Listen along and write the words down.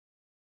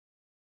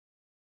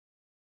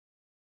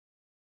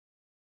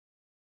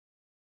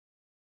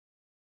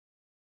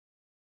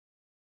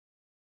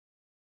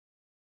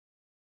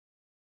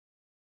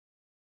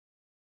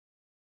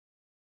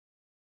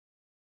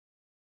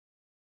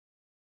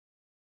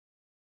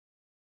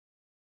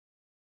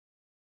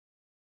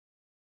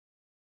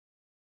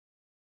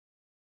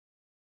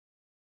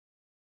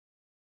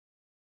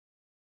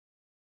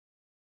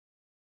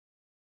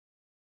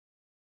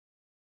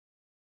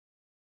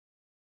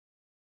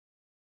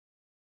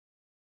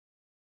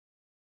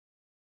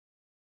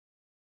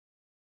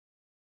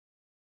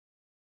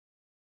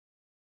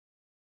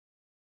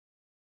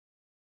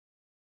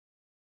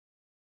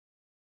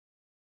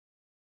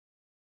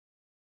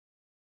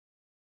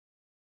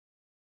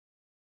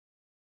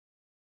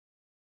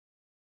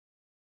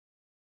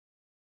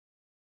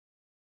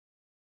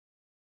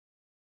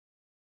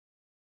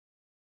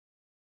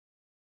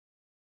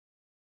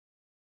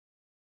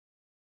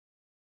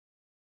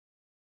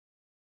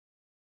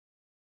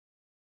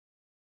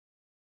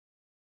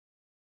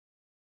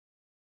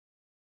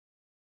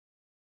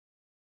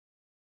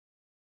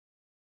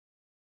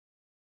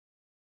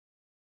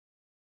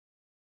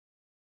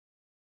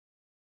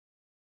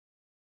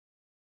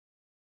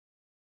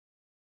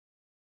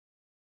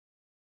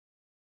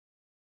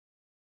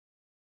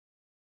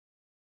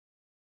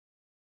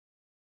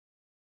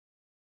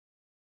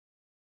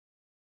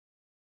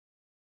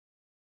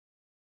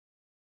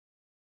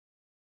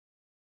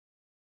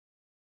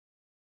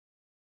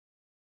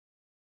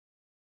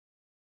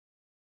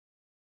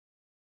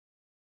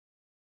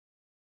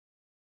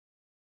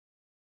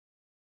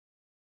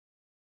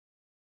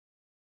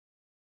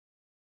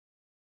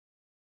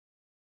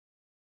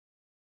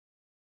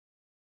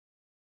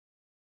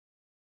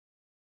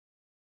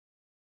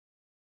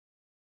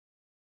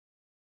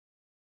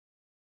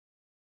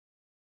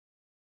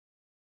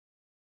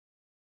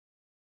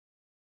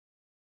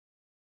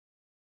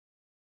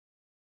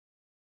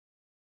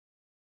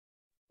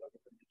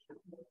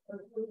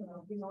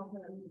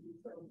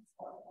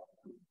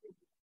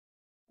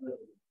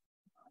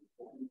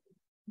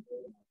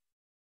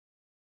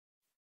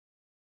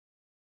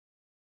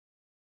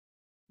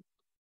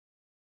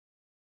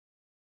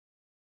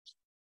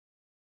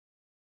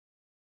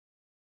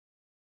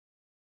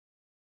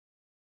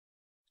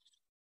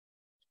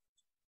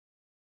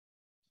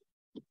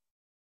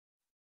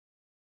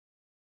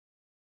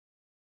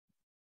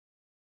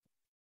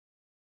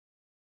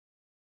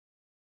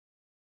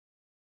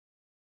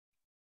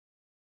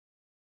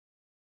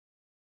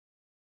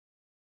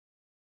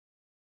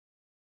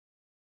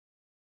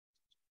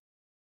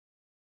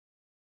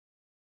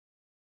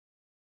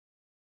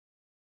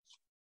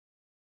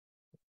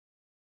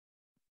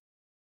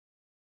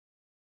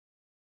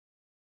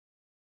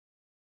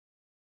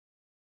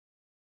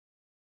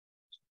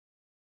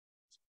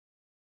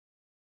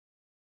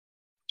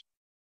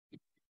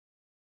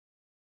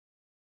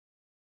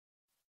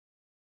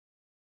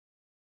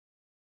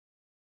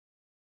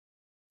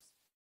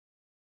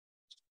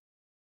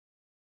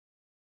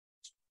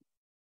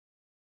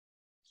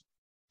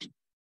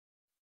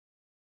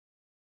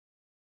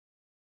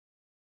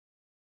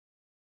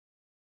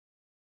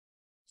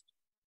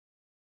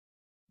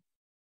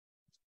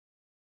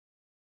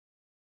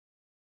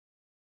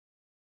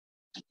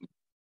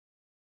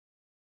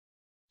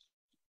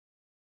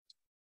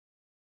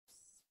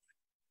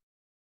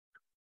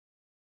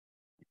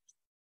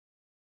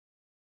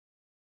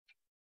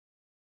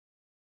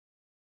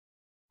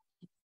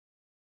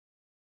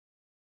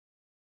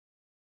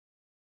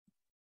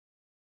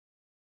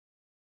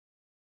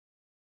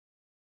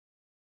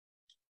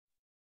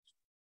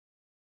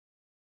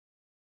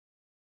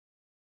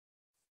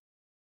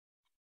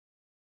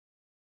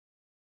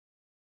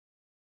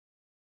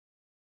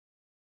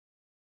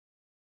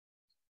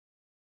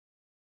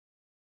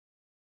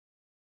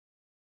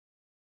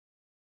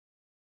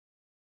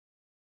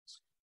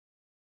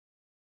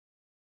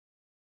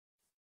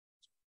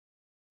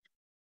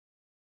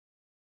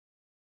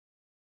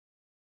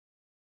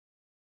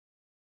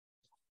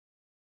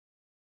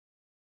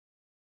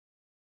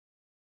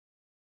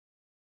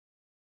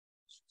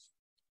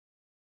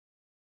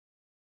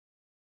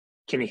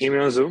Can you hear me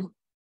on Zoom?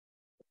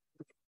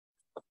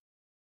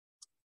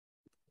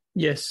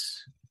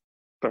 Yes.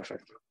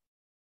 Perfect.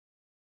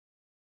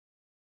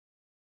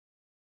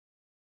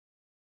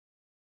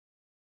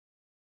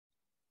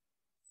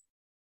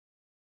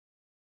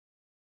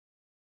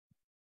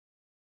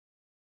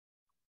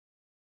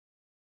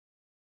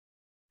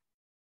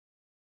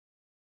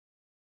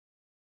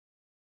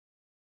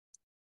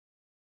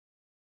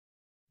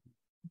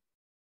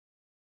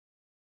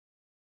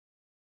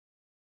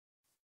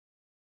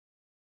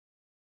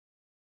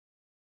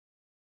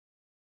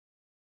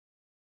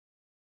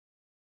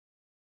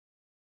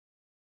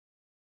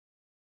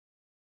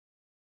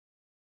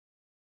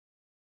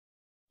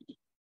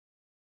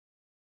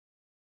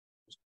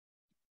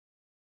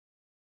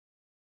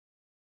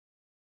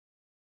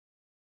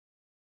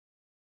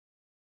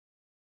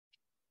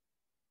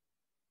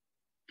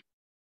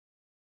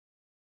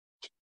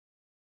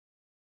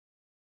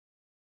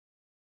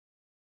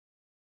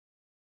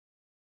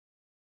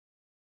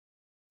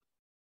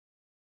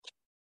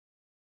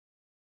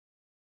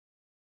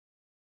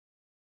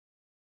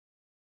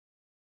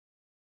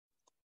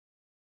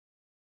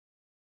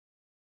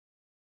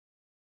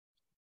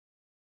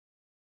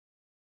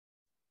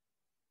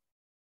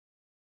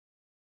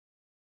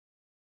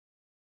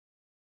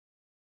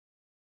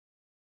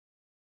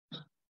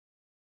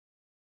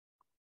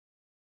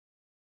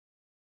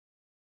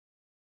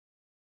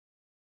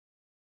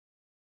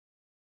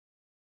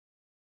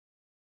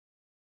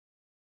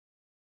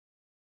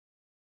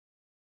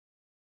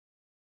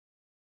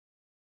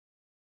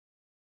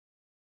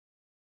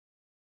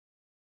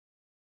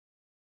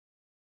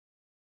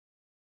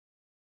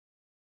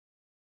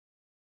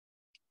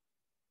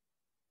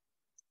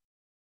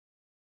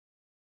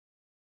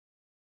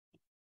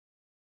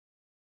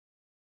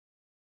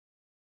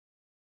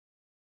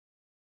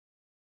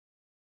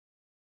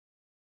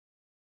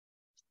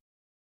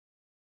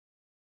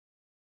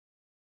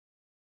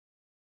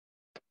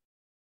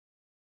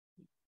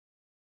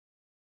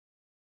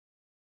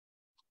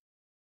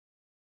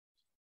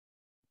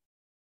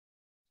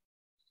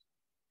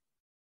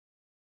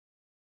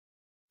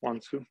 One,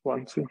 two,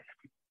 one, two.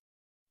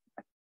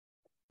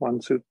 1,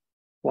 2,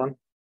 1.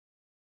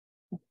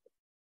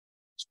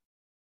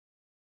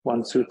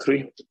 1, 2,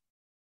 3.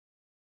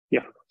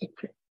 Yeah.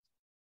 Okay.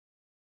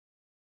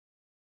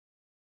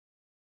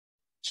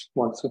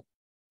 1, 2.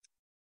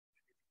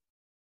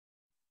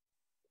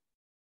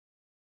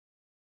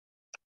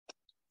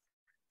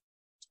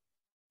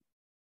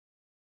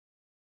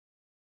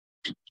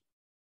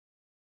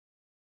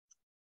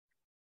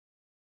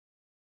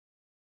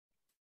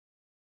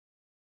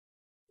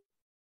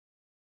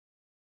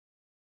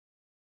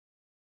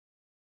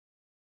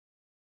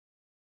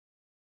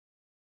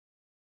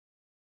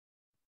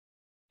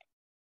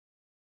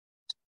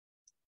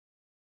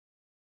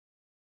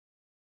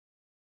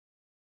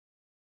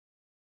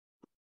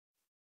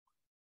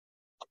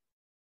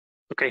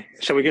 Okay,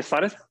 shall we get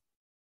started?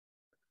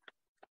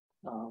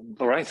 All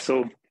right,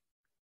 so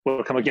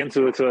welcome again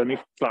to a new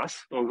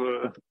class of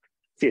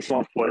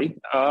CS1 40.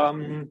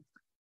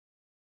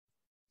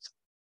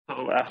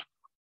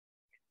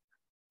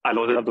 I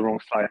loaded up the wrong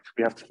slide.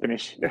 We have to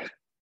finish.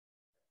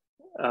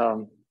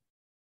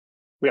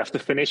 We have to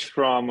finish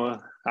from,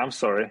 I'm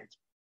sorry.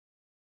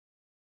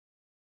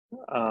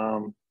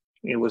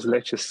 It was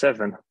lecture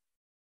 7,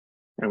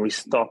 and we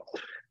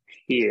stopped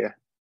here.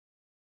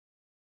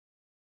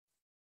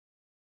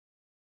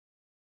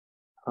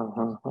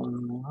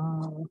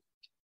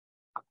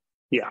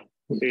 Yeah,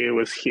 it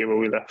was here where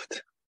we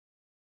left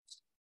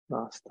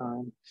last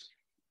time.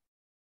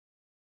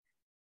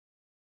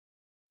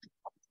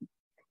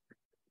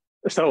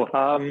 So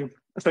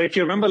if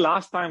you remember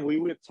last time, we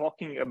were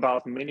talking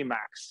about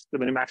minimax, the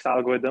minimax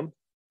algorithm,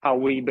 how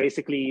we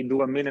basically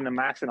do a min and a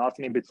max, and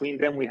alternate between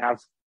them. We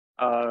have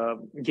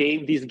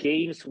these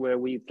games where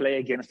we play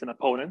against an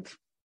opponent.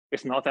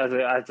 It's not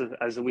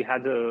as we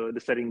had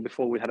the setting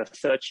before. We had a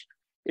search.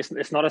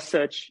 It's not a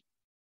search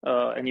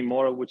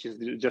anymore, which is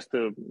just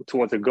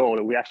towards a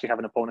goal. We actually have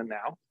an opponent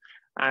now,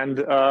 and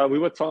we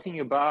were talking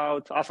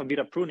about alpha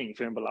beta pruning, if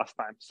you remember last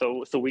time.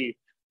 So we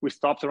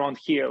stopped around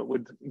here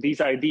with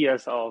these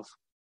ideas of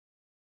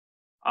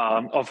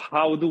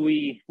how do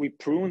we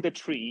prune the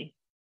tree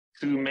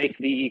to make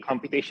the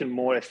computation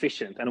more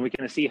efficient, and we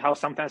can see how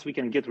sometimes we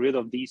can get rid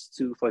of these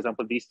two, for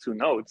example, these two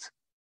nodes,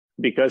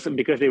 because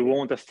they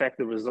won't affect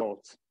the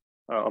results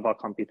of our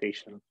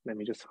computation. Let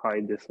me just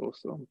hide this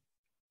also.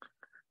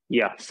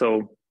 Yeah,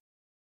 so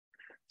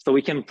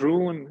we can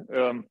prune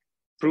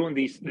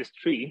this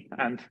tree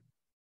and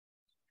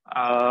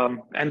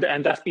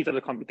that speeds up the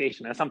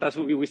computation. And sometimes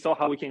we saw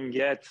how we can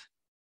get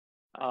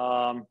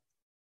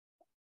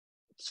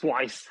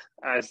twice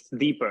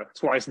deeper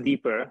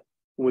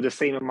with the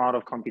same amount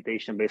of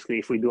computation. Basically,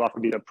 if we do alpha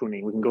beta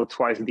pruning, we can go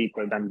twice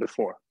deeper than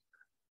before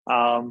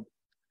on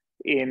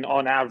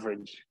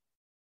average.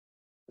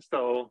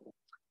 So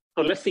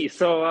let's see.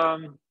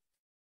 So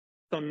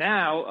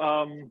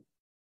now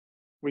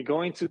we're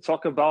going to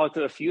talk about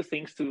a few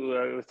things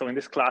so in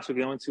this class, we're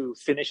going to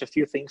finish a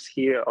few things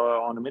here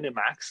on the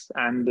minimax,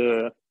 and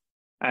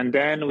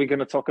then we're going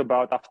to talk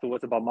about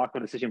afterwards about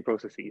Markov decision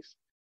processes.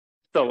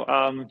 So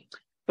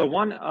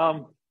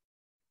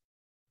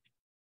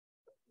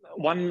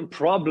one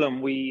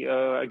problem we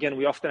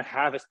often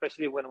have,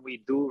 especially when we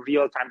do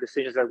real-time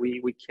decisions, that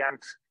we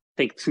can't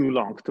take too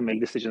long to make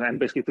decisions and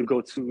basically to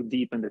go too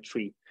deep in the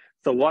tree.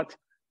 So what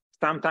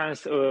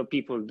sometimes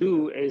people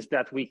do is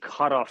that we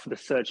cut off the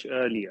search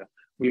earlier.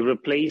 We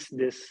replace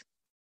this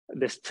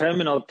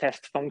terminal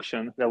test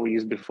function that we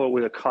used before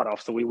with a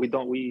cutoff. So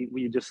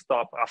we just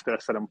stop after a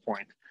certain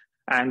point.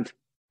 And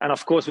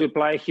of course we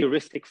apply a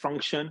heuristic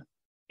function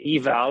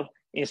eval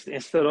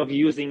instead of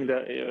using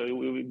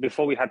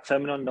before we had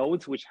terminal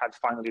nodes which had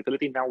final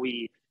utility. Now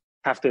we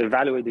have to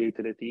evaluate the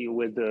utility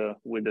with a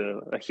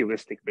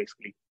heuristic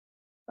basically.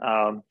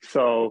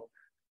 So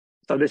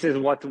this is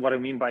what I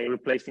mean by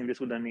replacing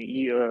this with an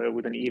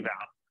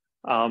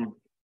eval.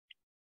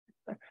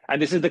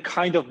 And this is the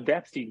kind of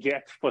depth you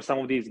get for some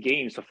of these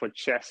games. So for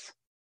chess,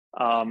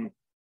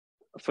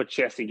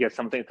 you get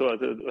something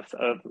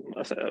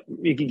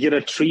you can get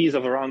a trees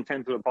of around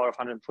 10 to the power of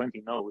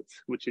 120 nodes,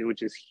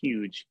 which is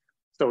huge.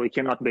 So we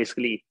cannot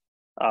basically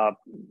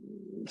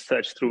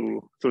search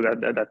through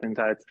that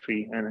entire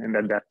tree and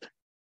that depth.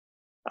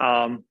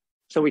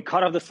 So we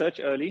cut off the search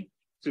early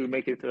to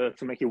make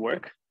it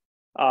work.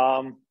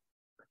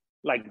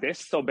 Like this.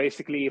 So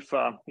basically, if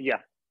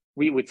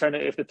we turn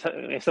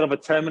instead of a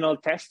terminal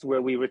test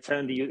where we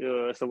return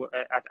the so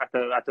at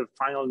the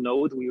final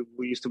node we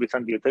used to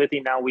return the utility.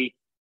 Now we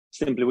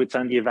simply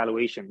return the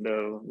evaluation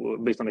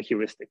based on the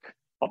heuristic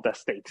of that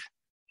state.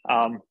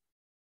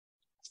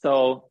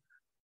 So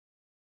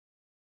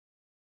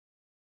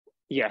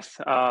yes,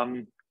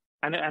 and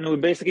we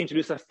basically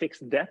introduce a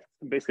fixed depth,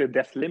 basically a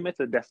depth limit,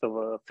 a depth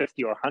of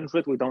 50 or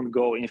 100. We don't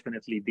go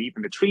infinitely deep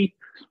in the tree.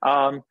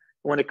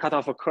 When a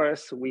cutoff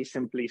occurs, we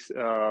simply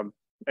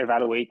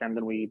evaluate and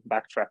then we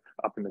backtrack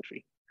up in the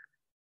tree.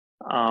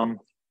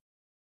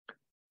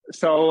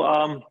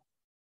 So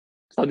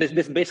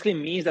this basically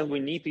means that we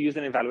need to use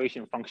an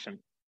evaluation function.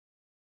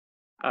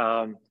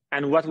 And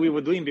what we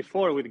were doing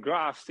before with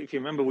graphs, if you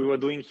remember, we were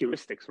doing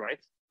heuristics,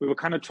 right? We were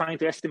kind of trying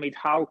to estimate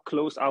how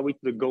close are we to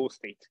the goal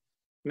state.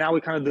 Now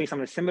we're kind of doing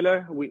something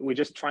similar. We're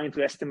just trying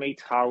to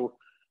estimate how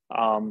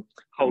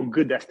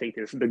good that state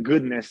is, the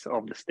goodness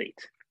of the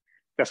state.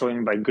 That's what I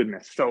mean by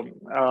goodness. So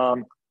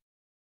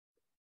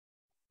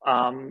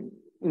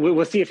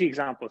we'll see a few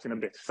examples in a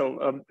bit.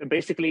 So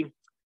basically,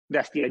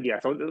 that's the idea.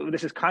 So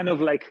this is kind of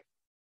like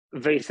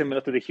very similar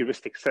to the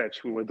heuristic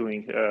search we were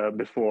doing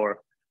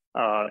before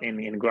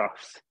in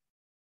graphs.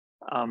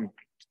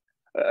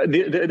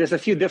 There's a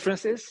few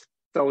differences.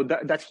 So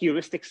that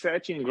heuristic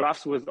search in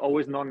graphs was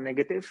always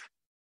non-negative.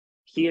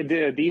 Here,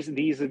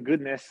 these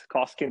goodness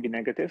costs can be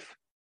negative.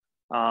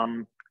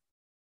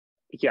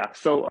 Yeah,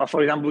 so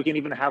for example, we can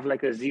even have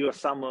like a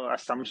zero-sum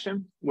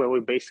assumption where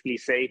we basically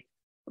say,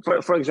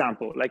 for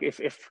example, like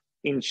if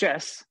in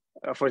chess,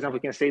 for example, we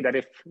can say that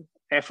if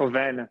f of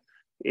n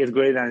is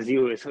greater than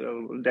 0,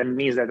 that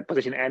means that the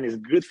position n is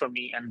good for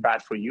me and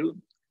bad for you.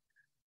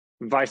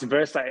 Vice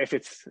versa, if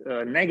it's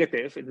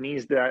negative, it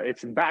means that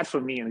it's bad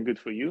for me and good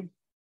for you.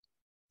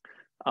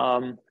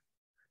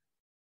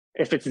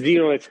 If it's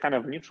 0, it's kind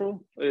of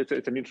neutral.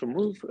 It's a neutral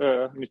move,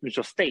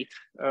 neutral state.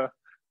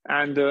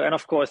 And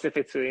of course, if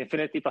it's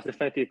infinity plus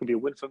infinity, it could be a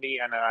win for me,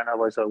 and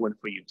otherwise a win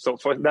for you. So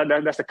for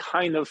that's a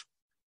kind of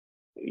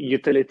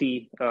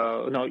utility,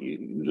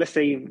 let's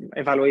say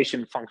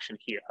evaluation function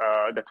here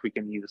that we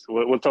can use.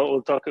 We'll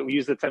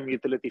use the term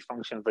utility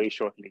function very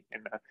shortly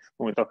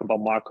when we talk about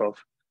Markov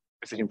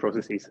precision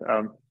processes.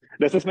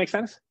 Does this make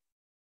sense?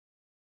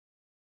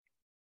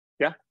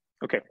 Yeah.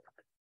 Okay.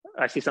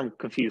 I see some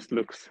confused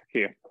looks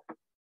here.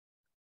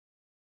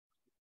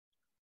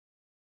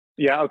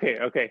 Yeah. Okay.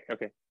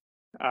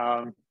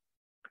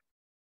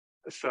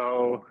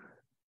 So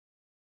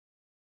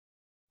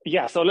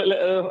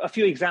a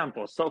few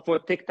examples. So for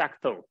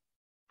tic-tac-toe,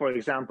 for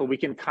example, we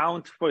can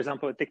count. For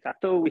example,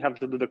 tic-tac-toe, we have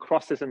to do the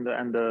crosses and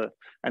the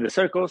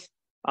circles.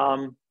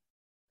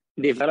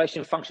 The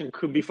evaluation function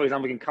could be, for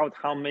example, we can count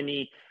how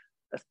many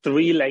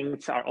 3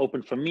 lengths are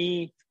open for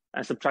me,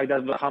 and subtract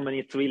that by how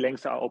many 3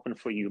 lengths are open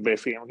for you.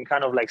 Basically, and we can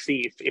kind of like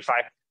see if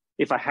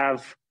I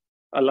have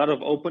a lot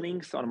of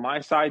openings on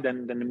my side,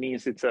 then it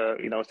means it's a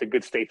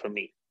good state for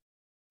me.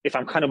 If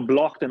I'm kind of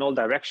blocked in all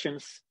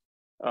directions,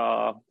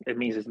 it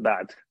means it's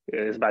bad.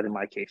 It's bad in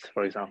my case,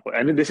 for example.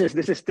 And this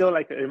is still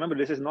like, remember,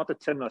 this is not a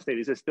terminal state.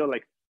 This is still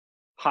like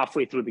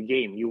halfway through the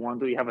game. You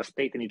have a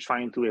state and you're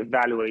trying to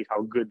evaluate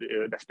how good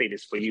the state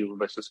is for you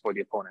versus for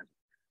the opponent.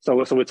 So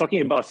we're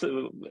talking about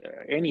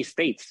any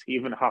states,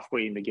 even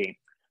halfway in the game.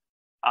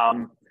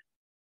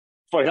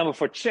 For example,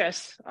 for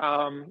chess,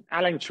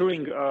 Alan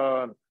Turing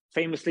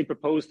famously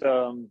proposed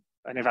an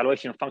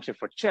evaluation function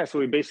for chess,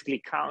 where we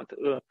basically count.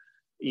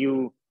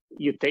 You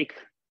take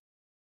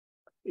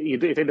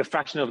the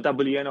fraction of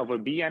Wn over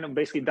Bn.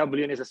 Basically,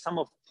 Wn is the sum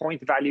of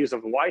point values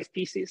of white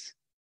pieces.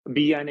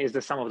 Bn is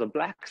the sum of the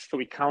blacks. So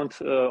we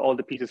count all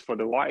the pieces for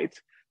the white,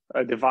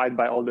 divide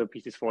by all the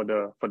pieces for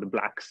the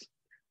blacks.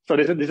 So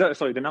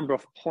the number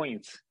of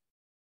points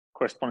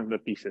corresponding to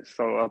the pieces.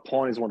 So a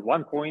pawn is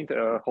 1 point,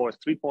 a horse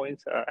 3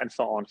 points, and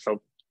so on.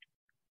 So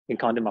you can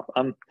count them up.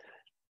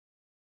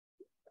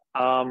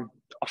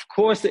 Of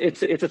course,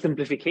 it's a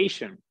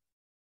simplification.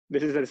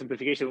 This is a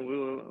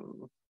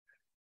simplification.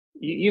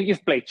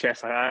 You've played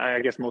chess. I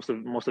guess most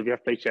of you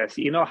have played chess.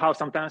 You know how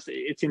sometimes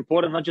it's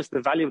important not just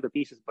the value of the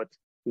pieces, but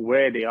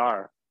where they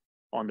are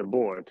on the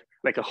board.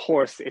 Like a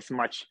horse is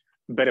much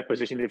better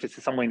positioned if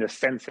it's somewhere in the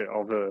center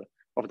of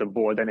the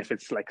board than if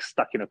it's like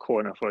stuck in a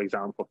corner, for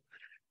example.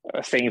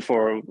 Same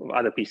for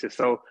other pieces.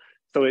 So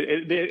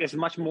there's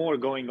much more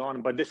going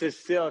on, but this is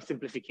still a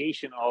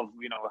simplification of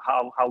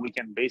how we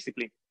can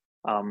basically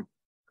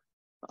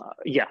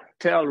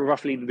tell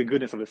roughly the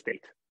goodness of the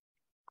state.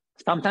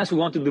 Sometimes we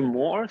want to do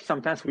more.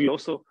 Sometimes we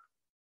also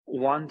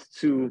want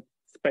to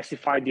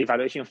specify the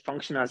evaluation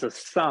function as a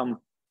sum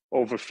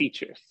over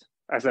features,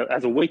 as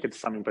a weighted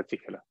sum in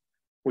particular.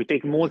 We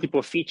take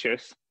multiple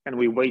features and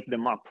we weight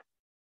them up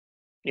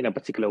in a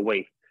particular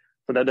way.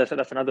 So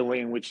that's another way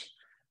in which,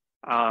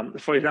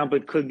 for example,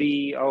 it could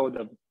be,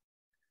 for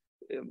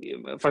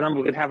example,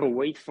 we can have a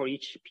weight for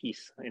each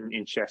piece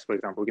in chess, for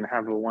example. We can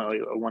have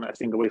a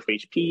single weight for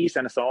each piece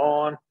and so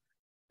on.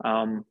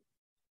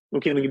 We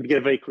can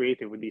get very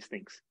creative with these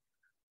things.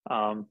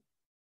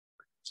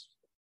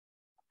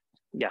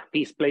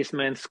 Piece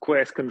placement,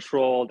 squares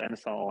controlled, and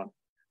so on.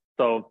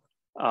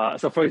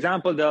 So for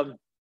example, the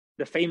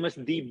famous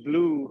Deep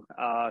Blue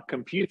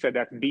computer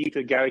that beat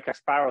Garry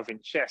Kasparov in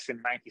chess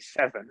in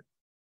 '97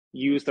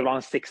 used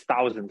around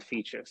 6,000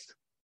 features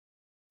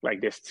like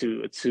this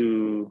to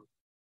do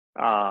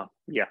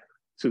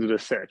the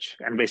search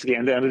and basically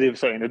and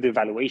the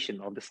evaluation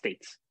of the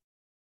states.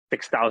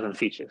 6,000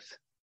 features.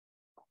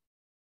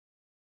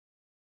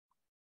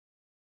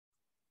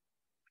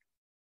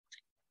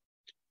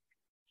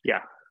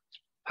 Yeah.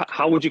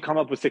 How would you come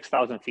up with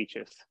 6,000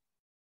 features?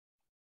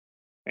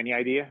 Any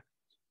idea?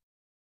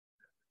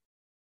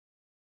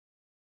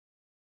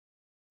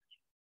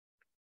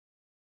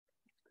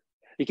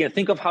 You can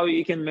think of how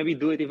you can maybe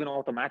do it even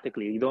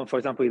automatically. For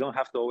example, you don't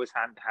have to always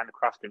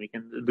handcraft them. You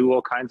can do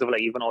all kinds of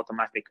even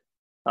automatic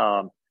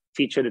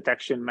feature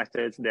detection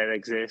methods that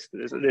exist.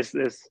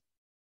 There's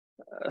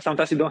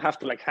sometimes you don't have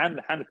to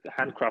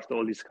handcraft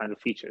all these kinds of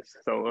features.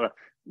 So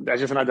that's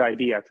just another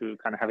idea to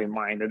kind of have in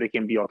mind, that they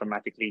can be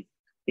automatically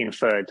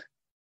inferred.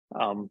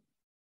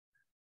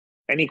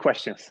 Any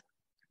questions?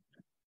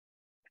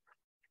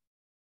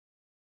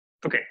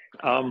 Okay.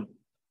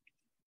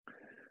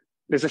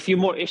 There's a few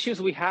more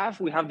issues we have.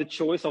 We have the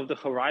choice of the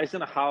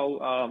horizon,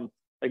 how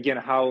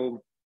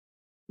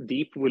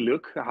deep we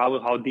look,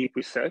 how deep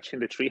we search in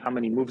the tree, how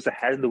many moves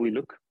ahead do we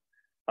look.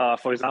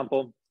 For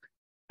example,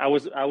 I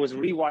was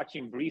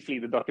rewatching briefly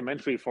the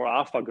documentary for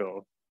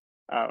AlphaGo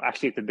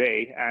actually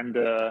today, and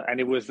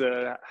it was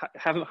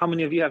how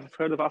many of you have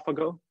heard of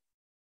AlphaGo?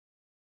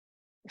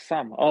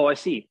 Some. Oh, I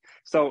see.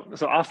 So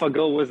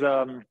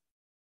AlphaGo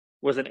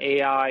was an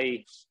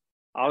AI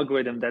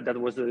algorithm that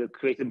was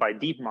created by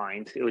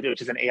DeepMind,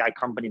 which is an AI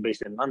company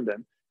based in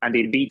London, and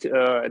they beat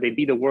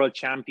the world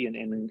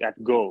champion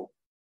at Go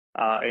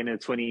in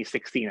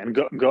 2016. And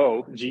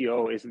Go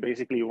is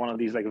basically one of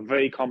these like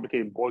very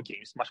complicated board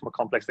games, much more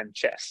complex than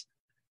chess,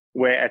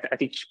 where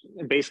at each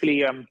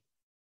basically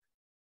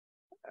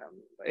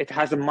it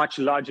has a much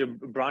larger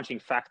branching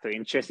factor.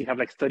 In chess, you have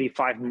like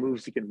 35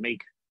 moves you can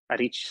make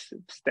at each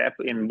step.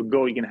 In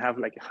Go, you can have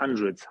like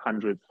hundreds.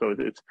 So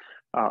it's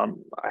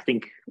I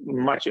think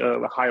much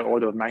a higher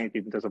order of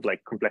magnitude in terms of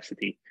like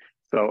complexity.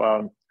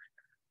 So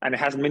and it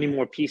has many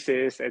more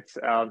pieces. It's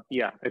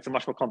it's a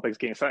much more complex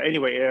game. So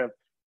anyway,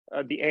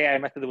 the AI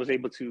method was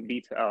able to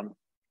beat the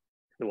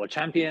world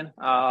champion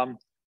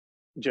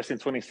just in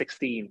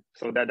 2016.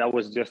 So that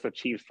was just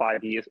achieved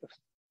 7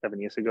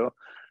 years ago.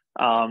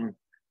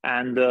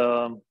 And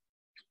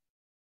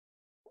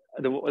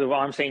why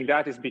I'm saying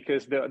that is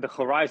because the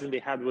horizon they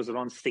had was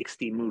around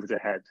 60 moves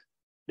ahead.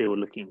 They were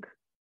looking.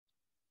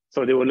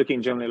 So they were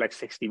looking generally like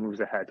 60 moves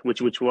ahead,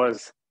 which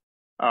was,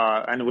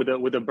 and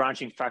with a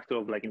branching factor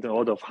of like in the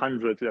order of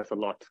 100, that's a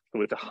lot. So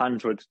with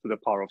 100 to the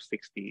power of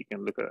 60, you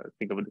can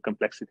think of the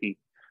complexity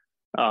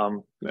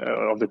of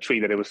the tree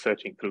that it was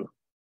searching through.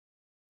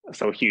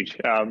 So huge.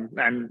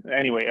 And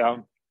anyway,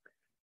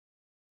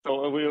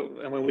 so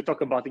when we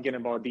talk about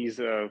these,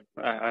 as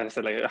I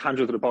said, like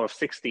 100 to the power of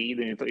 60,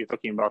 then you're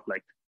talking about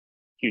like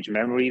huge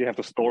memory. They have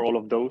to store all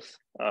of those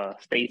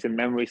states in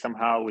memory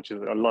somehow, which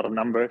is a lot of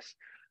numbers.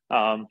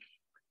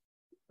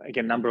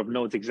 Again, number of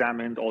nodes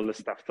examined, all this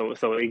stuff.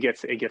 So it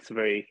gets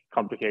very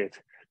complicated.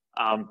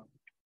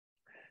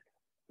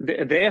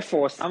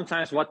 Therefore,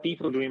 sometimes what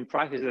people do in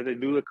practice is that they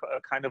do a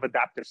kind of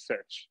adaptive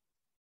search.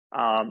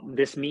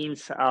 This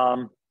means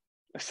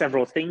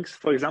several things.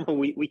 For example,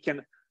 we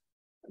can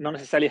not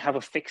necessarily have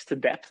a fixed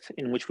depth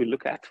in which we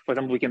look at. For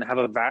example, we can have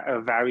a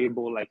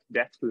variable like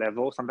depth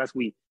level. Sometimes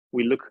we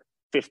look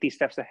 50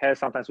 steps ahead.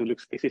 Sometimes we look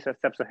 60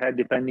 steps ahead,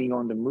 depending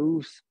on the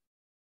moves.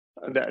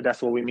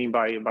 That's what we mean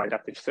by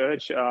adaptive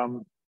search.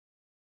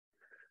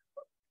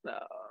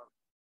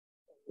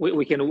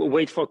 We can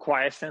wait for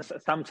quiescence.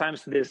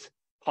 Sometimes there's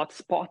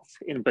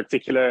hotspots in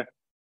particular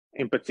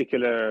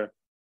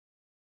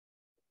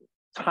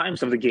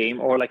times of the game,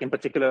 or like in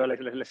particular, like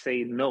let's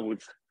say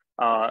nodes.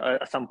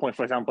 At some point,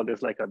 for example,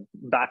 there's like a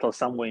battle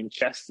somewhere in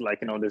chess,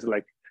 like there's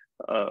like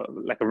a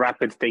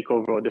rapid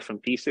takeover of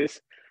different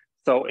pieces.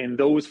 So in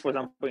those, for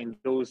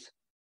example,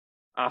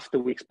 after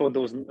we explore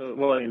those,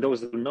 in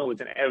those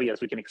nodes and areas,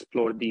 we can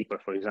explore deeper,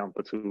 for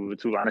example,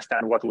 to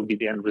understand what would be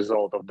the end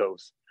result of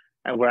those.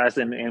 And whereas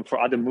for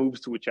other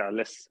moves which are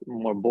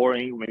more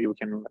boring, maybe we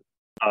can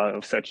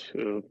search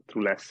through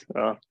less.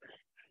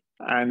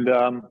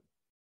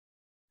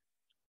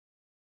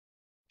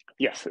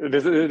 Yes,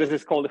 this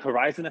is called the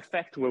horizon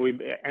effect, where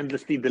we're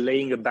endlessly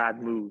delaying a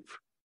bad move,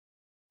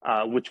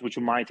 which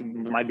might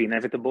be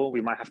inevitable.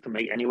 We might have to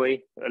make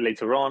anyway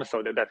later on,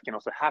 so that can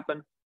also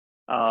happen.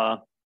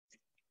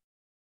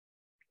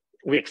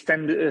 We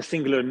extend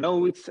singular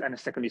nodes and a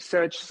secondary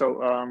search,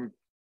 so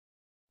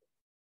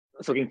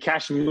we can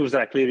cache moves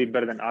that are clearly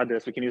better than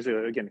others. We can use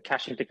again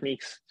caching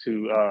techniques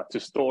to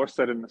store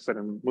certain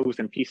moves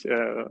and pieces,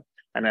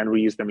 and then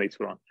reuse them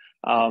later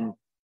on.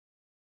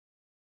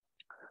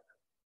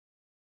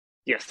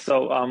 Yes,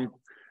 so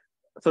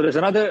there's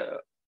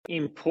another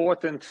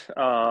important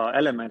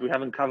element we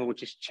haven't covered,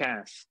 which is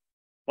chance.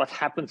 What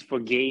happens for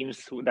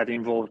games that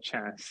involve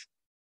chance?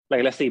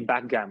 Like let's say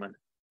backgammon.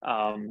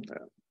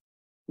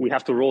 We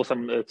have to roll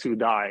some 2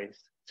 dice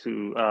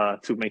to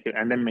make it,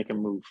 and then make a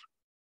move.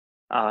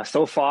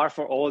 So far,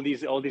 for all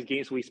these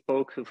games we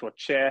spoke for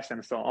chess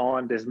and so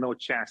on, there's no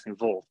chance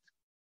involved.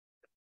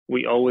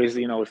 We always,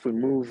 if we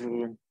move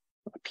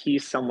a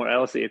piece somewhere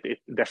else, it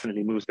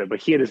definitely moves there.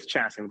 But here, there's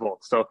chance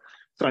involved. So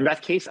in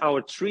that case,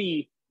 our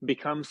tree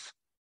becomes.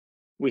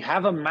 We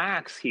have a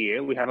max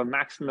here. We have a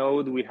max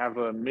node. We have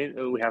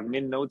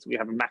min nodes. We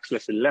have a max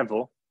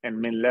level and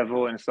min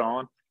level and so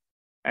on.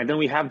 And then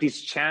we have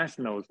these chance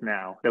nodes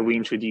now that we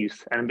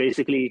introduce. And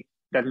basically,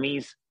 that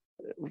means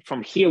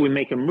from here we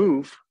make a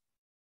move,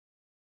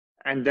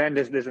 and then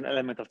there's an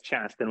element of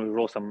chance. Then we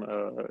roll some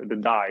the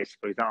dice,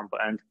 for example,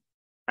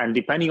 and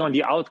depending on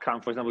the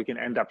outcome, for example, we can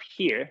end up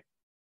here,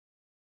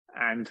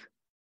 and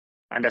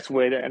that's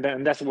where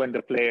that's when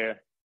the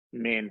player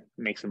min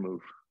makes a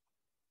move.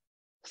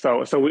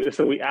 So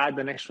we add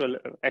an extra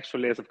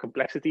layers of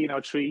complexity in our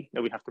tree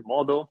that we have to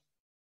model.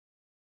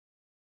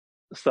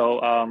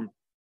 So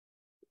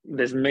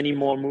there's many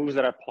more moves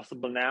that are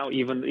possible now,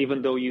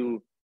 even though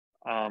you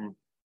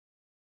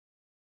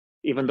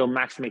even though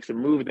Max makes a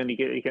move, then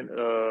you can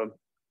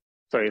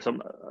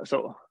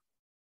so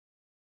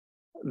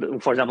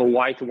for example,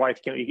 white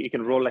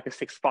can roll like a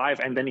 6-5,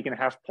 and then you can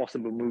have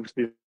possible moves.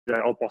 These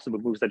are all possible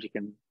moves that you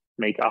can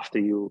make after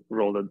you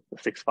roll the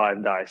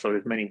 6-5 die. So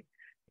there's many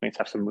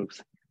types of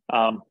moves,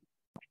 and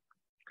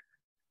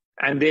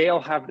they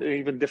all have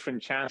even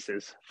different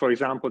chances. For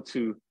example,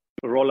 to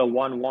roll a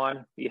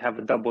 1-1, you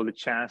have double the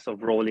chance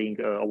of rolling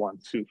a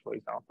 1-2, for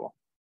example.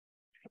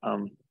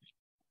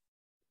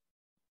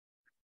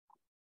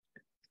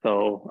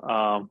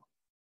 So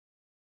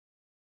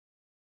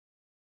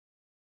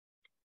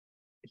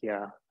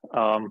yeah,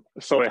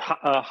 sorry,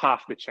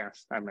 half the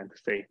chance I meant to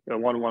say.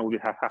 One will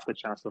have half the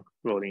chance of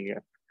rolling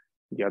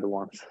the other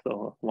ones.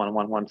 So 1,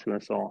 1, 1, 2,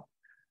 and so on.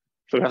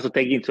 So we have to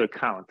take into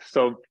account.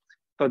 So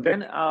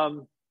then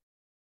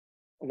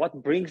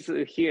what brings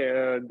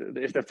here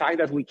is the fact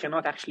that we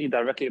cannot actually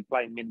directly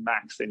apply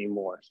min-max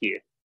anymore here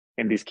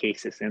in these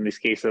cases. In this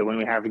case, when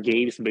we have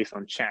games based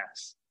on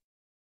chance,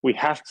 we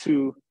have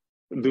to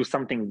do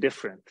something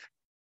different.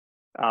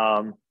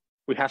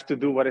 We have to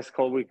do what is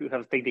called, we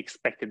have to take the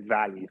expected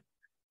value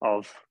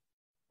of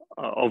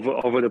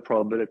over the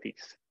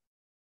probabilities.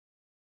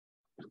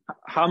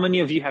 How many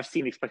of you have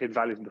seen expected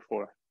values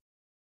before?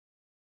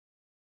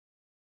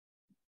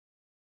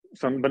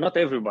 Some, but not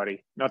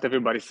everybody. Not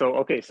everybody. So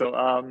okay.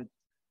 So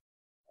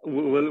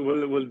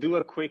we'll do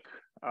a quick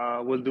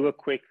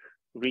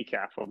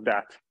recap of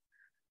that,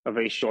 a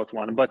very short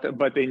one.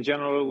 But in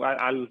general,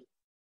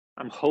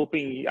 I'm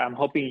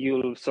hoping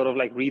you'll sort of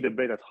like read a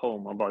bit at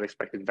home about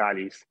expected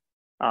values.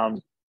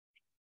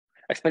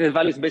 Expected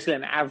value is basically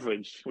an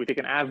average. We take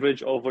an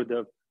average over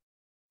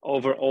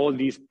all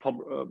these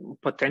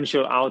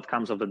potential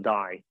outcomes of the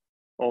die,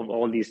 of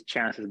all these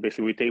chances.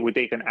 Basically, we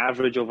take an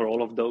average over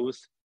all of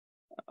those.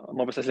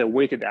 More precisely, a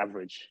weighted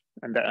average,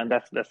 and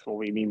that's what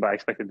we mean by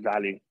expected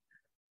value.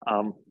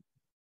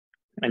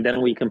 And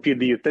then we compute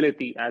the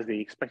utility as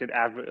the expected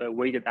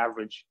weighted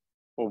average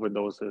over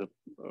those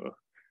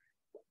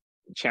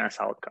chance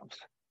outcomes.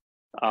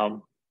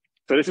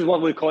 So this is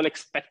what we call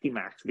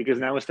Expectimax, because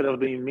now instead of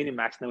doing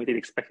minimax, now we take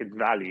expected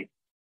value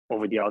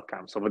over the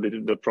outcomes, over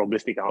the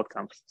probabilistic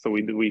outcomes. So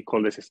we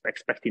call this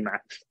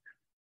Expectimax.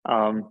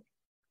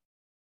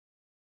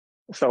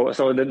 So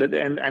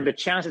the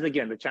chances,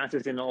 again, the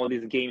chances in all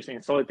these games,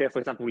 in solitaire, for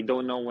example, we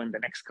don't know when the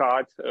next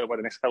card, what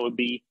the next card will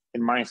be.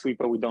 In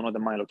Minesweeper, we don't know the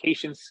mine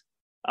locations.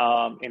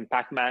 In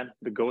Pac-Man,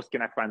 the ghost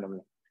can act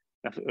randomly,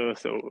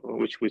 so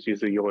which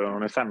is your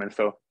own assignment.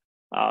 So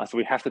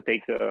we have to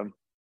take the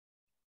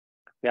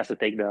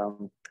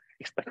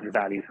expected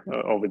value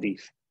over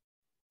these.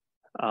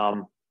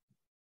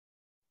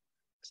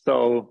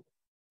 So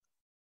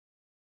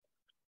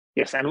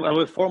yes, and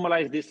we'll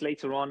formalize this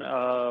later on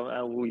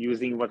we're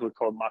using what we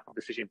call Markov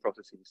decision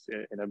processes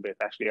in a bit.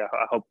 Actually,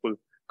 I hope we'll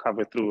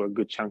cover through a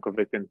good chunk of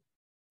it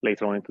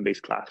later on in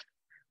today's class.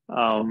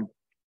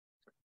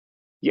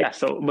 Yeah,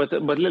 so but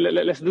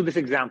let's do this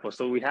example.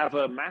 So we have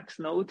a max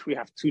node, we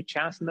have 2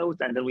 chance nodes,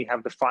 and then we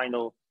have the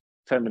final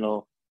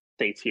terminal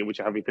states here, which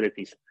have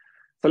utilities.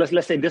 So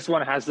let's say this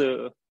one has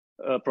a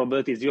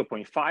probability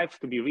 0.5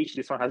 to be reached.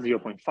 This one has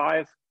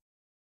 0.5.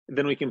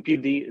 Then we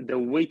compute the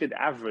weighted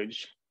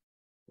average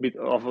bit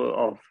of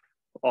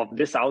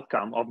this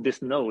outcome of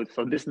this node.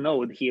 So this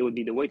node here would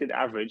be the weighted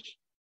average,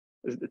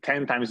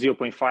 10 times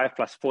 0.5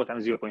 plus 4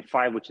 times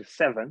 0.5, which is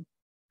 7,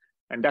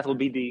 and that will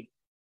be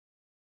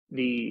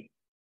the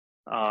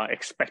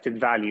expected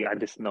value at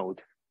this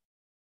node,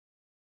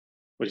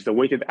 which is the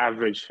weighted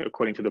average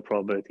according to the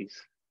probabilities.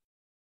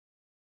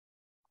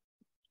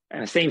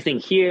 And the same thing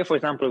here. For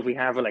example, if we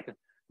have like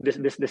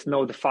this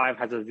node 5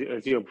 has a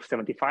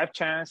 0.75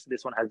 chance,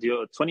 this one has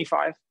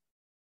 0.25.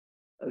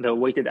 The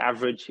weighted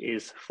average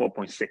is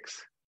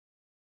 4.6.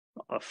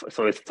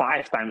 So it's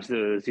 5 times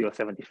the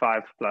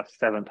 0.75 plus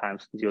 7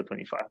 times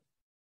 0.25.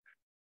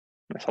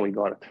 That's how we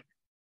got it.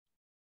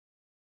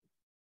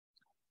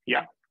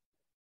 Yeah.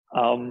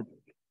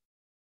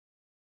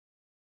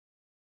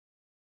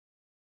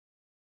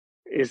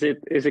 Is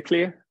it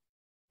clear?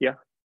 Yeah.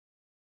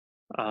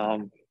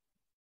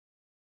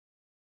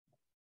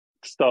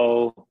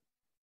 So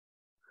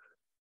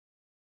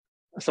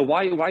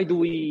why do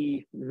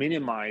we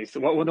minimize?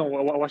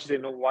 What should I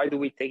know? Why do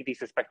we take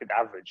this expected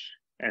average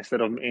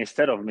instead of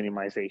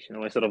minimization,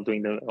 or instead of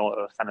doing the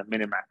standard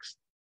minimax?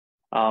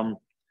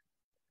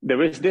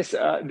 There is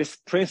this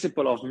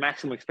principle of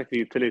maximum expected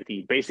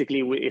utility. Basically,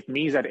 it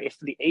means that if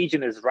the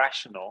agent is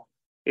rational,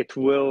 it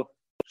will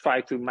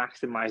try to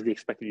maximize the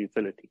expected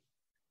utility.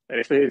 The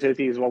expected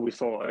utility is what we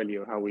saw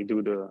earlier, how we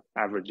do the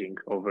averaging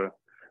over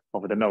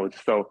the nodes.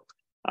 So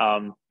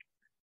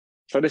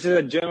this is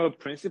a general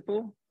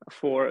principle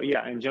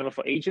in general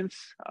for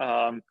agents.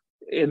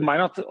 It might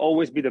not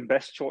always be the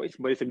best choice,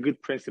 but it's a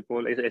good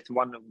principle. It's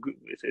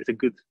a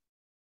good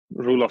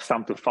rule of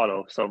thumb to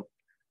follow. So,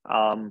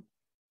 and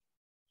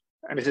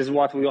this is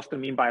what we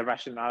often mean by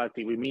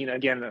rationality. We mean,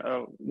 again,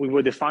 we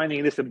were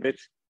defining this a bit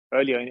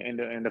earlier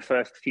in the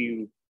first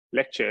few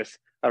lectures.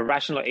 A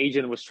rational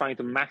agent was trying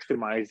to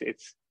maximize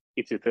its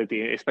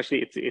utility,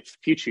 especially its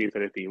future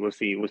utility. We'll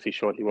see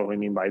shortly what we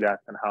mean by that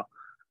and how.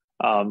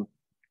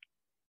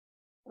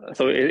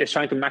 So it's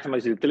trying to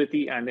maximize the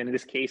utility, and then in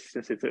this case,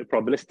 since it's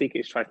probabilistic,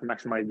 it's trying to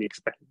maximize the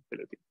expected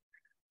utility.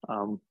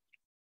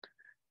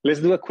 Let's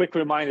do a quick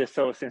reminder.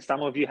 So since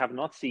some of you have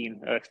not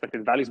seen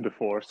expected values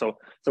before, so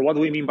what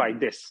do we mean by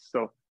this?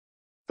 So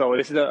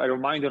this is a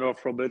reminder of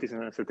probabilities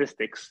and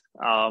statistics.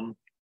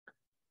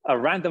 A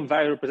random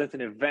variable represents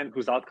an event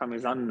whose outcome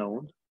is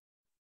unknown.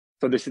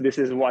 So this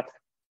is what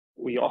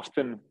we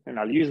often, and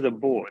I'll use the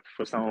board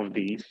for some of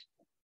these.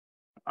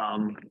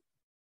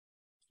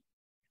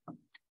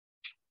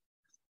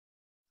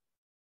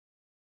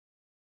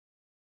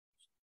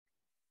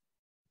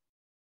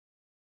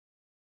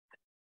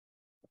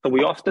 So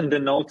we often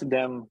denote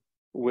them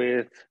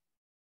with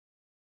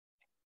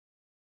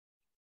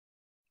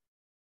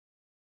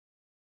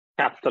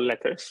capital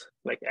letters,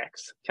 like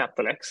X.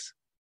 Capital X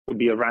would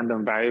be a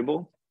random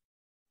variable.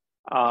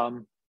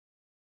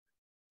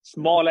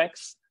 Small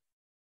x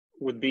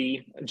would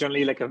be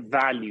generally like a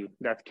value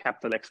that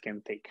capital X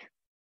can take.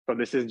 So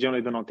this is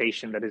generally the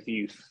notation that is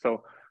used.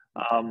 So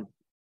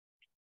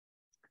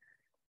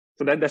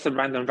that's a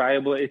random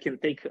variable. It can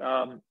take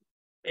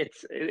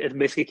it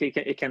basically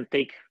it can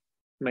take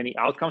many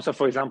outcomes. So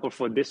for example,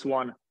 for this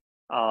one,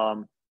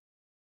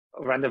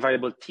 random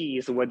variable t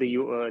is whether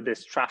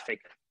there's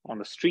traffic on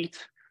the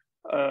street.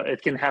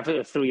 It can have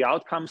 3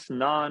 outcomes: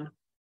 none,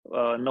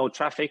 no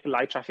traffic,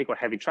 light traffic, or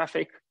heavy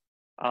traffic.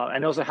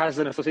 And also has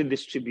an associated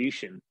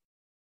distribution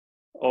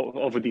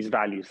over these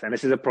values. And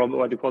this is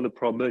what they call the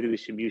probability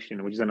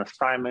distribution, which is an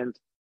assignment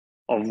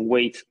of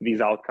weight to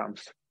these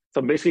outcomes.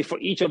 So basically for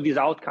each of these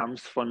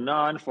outcomes, for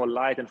none, for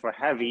light, and for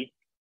heavy,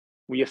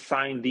 we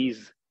assign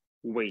these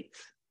weights.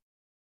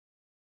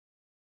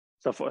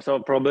 So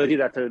probability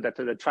that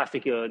the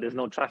traffic, there's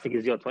no traffic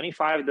is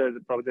 0.25, the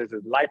probability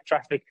that light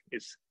traffic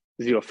is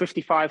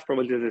 0.55,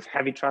 probability that there's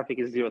heavy traffic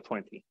is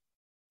 0.20.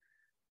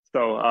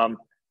 So,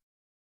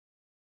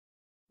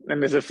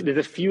 and there's a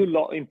few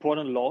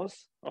important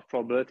laws of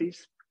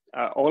probabilities.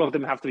 All of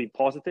them have to be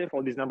positive.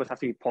 All these numbers have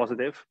to be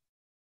positive.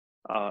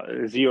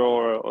 0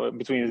 or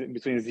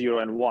between 0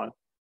 and 1,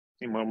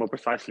 more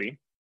precisely.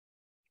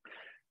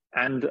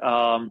 And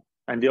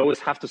they always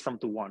have to sum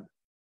to 1.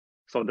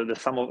 So that the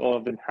sum of all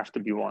of them have to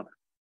be 1.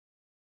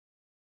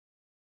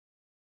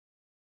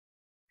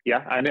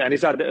 Yeah, and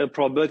these are the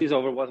probabilities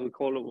over what we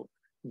call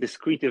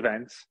discrete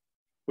events.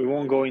 We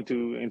won't go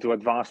into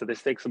advanced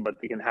statistics, but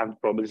we can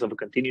have probabilities over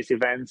continuous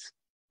events.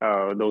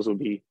 Those will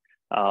be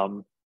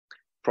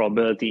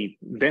probability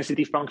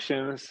density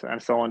functions,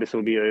 and so on. This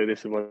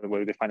is what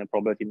we define a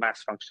probability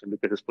mass function,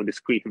 because it's for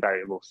discrete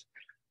variables.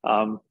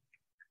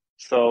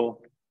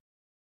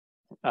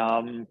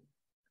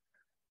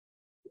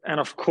 And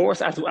of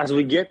course, as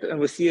we get, and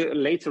we'll see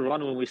later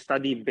on when we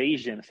study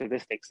Bayesian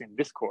statistics in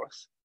this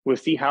course, we'll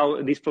see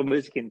how these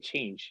probabilities can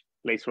change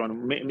later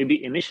on.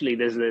 Maybe initially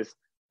there's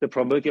the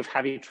probability of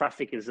heavy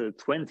traffic is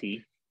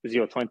 20%.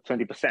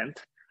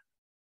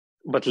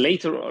 But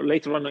later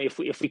on, if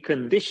we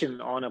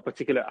condition on a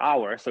particular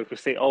hour, so if we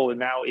say, oh,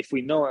 now if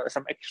we know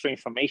some extra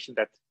information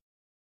that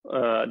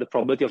the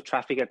probability of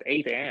traffic at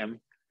 8 a.m.,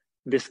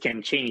 this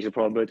can change the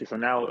probability. So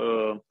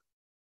now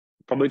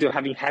probability of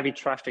having heavy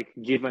traffic,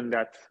 given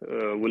that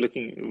we're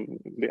looking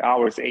the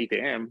hours 8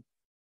 a.m.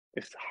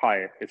 is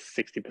higher. It's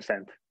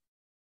 60%.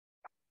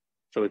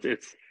 So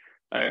this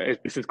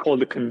is called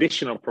the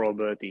conditional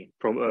probability.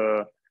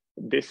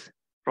 This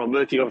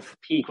probability of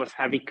peak was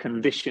heavy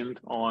conditioned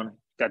on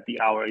that the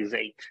hour is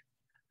 8.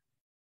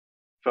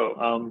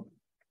 So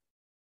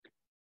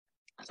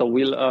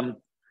we'll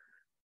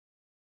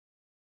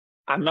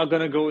I'm not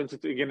going to go into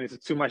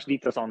too much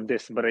details on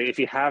this, but if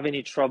you have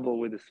any trouble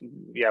with this,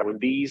 with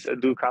these,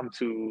 do come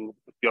to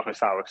the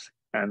office hours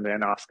and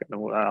then ask,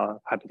 and we'll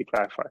happy to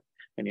clarify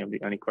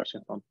any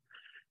questions on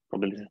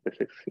probability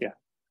statistics.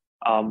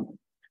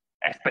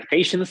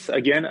 Expectations,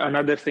 again,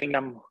 another thing.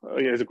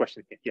 There's a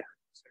question here. Yeah.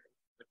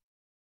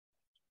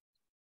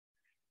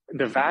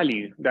 The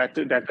value that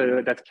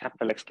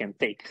capital X can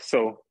take.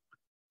 So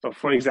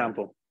for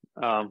example,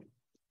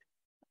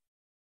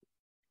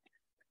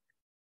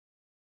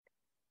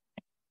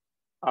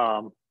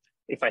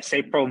 if I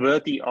say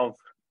probability of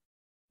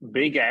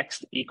big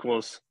X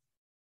equals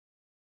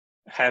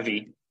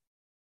heavy,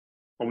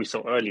 what we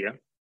saw earlier.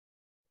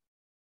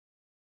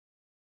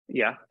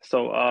 Yeah,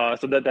 so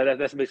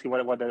that's basically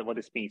what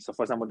this means. So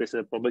for example, this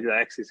is probability that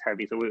X is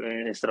heavy, so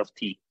instead of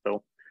T.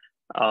 So,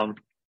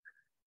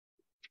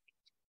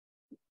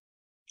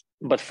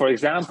 but for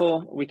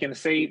example, we can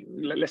say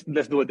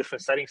let's do a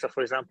different setting. So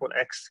for example,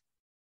 X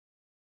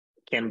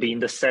can be in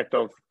the set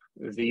of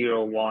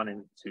 0, 1,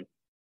 and 2.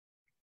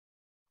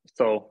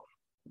 So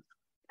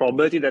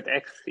probability that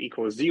X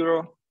equals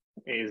 0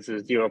 is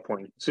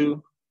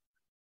 0.2.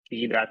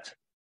 P that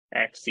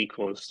X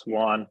equals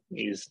 1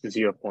 is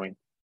 0.5.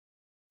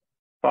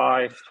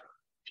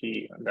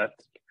 P that,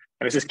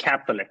 and this is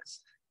capital X.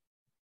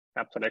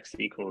 Capital X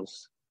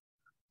equals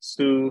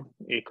 2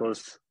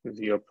 equals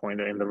 0.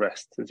 And the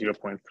rest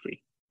 0.3.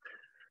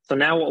 So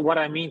now what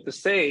I mean to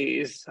say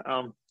is,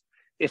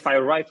 if I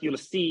write, you'll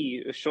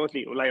see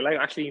shortly, like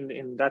actually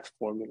in that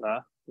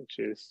formula, which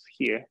is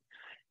here.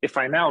 If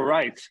I now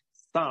write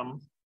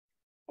sum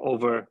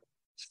over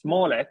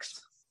small x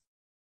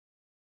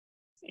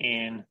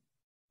in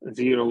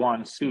 0,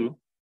 1, 2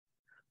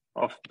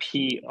 of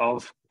P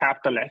of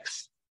capital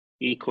X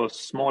equals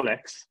small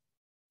x,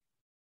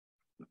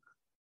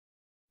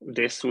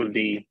 this will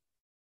be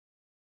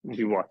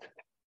what?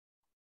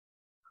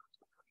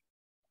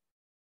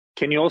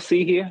 Can you all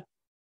see here?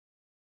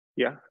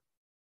 Yeah.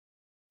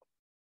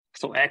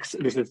 So x,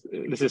 this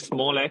is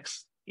small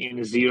x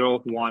in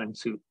 0, 1, and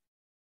 2.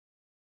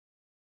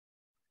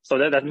 So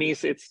that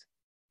means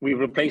we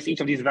replace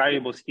each of these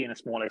variables here in a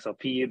small x. So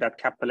p that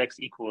capital X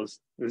equals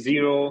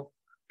 0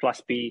 plus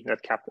p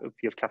that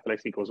p of capital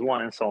X equals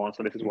 1, and so on.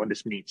 So this is what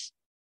this means.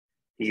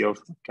 P of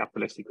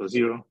capital X equals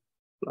 0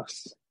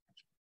 plus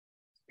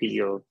p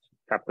of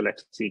capital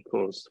X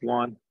equals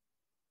 1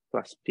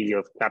 plus p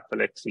of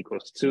capital X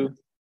equals 2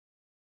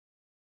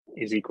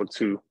 is equal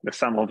to the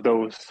sum of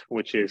those,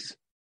 which is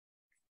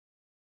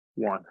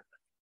 1.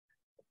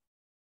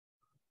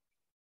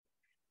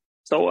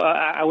 So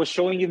I was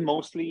showing it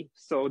mostly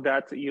so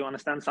that you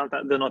understand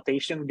sometimes the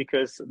notation,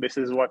 because this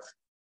is what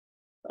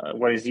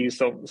is used.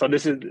 So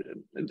this is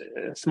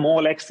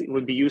small x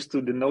would be used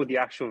to denote the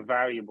actual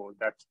variable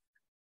that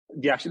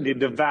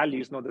the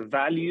values, not the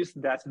values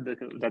that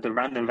the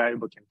random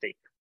variable can take.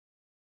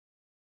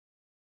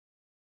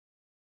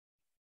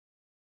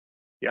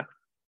 Yeah.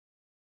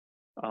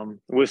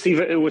 We'll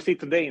see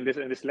today in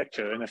this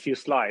lecture, in a few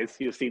slides,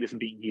 you'll see this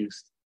being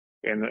used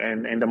in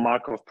the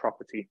Markov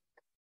property.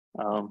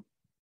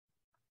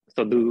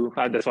 So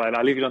that's why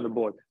I'll leave it on the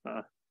board.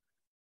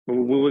 We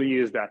will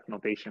use that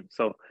notation.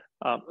 So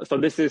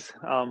this is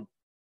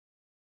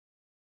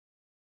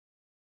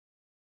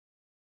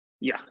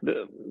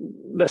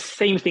the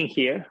same thing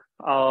here.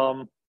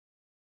 So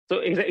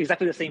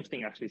exactly the same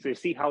thing actually. So you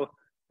see how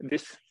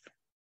this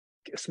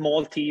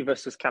small t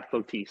versus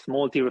capital T.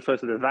 Small t refers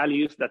to the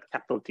values that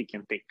capital T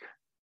can take.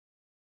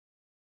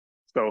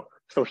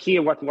 So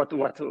here, what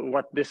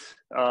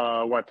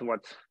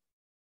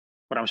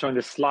I'm showing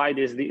this slide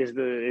is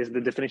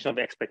the definition of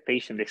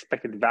expectation, the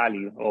expected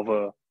value of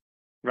a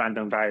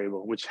random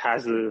variable, which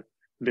has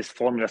this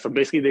formula. So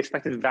basically, the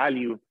expected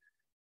value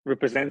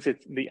represents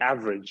the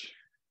average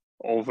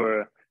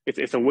over.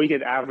 It's a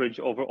weighted average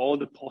over all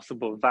the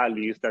possible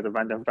values that a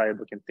random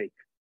variable can take,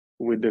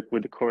 with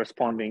the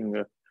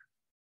corresponding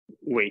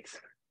weights.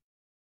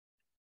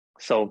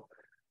 So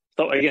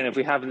again, if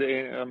we have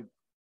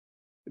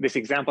this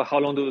example, how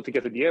long do we to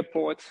get to the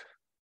airport?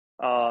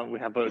 We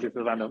have a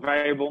random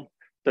variable.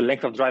 The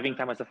length of driving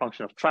time as a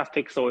function of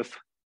traffic. So if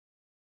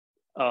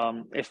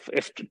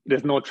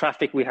there's no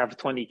traffic, we have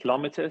 20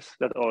 kilometers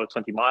or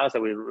 20 miles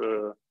that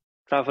we're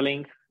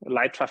traveling.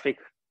 Light traffic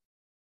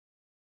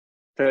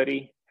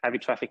 30, heavy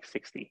traffic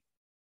 60.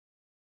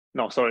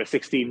 No, sorry,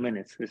 60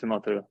 minutes. This is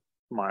not a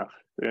mile.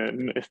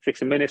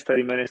 60 minutes,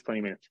 30 minutes,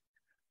 20 minutes.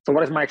 So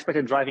what is my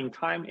expected driving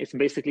time? It's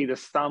basically the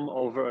sum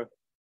over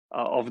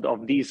of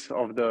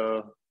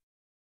the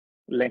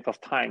length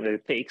of time that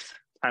it takes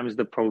times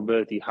the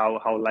probability,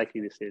 how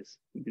likely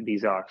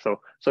these are. So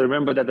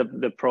remember that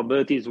the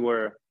probabilities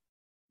were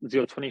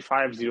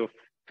 0.25,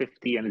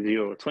 0.50, and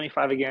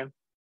 0.25 again.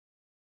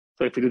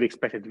 So if we do the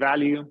expected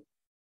value,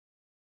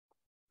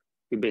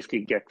 we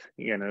basically get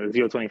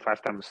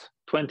 0.25 times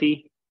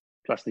 20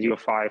 plus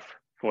 0.5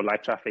 for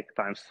light traffic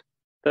times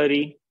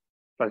 30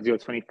 plus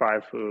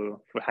 0.25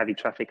 for heavy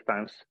traffic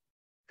times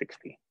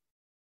 60.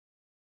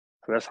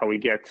 So that's how we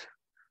get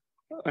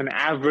an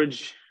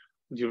average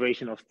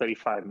duration of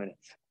 35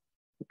 minutes.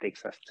 It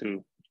takes us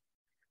to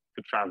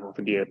travel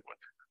to the airport.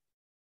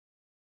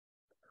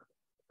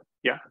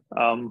 Yeah.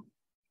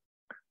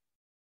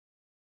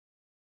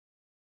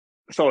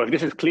 So if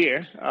this is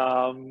clear,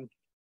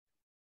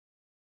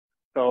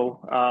 so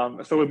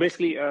we're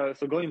basically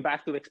so going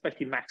back to the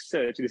Expectimax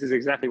search, this is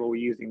exactly what we're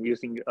using. We're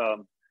using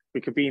we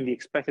could be in the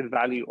expected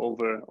value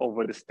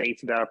over the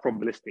states that are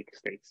probabilistic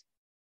states.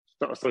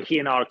 So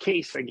here in our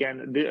case,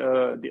 again,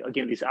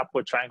 again, these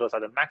upward triangles are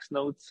the max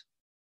nodes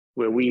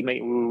where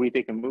we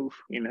take a move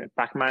in a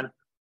Pac-Man.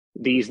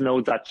 These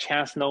nodes are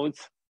chance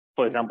nodes.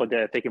 For example,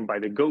 they're taken by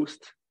the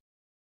ghost.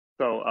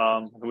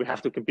 So we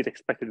have to compute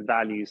expected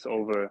values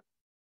over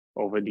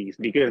these,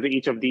 because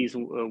each of these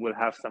will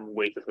have some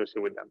weight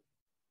associated with them.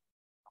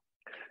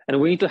 And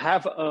we need to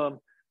have a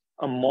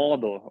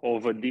model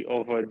over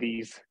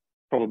these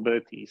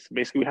probabilities.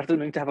 Basically, we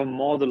need to have a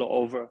model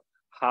over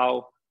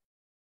how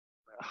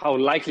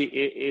likely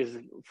it is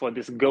for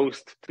this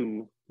ghost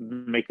to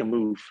make a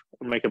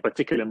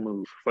particular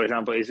move. For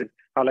example,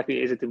 how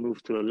likely is it to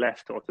move to the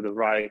left or to the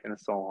right, and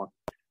so on.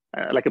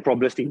 Like a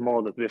probabilistic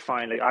model to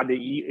define, like,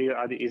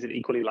 is it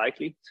equally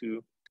likely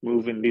to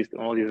move in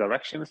all these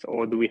directions,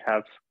 or do we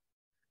have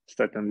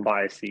certain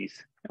biases?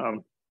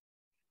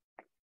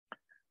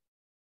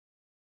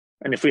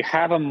 And if we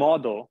have a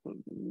model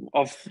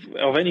of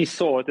any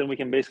sort, then we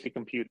can basically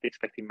compute the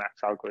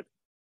Expectimax algorithm.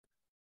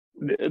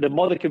 The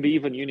model can be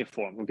even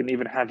uniform. We can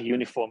even have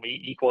uniform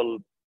equal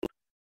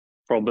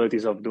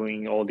probabilities of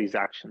doing all these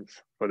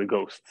actions for the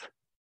ghosts.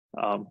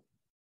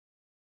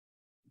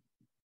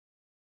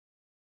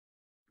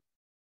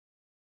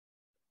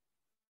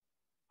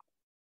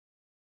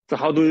 So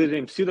how do we do it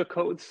in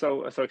pseudocode?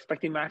 So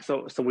Expectimax,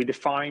 so we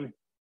define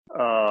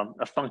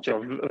a function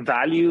of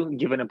value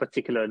given a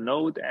particular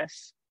node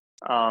S.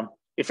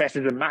 If S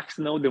is a max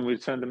node, then we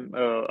return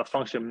a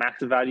function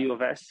max value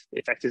of S.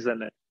 If X is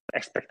an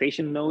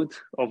expectation node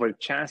over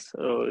chance,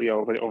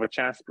 over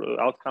chance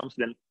outcomes,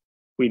 then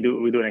we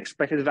do an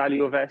expected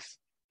value of S.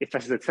 if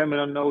S is a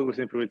terminal node, we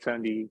simply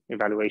return the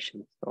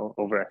evaluation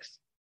over S.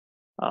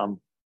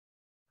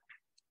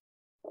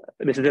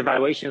 This is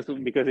evaluations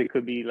because it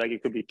could be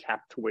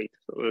capped weight,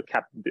 or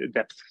capped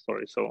depth.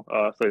 Sorry, so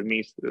it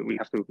means that we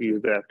have to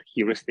use the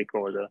heuristic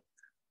or the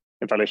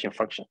evaluation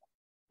function.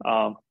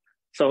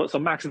 So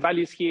max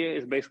values here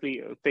is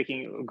basically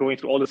going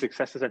through all the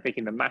successes and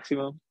taking the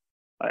maximum.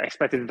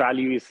 Expected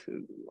value is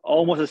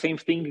almost the same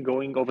thing,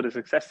 going over the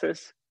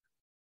successes,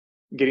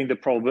 getting the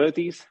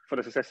probabilities for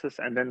the successes,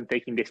 and then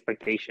taking the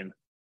expectation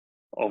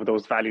of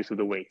those values to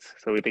the weights.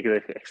 So we take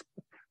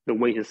the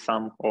weight is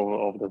sum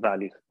of the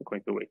values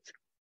according to weights.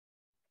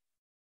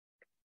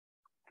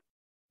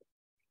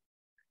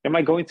 Am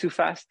I going too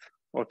fast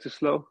or too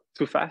slow?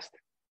 Too fast?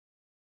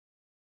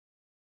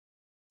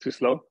 Too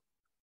slow?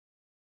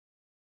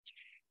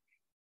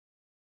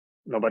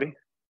 Nobody?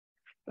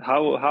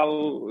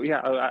 How?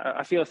 Yeah,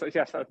 I feel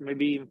yes.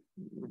 Maybe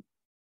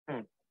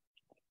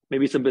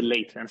it's a bit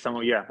late, and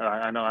some. Yeah,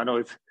 I know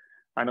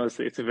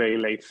it's very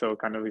late. So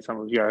kind of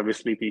some of you are a bit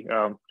sleepy.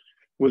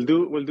 We'll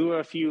do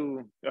a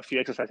few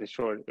exercises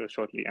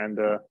shortly, and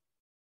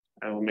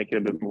we'll make it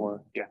a bit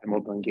more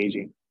more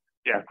engaging.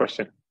 Yeah,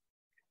 question.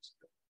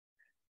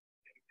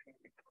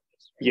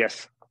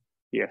 Yes.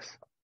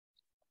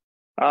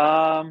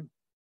 Actually,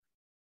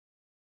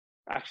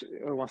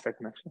 1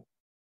 second. Actually,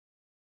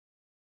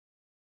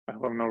 I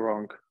hope I'm not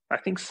wrong. I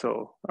think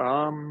so.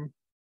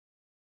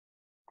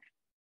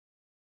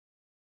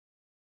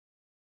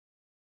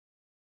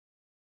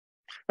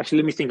 Actually,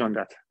 let me think on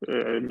that.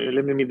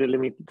 Let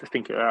me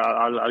think.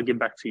 I'll get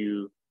back to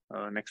you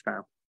next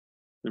time.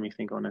 Let me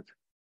think on it.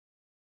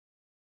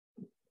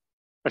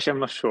 Actually, I'm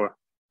not sure.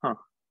 Huh?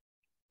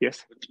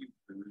 Yes. Would you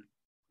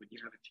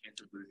have a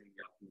chance of losing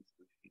the optimal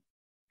solution?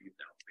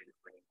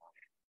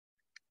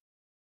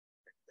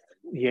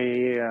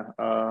 Yeah.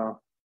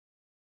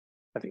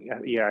 I think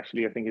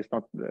actually, I think it's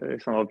not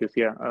obvious.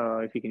 Yeah.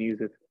 If you can use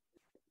it.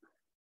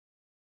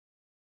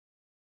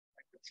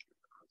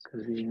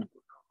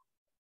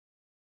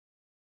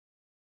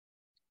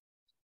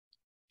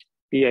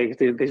 Yeah,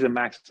 there's a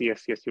max.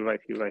 Yes, you're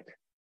right.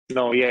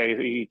 No, yeah,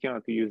 you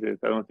cannot use it.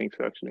 I don't think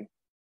so, actually.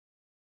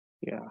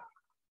 Yeah,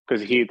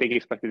 because here take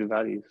expected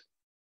values.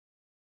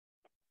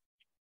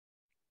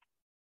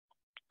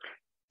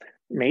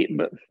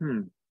 But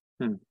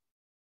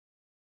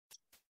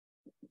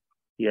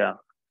yeah.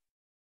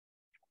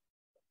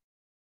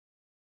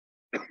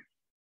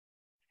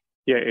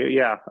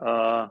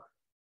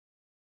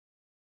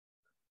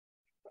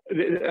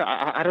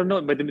 I don't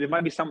know, but there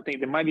might be something.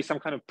 There might be some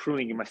kind of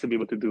pruning you might still be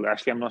able to do.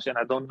 Actually, I'm not sure. And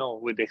I don't know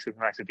with the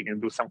Expectimax if you can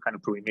do some kind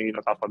of pruning. Maybe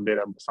not alpha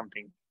beta, but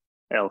something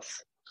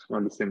else,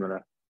 something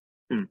similar.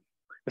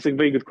 That's a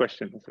very good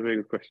question.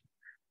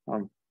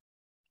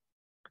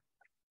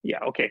 Yeah.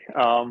 Okay.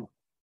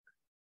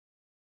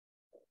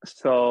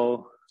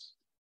 So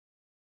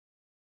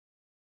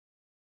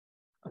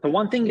the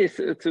one thing is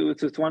to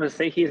want to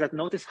say here is that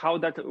notice how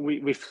that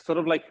we've sort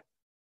of like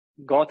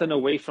gotten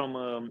away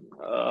from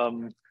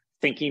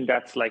thinking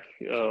that like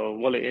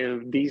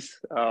these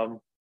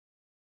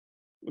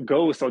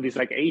ghosts or these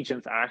like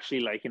agents are actually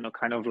like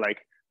kind of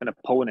like an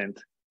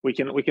opponent. We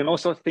can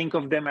also think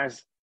of them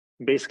as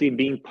basically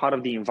being part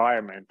of the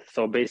environment.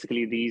 So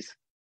basically these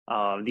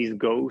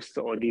ghosts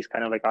or these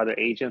kind of like other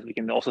agents, we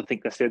can also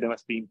consider them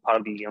as being part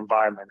of the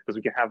environment, because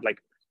we can have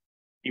like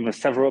even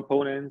several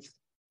opponents,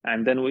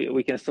 and then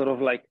we can sort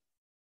of like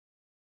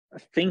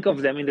think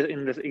of them in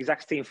the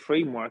exact same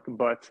framework,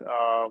 but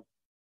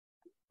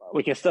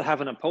we can still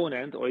have an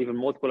opponent or even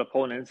multiple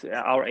opponents.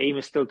 Our aim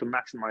is still to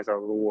maximize our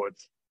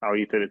rewards, our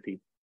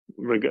utility,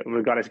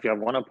 regardless if you have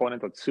one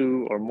opponent or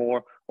two or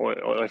more,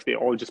 or if they're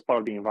all just part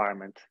of the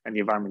environment and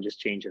the environment just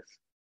changes.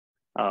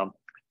 So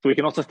we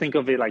can also think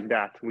of it like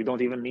that. We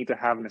don't even need to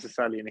have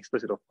necessarily an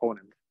explicit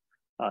opponent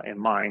in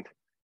mind.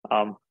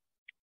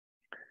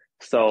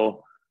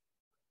 So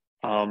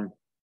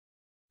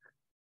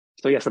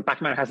yes, the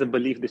Pac-Man has a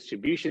belief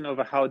distribution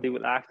over how they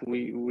will act.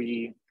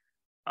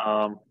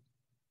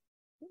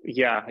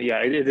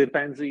 It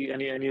depends.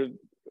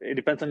 It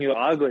depends on your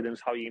algorithms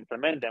how you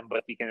implement them,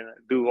 but you can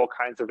do all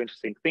kinds of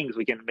interesting things.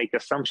 We can make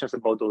assumptions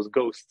about those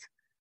ghosts.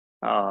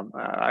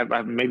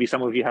 Maybe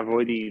some of you have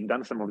already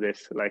done some of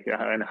this, like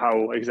and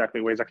where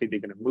exactly they're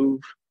going to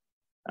move,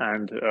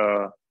 and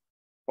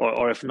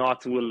or if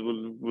not,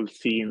 we'll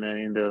see in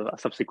the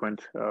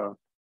subsequent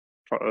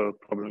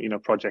problem,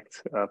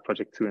 project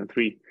 2 and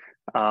 3.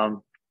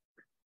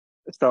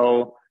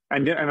 So,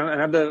 and then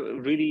another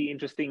really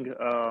interesting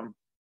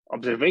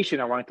observation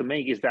I wanted to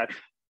make is that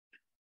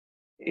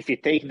if you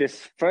take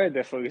this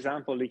further, for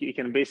example, you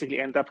can basically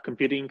end up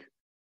computing,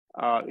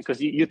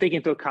 because you take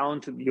into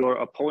account your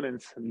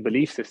opponent's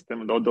belief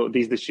system,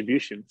 these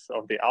distributions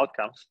of the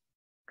outcomes,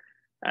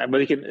 but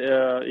you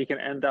can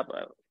end up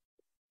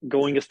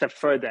going a step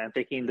further and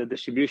taking the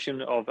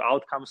distribution of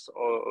outcomes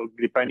or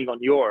depending on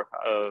your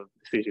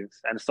decisions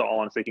and so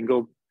on. So you can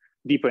go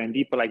deeper and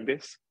deeper like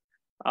this,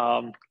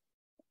 and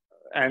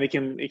it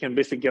can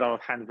basically get out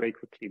of hand very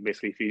quickly.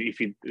 Basically, if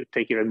you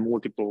take it at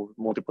multiple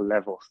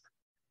levels.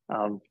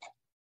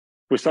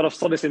 we sort of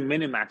saw this in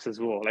Minimax as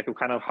well, like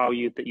kind of how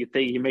you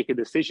make a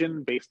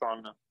decision based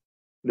on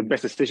the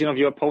best decision of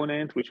your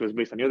opponent, which was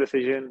based on your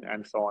decision,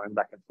 and so on, and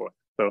back and forth.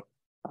 So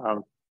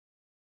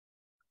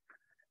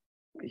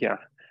yeah,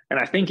 and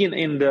I think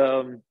in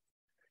the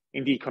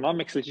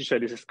economics literature,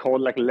 this is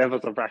called like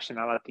levels of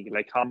rationality.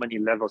 Like how many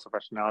levels of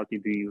rationality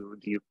do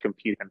you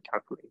compute and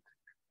calculate,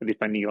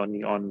 depending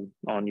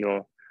on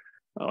your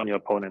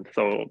opponent.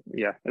 So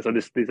yeah, so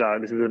this is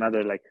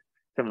another like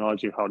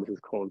terminology of how this is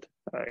called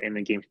in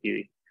the game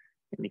theory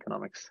in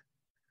economics.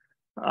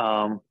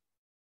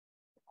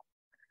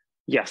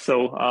 Yeah,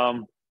 so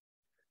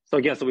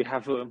again, so we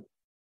have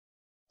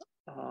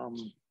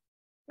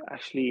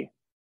actually,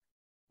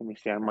 let me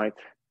see, I might.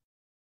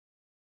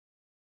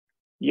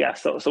 Yeah,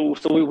 so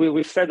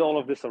we've said all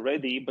of this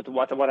already, but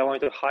what I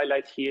wanted to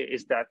highlight here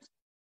is that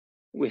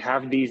we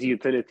have these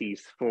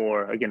utilities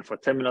for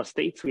terminal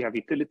states. We have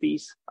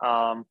utilities,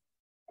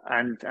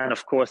 and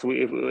of course,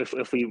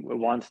 if we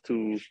want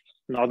to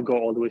not go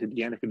all the way to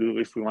the end,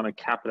 if we want to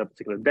cap at a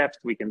particular depth,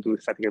 we can do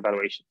static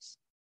evaluations.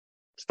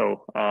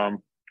 So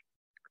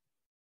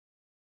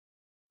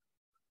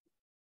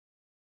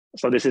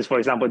so this is, for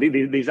example,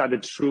 these are the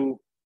true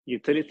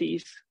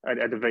utilities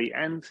at the very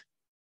end.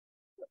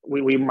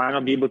 We might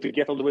not be able to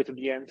get all the way to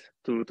the end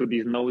to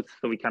these nodes,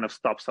 so we kind of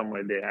stop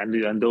somewhere there,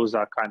 and those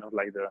are kind of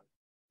like the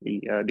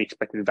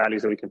expected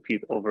values that we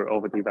compute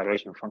over the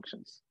evaluation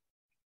functions.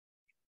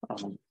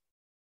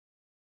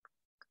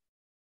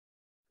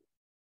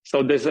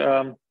 So this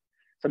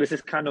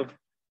is kind of,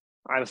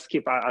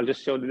 I'll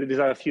just show, these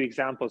are a few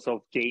examples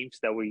of games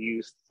that were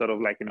used sort of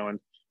like, in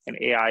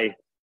AI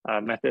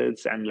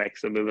methods, and like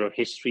some bit of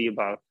history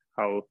about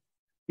how,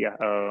 yeah.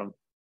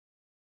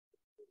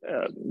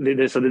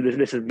 This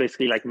is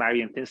basically like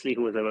Marion Tinsley,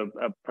 who was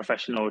a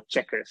professional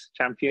checkers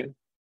champion,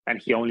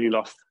 and he only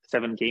lost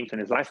 7 games in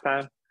his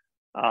lifetime.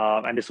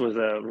 And this was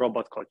a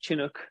robot called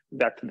Chinook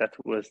that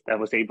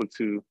was able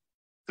to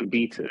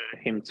beat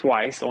him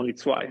only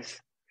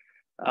twice,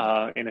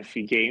 in a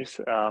few games.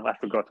 I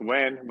forgot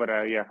when, but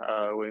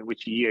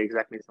which year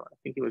exactly? So I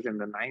think it was in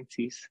the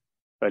 90s,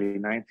 early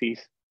 90s.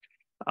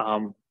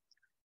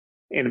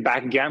 In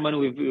backgammon,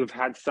 we've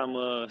had some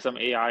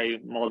AI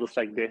models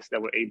like this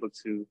that were able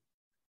to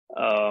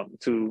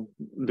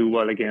do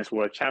well against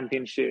world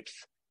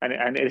championships,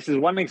 and this is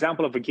one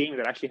example of a game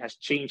that actually has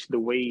changed the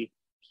way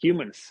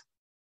humans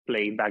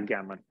play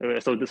backgammon.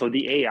 So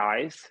the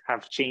AIs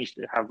have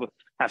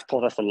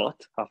taught us a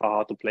lot of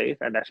how to play it,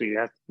 and actually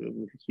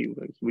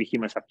we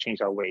humans have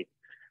changed our way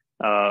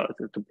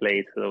to play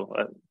it. So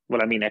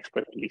well, I mean,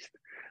 expert at least.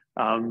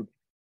 I'll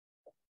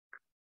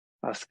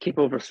skip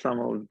over some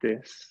of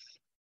this.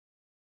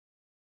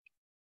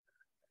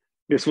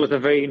 This was a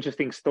very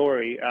interesting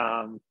story.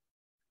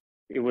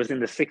 It was in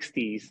the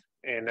 60s,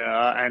 and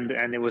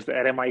it was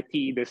at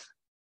MIT. This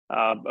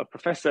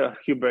Professor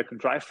Hubert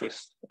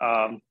Dreyfus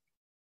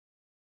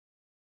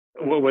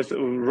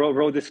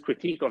wrote this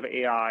critique of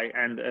AI,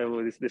 and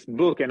this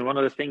book. And one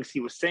of the things he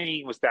was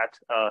saying was that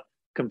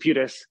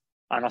computers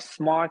are not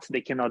smart.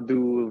 They cannot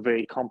do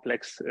very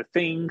complex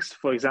things,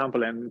 for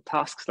example, and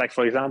tasks. Like,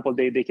 for example,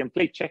 they can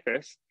play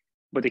checkers,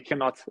 but they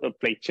cannot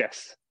play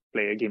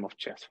a game of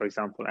chess, for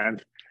example.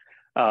 And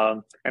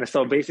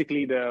so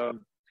basically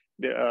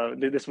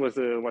this was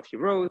what he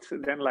wrote.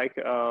 Then like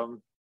I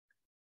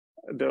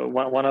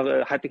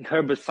think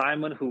Herbert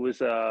Simon, who was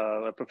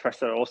a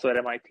professor also at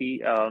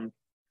MIT,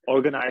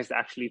 organized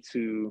actually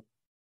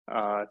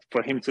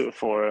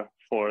for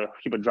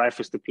Hubert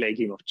Dreyfus to play a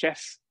game of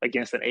chess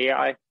against an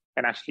AI,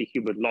 and actually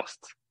Hubert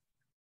lost.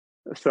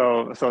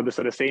 So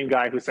the same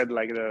guy who said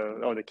like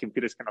the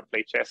computers cannot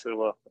play chess,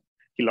 well,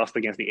 he lost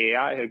against the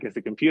AI, against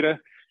the computer.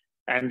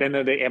 And then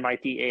the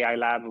MIT AI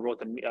lab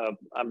wrote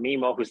a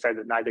memo who said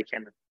that neither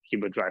can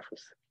Hubert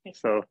Dreyfus.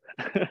 So,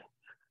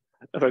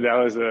 so that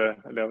was an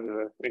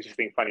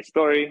interesting, funny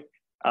story.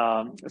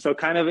 So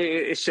kind of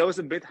it shows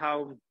a bit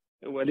how,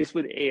 well, at least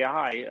with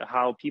AI,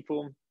 how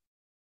people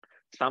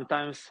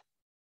sometimes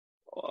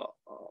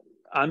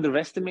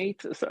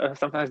underestimate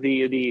sometimes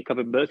the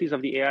capabilities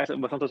of the AI,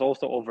 but sometimes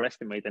also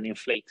overestimate and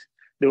inflate.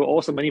 There were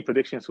also many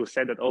predictions who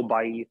said that,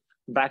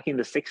 back in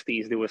the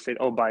 60s, they were said,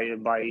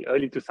 by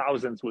early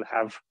 2000s, we'll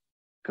have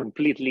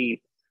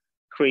completely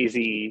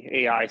crazy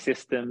AI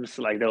systems,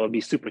 like they will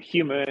be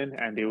superhuman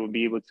and they will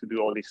be able to do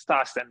all these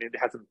tasks, and it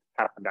hasn't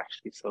happened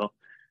actually. So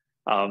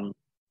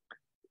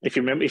if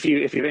you remember,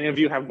 if any of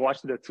you have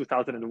watched the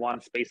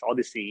 2001 Space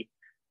Odyssey,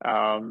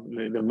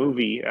 the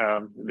movie,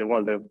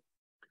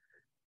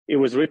 it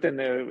was written,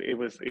 it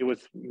was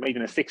made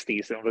in the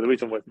 60s, and the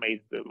reason it was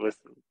made was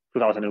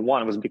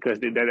 2001 was because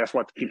that's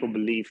what people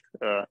believed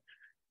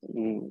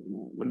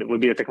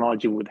would be the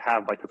technology we would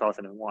have by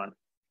 2001,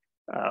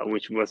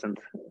 which wasn't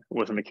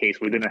the case.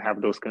 We didn't have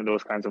those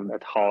kinds of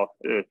that Hall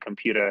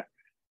computer,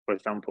 for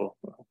example,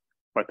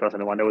 by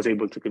 2001 that was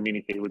able to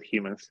communicate with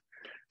humans.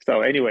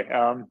 So anyway,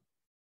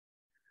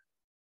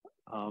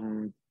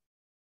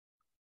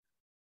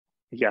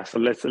 yeah. So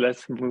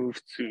let's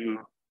move to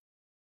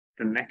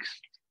the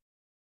next.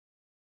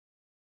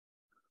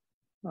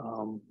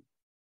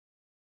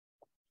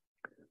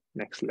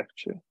 next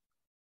lecture.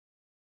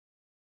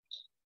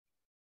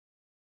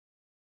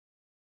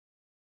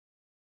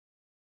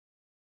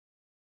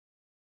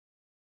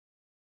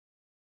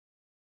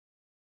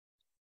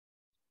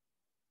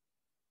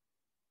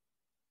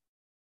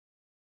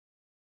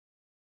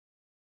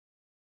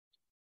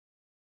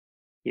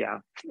 Yeah.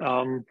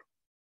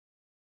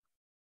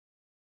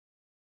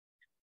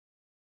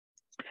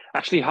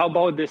 Actually, how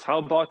about this? How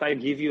about I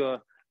give you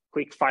a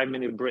quick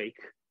 5-minute break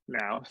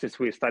now, since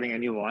we're starting a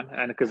new one,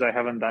 and because I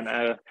haven't done,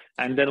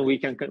 and then we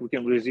can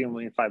resume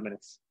in 5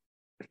 minutes,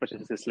 especially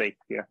since it's late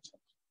here.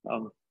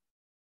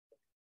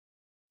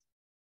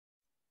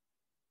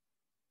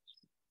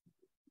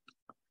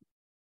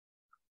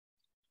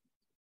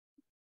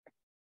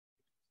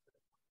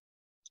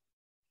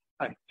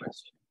 Hi.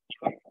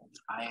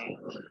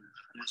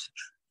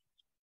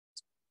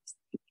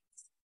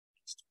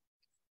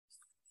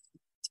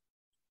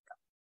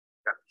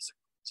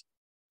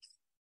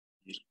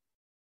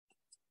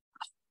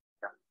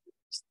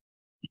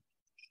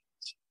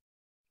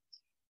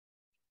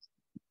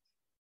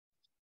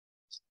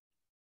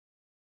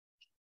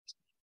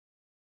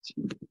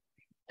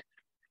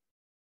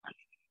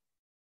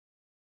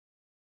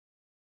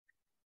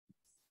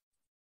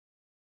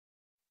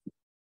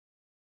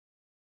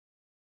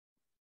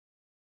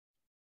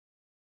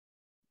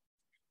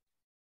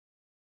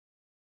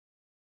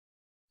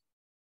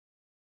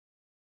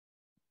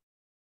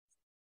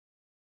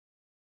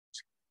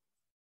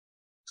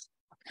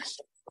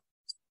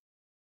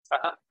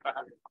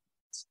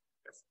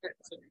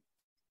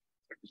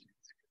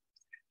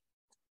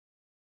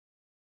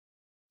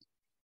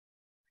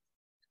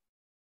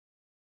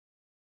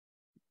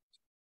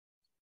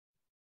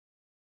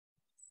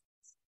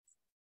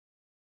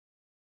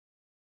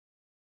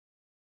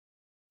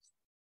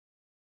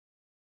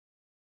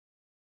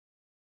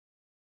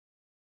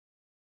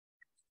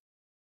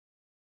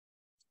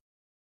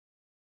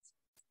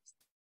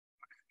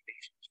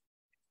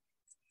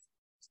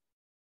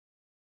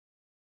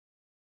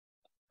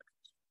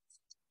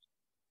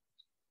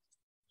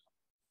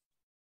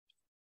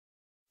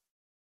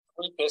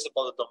 Only cares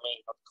about the domain,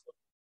 not the code.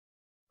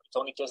 It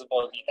only cares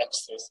about the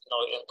x's. You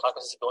know, in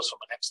calculus it goes from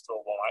an x to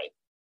a y.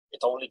 It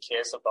only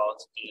cares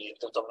about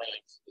the domain.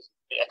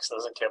 The x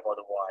doesn't care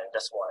about the y.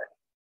 That's why.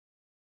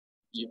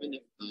 Even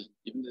if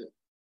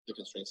the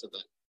constraints of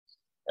that.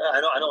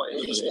 Yeah, I know.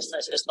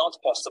 It's not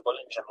possible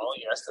in general,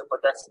 yes, but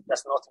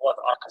that's not what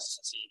our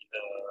consistency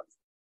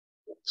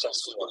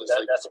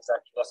that's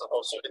exactly that's the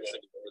whole thing.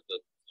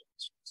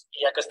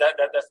 Yeah, because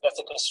that's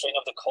a constraint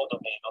of the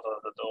codomain,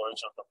 or the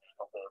original domain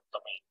of the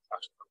domain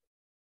function.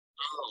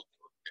 Oh,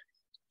 okay.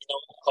 You know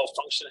how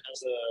function has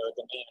a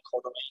domain and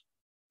codomain.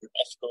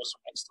 F goes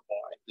from x to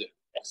y. Yeah.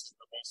 X is the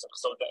domain. So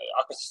the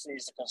our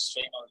consistency is a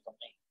constraint on the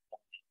domain.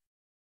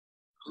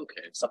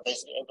 Okay. So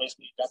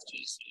basically that's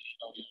easy. You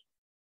know,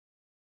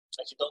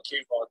 if you don't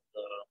care about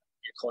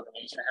your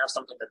codomain, you can have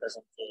something that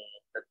doesn't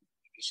that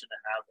you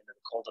shouldn't have in the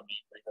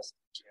codomain, but it doesn't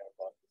care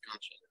about.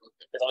 Gotcha.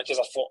 Okay. It only cares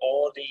that for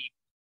all the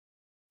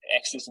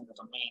x's in the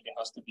domain, there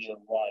has to be a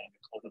y in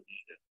the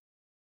codomain.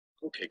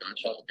 Okay,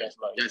 gotcha. Okay. That's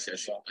like, Yes. I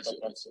see. Okay,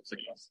 that's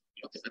okay. That's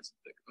okay.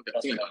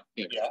 That's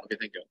Yeah. Okay,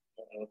 thank you.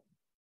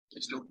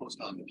 It's still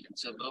post on the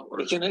pizza though, or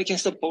You can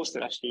still post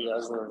it actually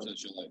as a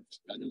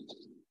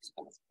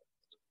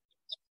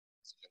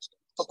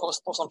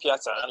post on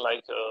Piazza, and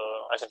like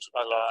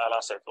I'll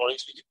ask it, or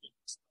if you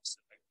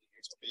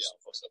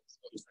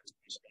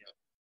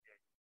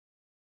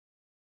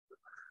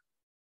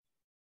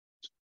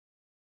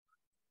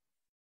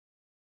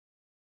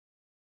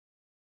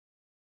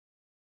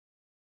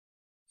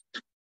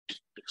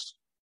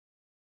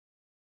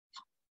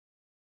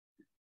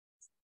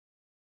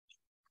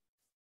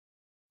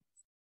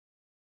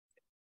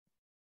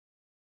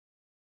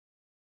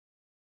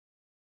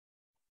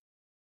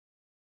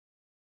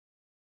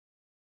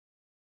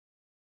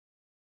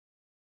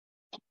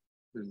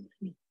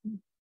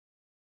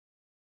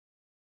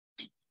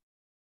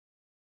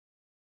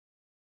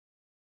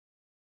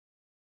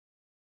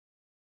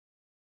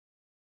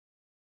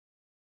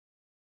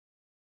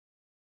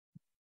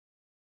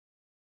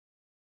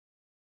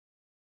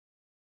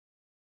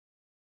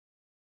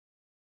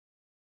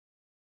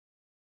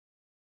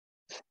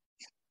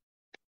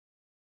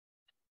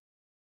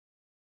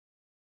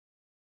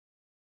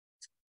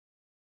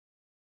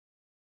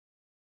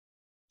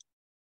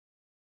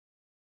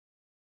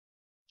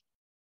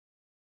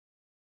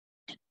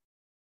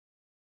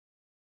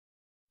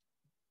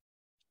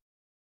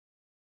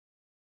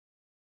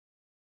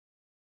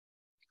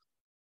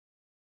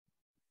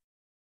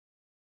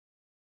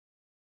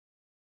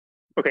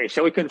Okay,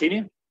 shall we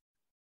continue?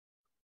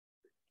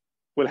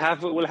 We'll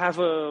have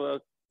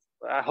a.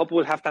 I hope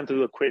we'll have time to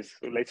do a quiz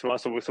later on.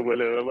 So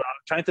we're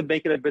trying to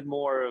make it a bit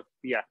more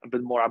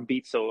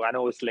upbeat. So I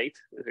know it's late,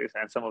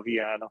 and some of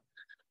you are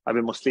a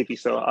bit more sleepy.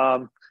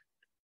 So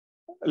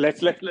let's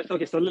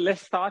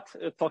start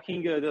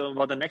talking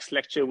about the next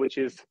lecture, which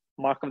is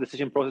Markov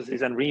decision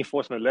processes and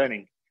reinforcement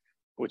learning,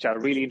 which are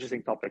really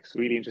interesting topics.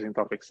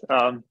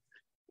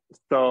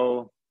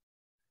 So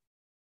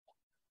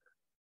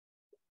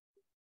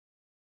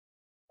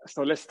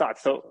So let's start.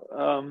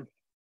 So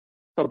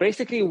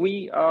basically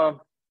we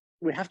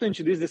have to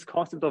introduce this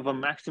concept of a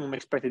maximum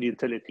expected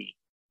utility,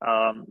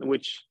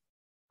 which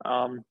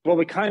well,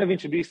 we kind of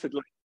introduced it,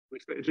 like we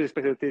introduced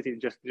expected utility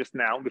just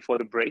now before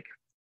the break.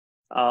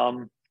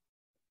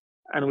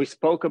 And we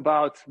spoke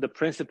about the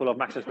principle of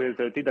maximum expected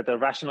utility, that the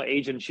rational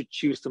agent should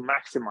choose to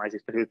maximize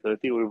expected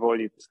utility. We've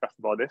already discussed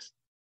about this.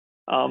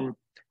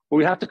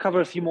 We have to cover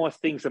a few more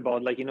things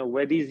about, like,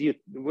 where do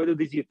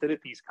these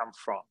utilities come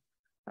from,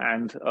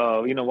 and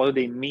what do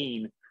they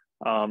mean?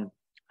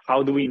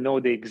 How do we know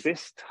they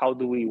exist? How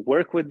do we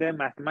work with them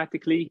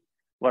mathematically?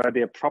 What are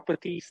their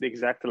properties, the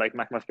exact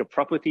mathematical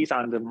properties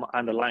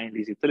underlying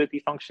these utility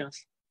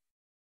functions?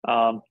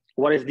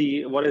 What is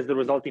the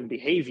resulting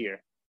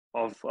behavior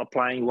of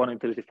applying one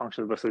utility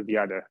function versus the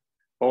other?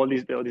 All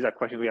these are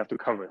questions we have to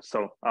cover.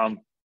 So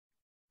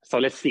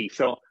let's see.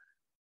 So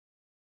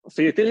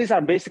utilities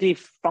are basically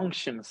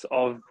functions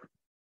of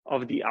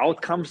the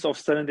outcomes of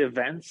certain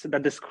events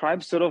that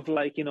describe sort of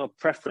like,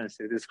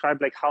 preferences,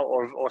 describe like how,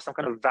 or some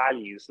kind of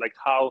values, like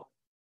how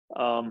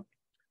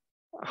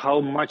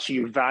much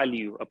you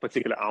value a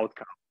particular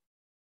outcome.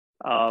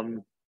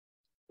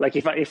 Like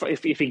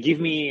if you give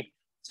me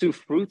two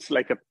fruits,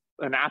 like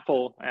an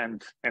apple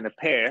and a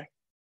pear,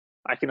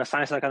 I can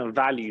assign some kind of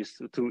values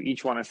to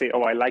each one and say,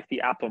 oh, I like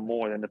the apple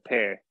more than the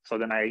pear. So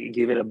then I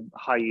give it a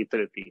high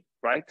utility,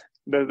 right?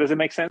 Does it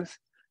make sense?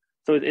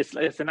 So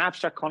it's an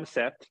abstract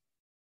concept.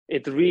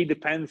 It really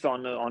depends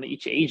on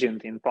each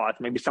agent in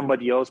part. Maybe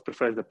somebody else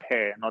prefers the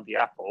pear, not the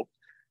apple,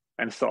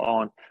 and so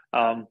on.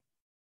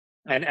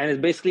 And it's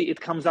basically,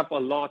 it comes up a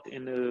lot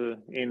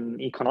in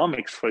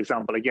economics, for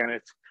example. Again,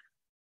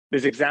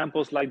 there's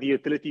examples like the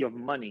utility of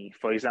money.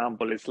 For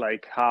example, it's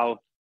like how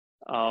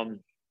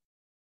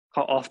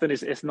often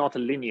it's not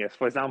linear.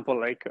 For example,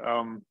 like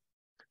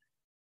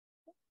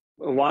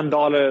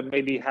 $1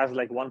 maybe has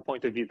like 1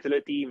 point of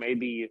utility,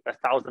 maybe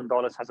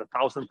 $1,000 has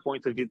 1,000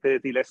 points of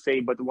utility, let's say,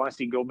 but once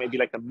you go maybe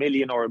like a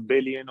million or a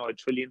billion or a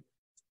trillion,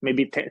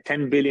 maybe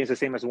 10 billion is the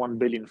same as 1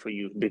 billion for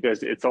you,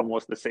 because it's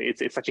almost the same.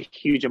 It's such a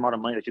huge amount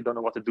of money that you don't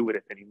know what to do with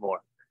it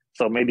anymore.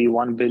 So maybe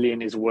 1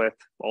 billion is worth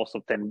also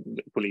 10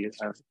 billion,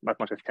 as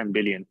much as 10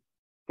 billion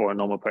for a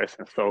normal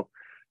person. So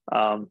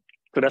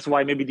that's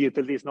why maybe the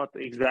utility is not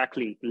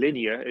exactly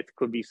linear. It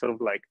could be sort of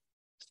like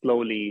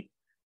slowly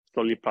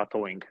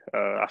plateauing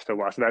after a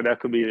while. So that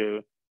could be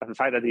the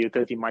fact that the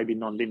utility might be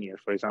non-linear,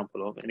 for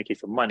example, in the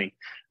case of money.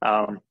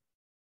 So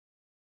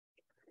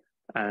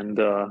and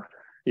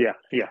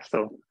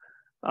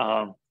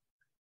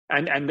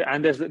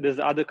there's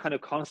other kind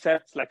of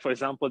concepts, like, for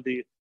example,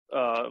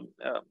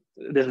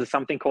 there's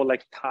something called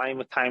like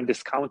time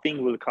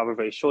discounting. We'll cover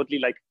very shortly.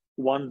 Like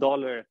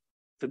 $1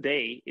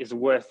 today is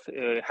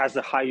has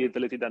a higher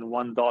utility than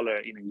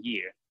 $1 in a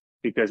year,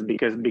 because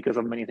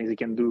of many things. You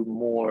can do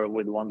more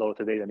with $1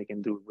 today than you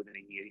can do within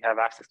a year. You have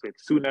access to it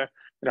sooner.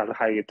 It has a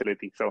higher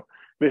utility. So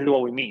this is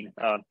what we mean.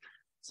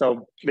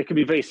 So they can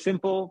be very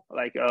simple,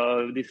 like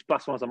these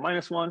plus ones and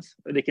minus ones.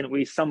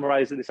 We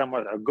summarize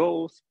our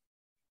goals.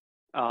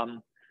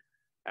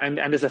 And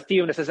there's a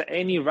theorem that says that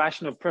any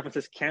rational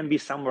preferences can be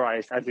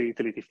summarized as a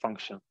utility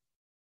function.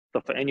 So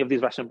for any of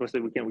these rational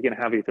preferences, we can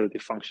have a utility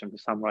function to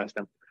summarize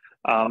them.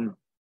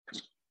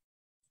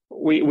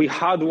 We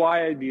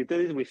hardwire the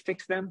utilities, we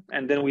fix them,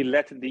 and then we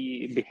let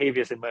the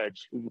behaviors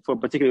emerge. For a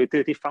particular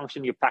utility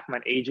function, your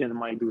Pac-Man agent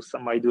might do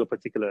a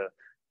particular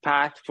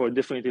path. For a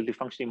different utility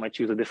function, you might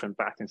choose a different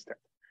path instead.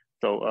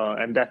 So,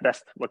 and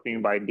that's what we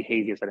mean by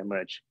behaviors that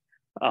emerge.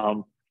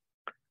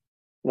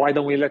 Why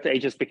don't we let the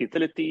agents pick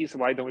utilities?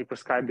 Why don't we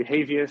prescribe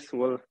behaviors?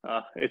 Well,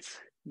 it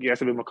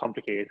gets a bit more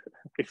complicated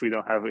if we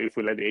let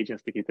the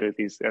agents pick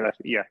utilities.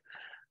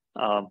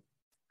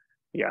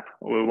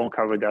 We won't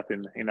cover that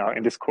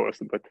in this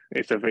course, but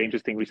it's a very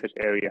interesting research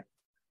area.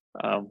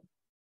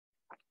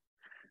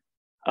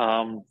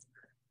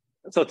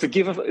 So to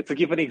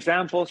give an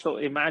example, so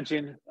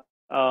imagine,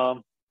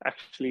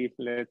 actually,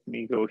 let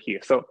me go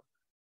here. So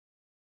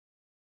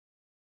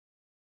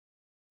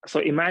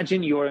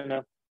imagine you're in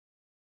a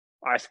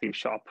ice cream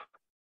shop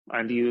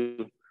and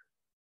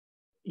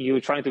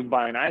you're trying to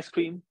buy an ice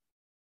cream.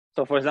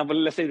 So for example,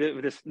 let's say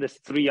there's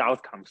three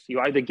outcomes. You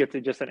either get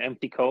just an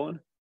empty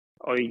cone,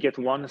 or you get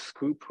one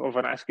scoop of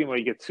an ice cream, or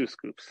you get two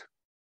scoops.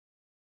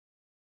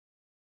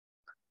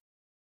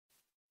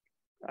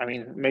 I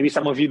mean, maybe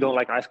some of you don't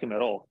like ice cream at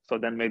all. So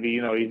then maybe,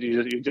 you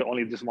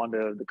only just want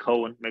the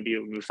cone, maybe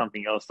you do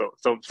something else.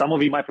 So some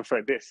of you might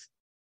prefer this.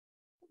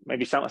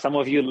 Maybe some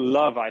of you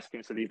love ice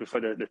cream, so you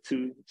prefer the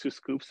two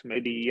scoops.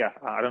 Maybe,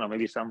 I don't know,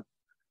 maybe some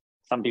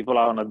people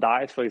are on a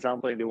diet, for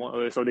example, and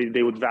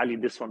they would value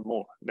this one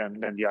more than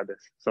the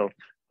others. So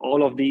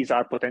all of these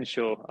are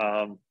potential,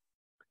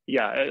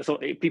 so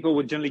people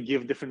would generally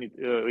give different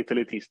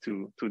utilities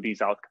to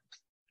these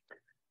outcomes.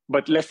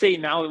 But let's say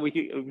now we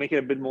can make it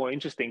a bit more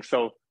interesting.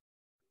 So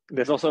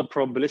there's also a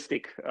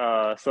probabilistic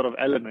sort of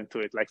element to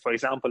it. Like, for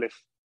example, if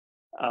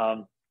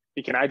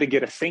you can either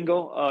get a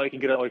single, or you can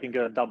get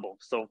a double.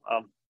 So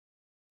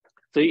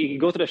you can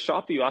go to the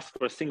shop, you ask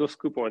for a single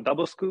scoop or a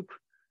double scoop.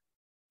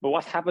 But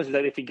what happens is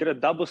that if you get a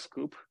double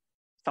scoop,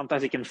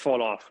 sometimes it can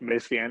fall off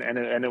basically,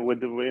 and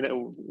with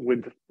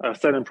a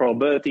certain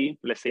probability,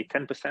 let's say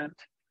 10%,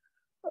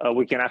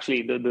 we can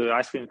actually the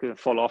ice cream can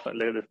fall off a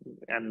little,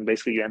 and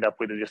basically you end up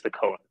with just a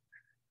cone.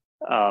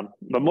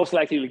 But most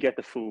likely you'll get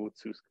the full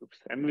 2 scoops.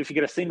 And if you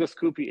get a single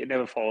scoop, it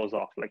never falls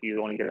off. Like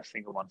you only get a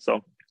single one.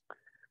 So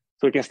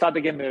we can start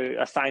again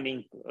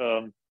assigning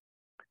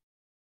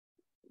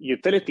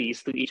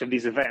utilities to each of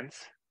these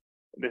events.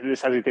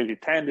 This has utility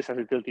 10, this has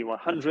utility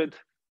 100,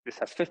 this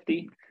has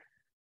 50.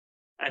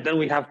 And then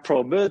we have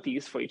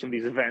probabilities for each of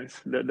these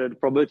events. The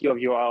probability of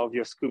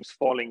your scoops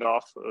falling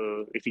off,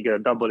 if you get a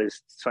double,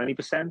 is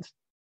 20%.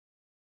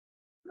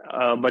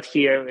 But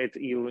here it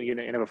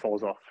never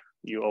falls off.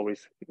 You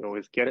always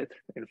get it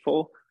in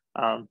full.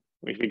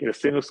 If you get a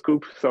single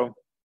scoop, so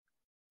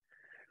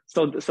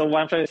what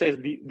I'm trying to say is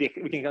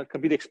we can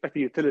compute the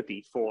expected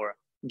utility for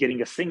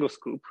getting a single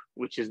scoop,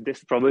 which is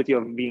this probability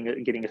of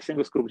getting a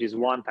single scoop, which is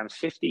 1 times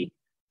 50.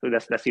 So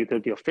that's the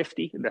utility of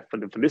 50. That's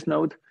for this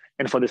node.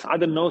 And for this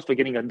other node, for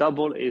getting a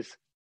double is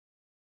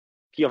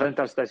P of n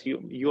times that's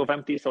U of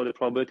empty. So the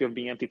probability of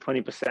being empty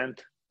 20%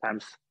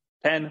 times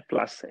 10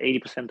 plus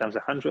 80% times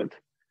 100,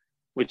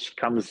 which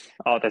comes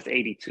out as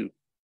 82.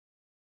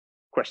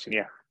 Question,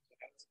 yeah.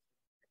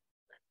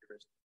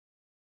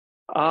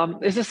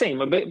 It's the same.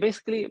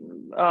 Basically,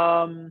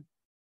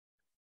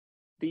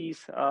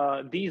 these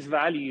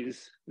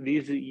values,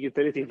 these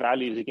utility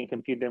values, you can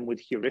compute them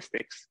with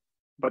heuristics.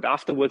 But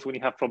afterwards, when you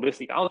have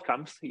probabilistic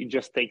outcomes, you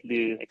just take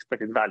the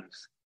expected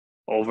values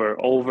over.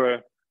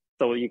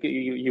 So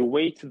you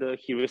weight the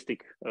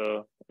heuristic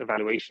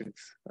evaluations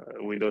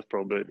with those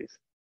probabilities.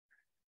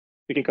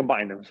 You can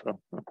combine them. So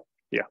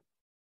yeah.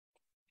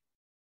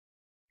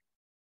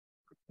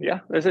 Yeah.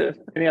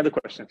 Any other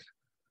questions?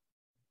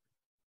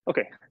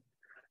 Okay.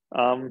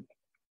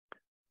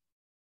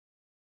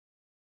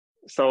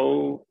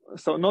 So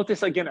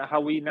notice again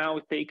how we now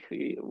take,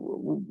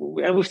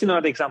 and we've seen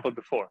another example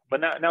before,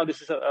 but now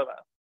this is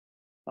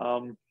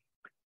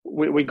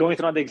we're going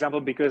through another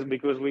example because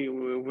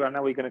we're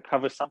going to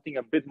cover something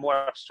a bit more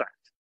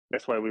abstract.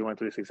 That's why we went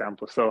to this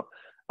example. So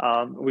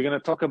we're going to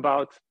talk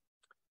about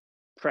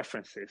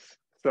preferences.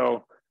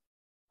 So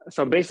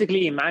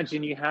basically,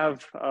 imagine you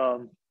have a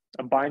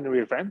binary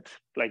event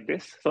like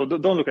this. So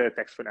don't look at the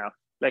text for now.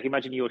 Like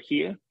imagine you're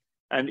here,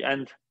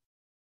 and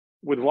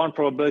with one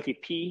probability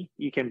P,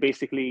 you can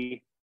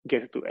basically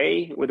get to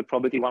A. With the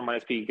probability 1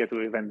 minus P, you get to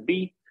event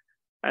B.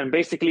 And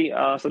basically,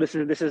 so this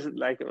is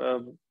like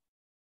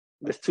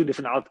there's 2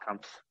 different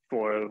outcomes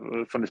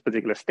from this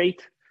particular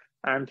state,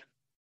 and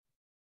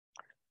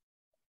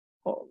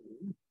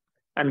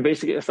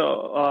basically,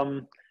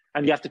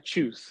 and you have to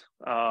choose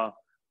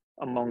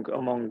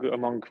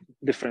among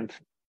different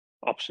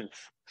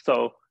options.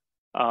 So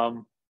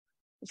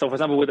for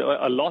example, with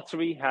a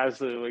lottery has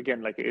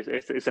again, like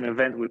it's an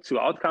event with 2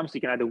 outcomes.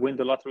 You can either win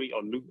the lottery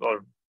or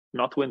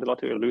not win the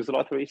lottery or lose the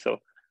lottery. So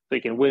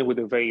you can win with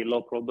a very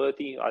low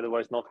probability,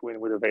 otherwise not win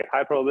with a very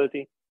high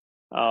probability.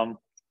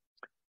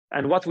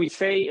 And what we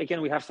say,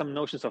 again, we have some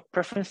notions of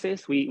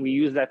preferences. We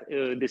use that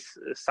this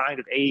sign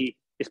that A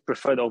is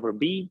preferred over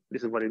B.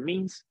 This is what it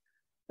means.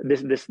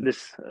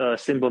 This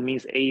symbol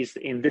means A is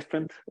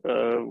indifferent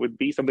with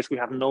B. So basically,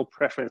 we have no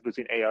preference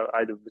between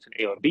either between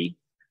A or B.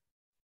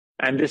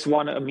 And this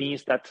one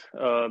means that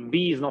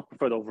B is not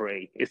preferred over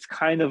A. It's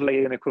kind of like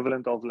an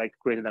equivalent of like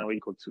greater than or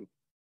equal to.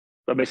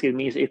 So basically, it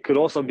means we could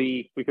also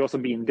be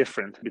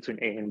indifferent between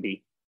A and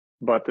B,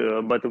 but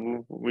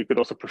we could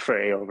also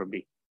prefer A over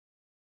B.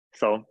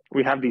 So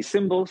we have these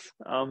symbols,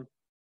 and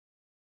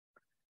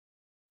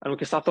we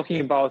can start talking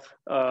about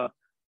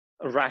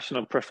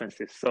rational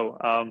preferences. So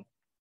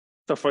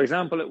for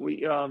example,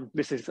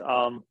 this is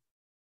a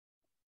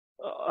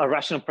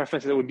rational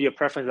preference. That would be a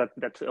preference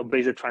that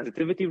obeys the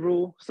transitivity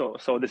rule. So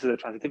this is a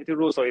transitivity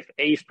rule. So if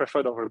A is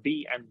preferred over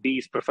B and B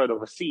is preferred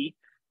over C,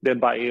 then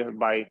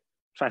by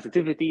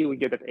transitivity we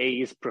get that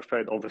A is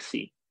preferred over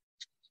C,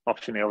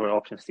 option A over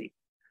option C.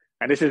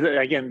 And this is,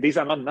 again, these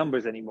are not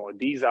numbers anymore.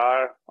 These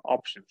are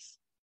options,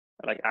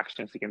 like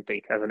actions you can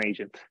take as an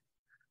agent.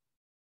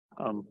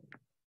 And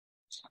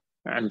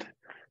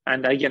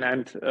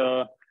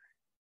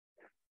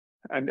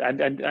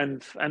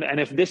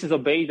if this is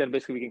obeyed, then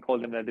basically we can call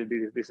them that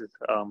this is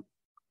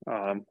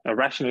a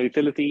rational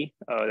utility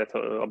that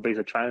obeys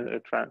a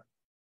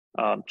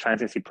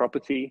transiency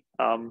property.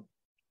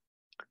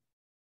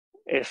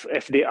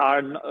 If they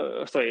are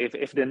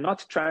if they're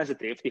not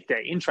transitive, if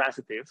they're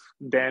intransitive,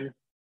 then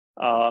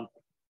what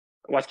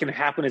can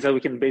happen is that we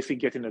can basically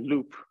get in a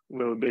loop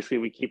where basically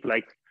we keep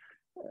like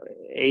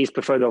A is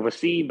preferred over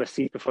C, but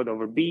C is preferred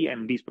over B,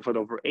 and B is preferred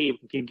over A. We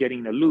keep getting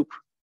in a loop,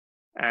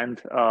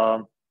 and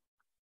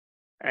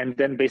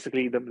then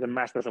basically the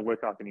math doesn't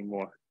work out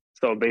anymore.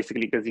 So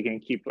basically, because you can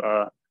keep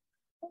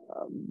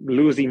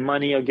losing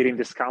money or getting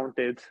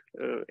discounted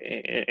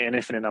an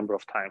infinite number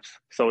of times.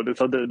 So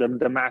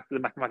the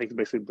mathematics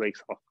basically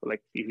breaks off,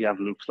 like if you have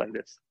loops like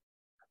this.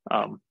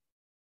 And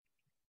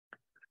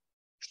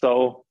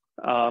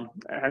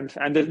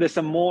there's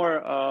some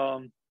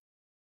more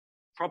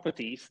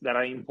properties that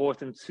are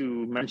important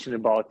to mention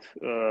about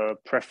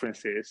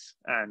preferences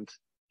and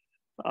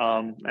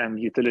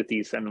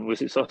utilities. And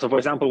so for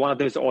example, one of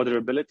them is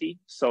orderability.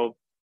 So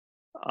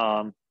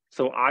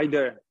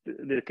either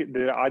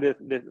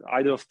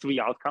of three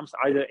outcomes,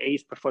 either A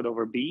is preferred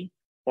over B,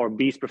 or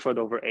B is preferred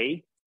over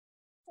A,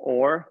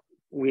 or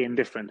we're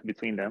indifferent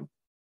between them.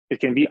 It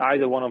can be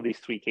either one of these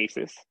three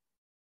cases.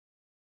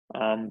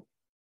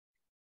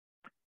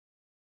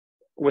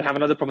 We have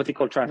another property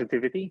called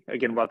transitivity.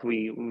 Again, what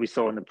we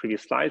saw in the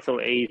previous slide. So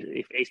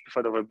if A is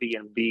preferred over B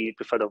and B is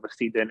preferred over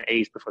C, then A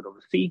is preferred over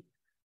C.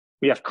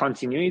 We have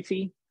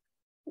continuity,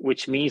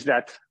 which means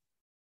that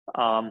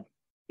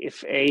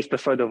if A is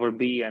preferred over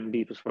B and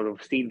B is preferred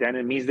over C, then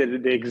it means that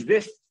there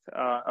exists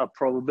a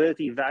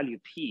probability value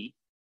P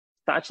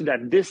such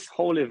that this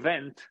whole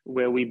event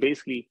where we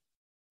basically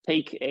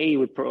take A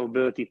with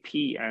probability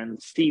P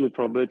and C with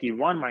probability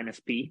 1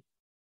 minus P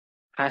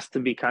has to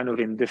be kind of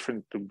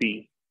indifferent to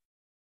B,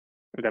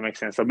 if that makes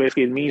sense. So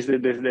basically it means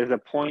that there's a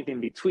point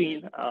in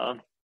between.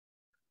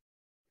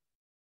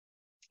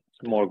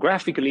 More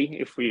graphically,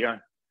 if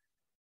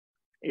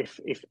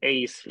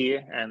A is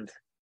here and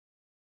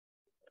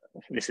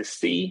this is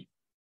C,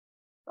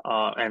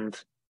 and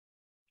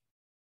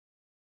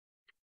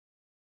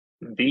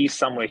B is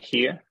somewhere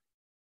here,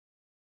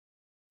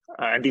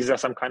 and these are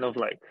some kind of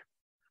like,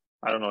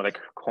 I don't know, like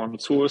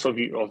contours of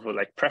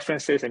like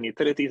preferences and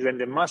utilities, then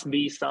there must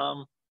be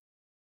some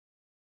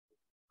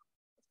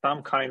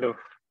kind of,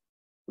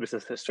 this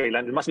is a straight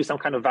line, there must be some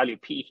kind of value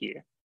P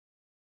here,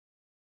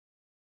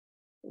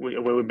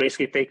 where we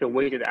basically take a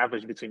weighted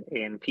average between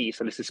A and P.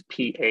 So this is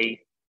PA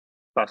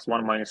plus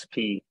 1 minus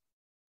PC,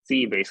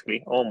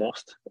 basically,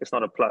 almost. It's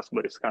not a plus,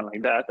 but it's kind of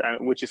like that,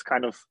 which is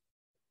kind of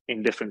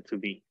indifferent to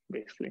B,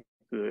 basically,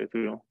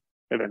 to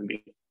event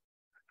B.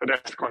 So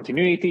that's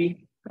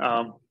continuity.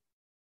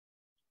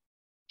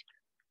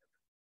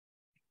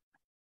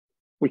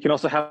 We can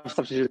also have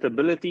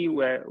substitutability,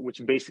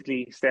 which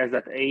basically says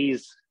that A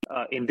is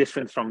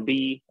indifferent from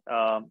B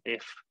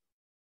if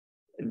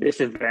this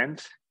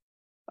event,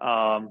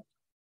 where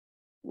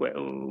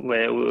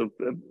with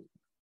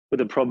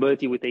the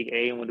probability we take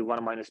A and with the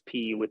 1 minus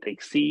P we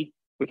take C,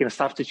 we can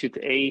substitute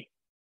A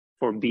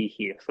for B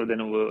here. So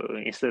then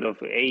instead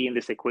of A in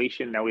this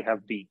equation, now we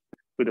have B.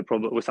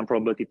 With some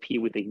probability P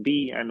we take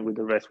B, and with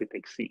the rest we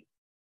take C.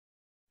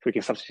 So we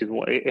can substitute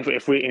one.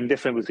 If we're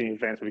indifferent between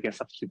events, we can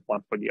substitute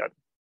one for the other.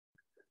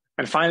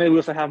 And finally, we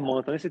also have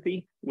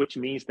monotonicity, which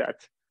means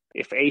that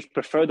if A is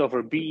preferred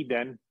over B,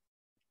 then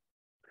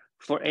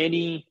for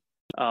any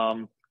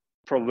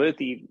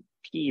probability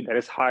P that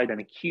is higher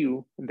than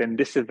Q, then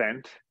this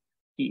event,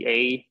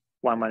 PA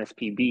 1 minus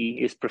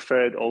PB, is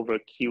preferred over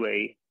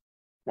QA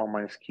 1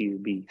 minus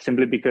QB,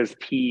 simply because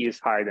P is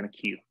higher than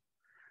Q.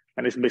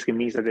 And this basically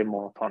means that they're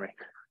monotonic.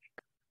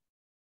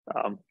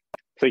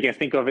 So you can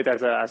think of it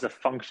as a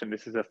function.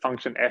 This is a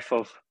function f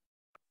of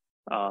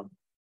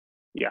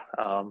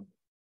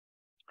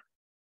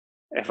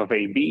f of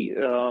AB.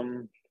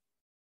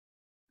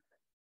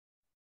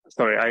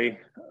 Sorry,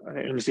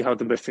 let me see how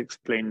to best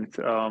explain it.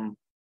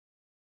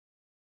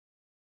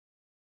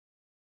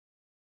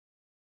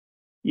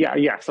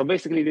 So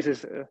basically this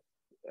is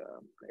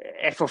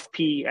f of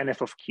P and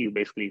f of Q,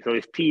 basically. So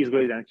if P is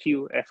greater than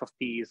Q, f of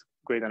P is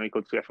greater than or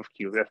equal to f of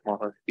Q. That's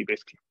monotonicity,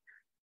 basically.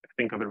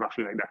 Think of it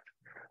roughly like that.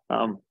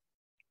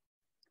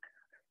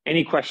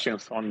 Any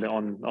questions on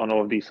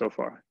all of these so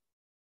far?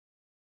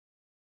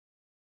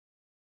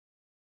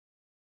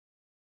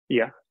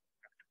 Yeah.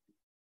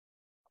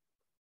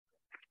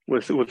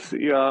 We'll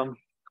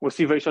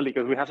see very shortly,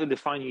 because we have to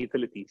define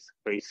utilities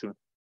very soon.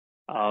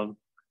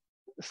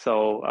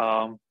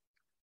 So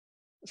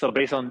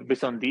based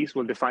on these,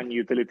 we'll define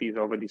utilities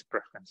over these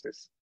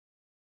preferences.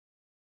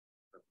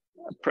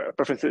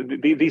 Preferences.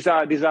 These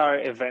are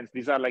events.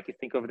 These are like, you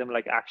think of them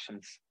like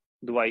actions.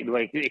 Do I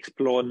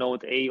explore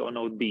node A or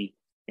node B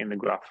in the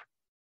graph?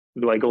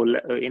 Do I go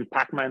in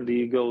Pac-Man? Do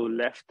you go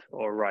left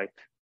or right?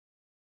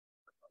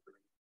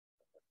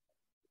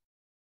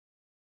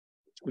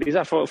 These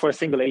are for a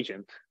single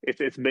agent.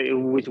 It's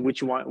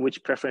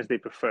which preference they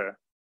prefer.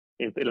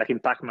 Like in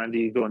Pac-Man, do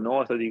you go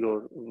north or do you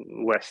go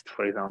west,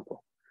 for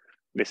example?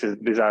 These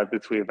are the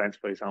three events,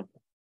 for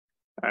example.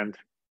 And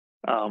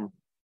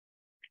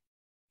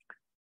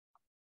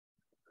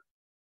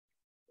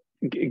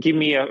give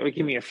me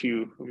a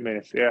few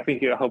minutes. Yeah,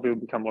 I hope it will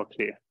become more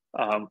clear.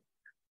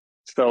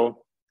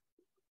 So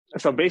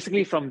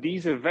basically, from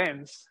these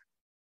events,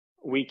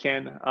 we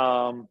can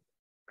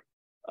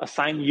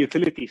assign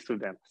utilities to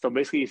them. So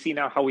basically, you see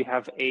now how we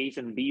have A's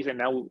and B's, and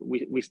now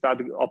we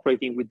start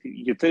operating with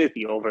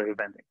utility over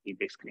event A,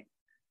 basically.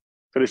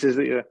 So this is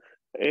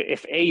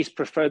if A is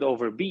preferred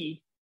over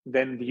B,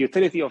 then the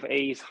utility of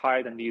A is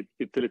higher than the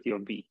utility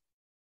of B.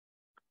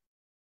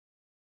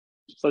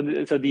 So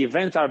the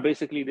events are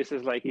basically, this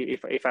is like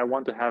if I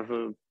want to have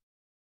 $1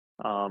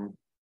 or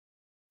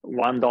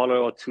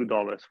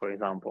 $2, for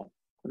example,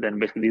 then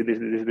basically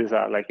these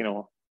are like,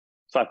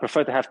 so I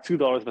prefer to have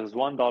 $2 versus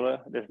 $1.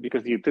 That's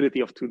because the utility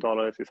of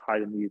 $2 is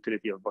higher than the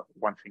utility of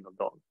one single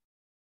dollar.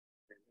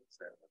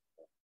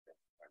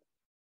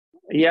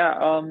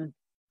 Yeah,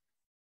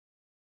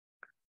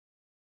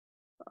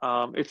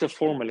 it's a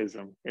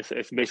formalism.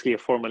 It's basically a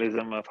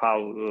formalism of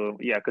how,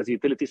 yeah, because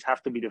utilities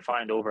have to be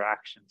defined over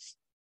actions.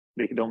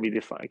 They don't be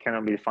defined,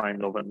 cannot be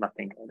defined over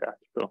nothing like that.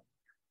 So,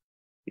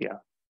 yeah,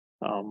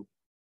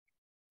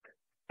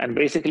 and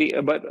basically,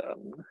 but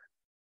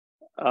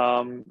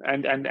and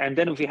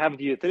then if we have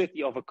the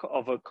utility of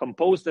a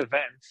composed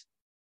event,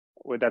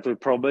 with that with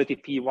probability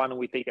P1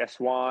 we take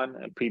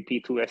S1,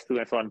 P2 S2,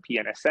 and so on, P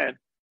and Sn.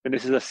 Then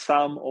this is a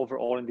sum over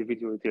all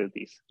individual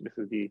utilities. This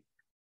is the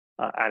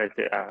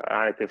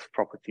additive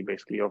property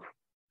basically of.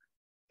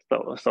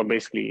 So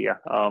basically, yeah.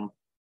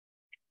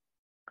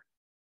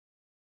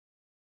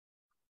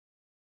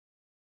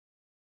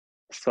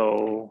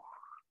 So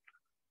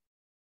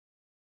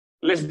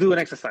let's do an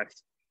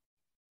exercise.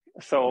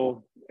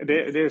 So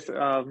there's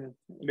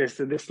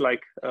this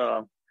like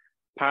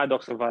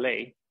paradox of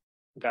Valais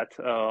that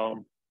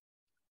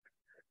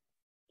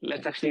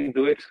let's actually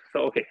do it. So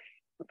okay,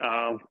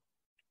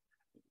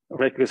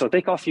 right. So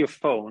take off your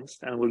phones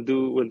and we'll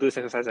do this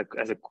exercise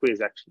as a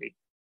quiz actually.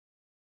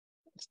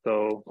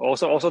 So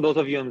also those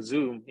of you on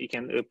Zoom, you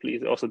can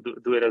please also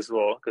do it as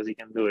well because you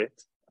can do it.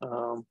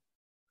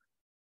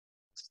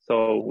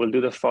 So we'll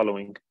do the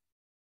following.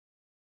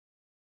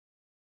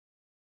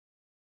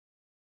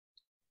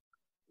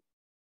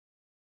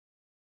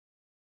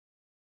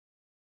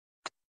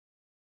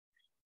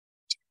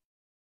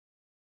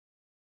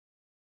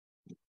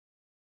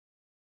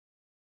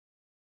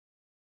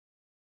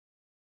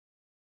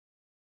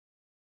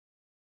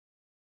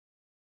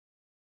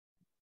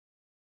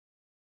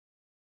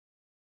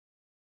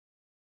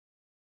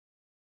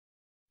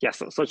 Yeah,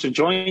 so to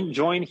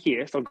join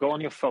here, so go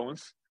on your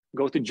phones,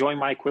 go to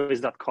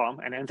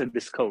joinmyquiz.com and enter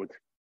this code.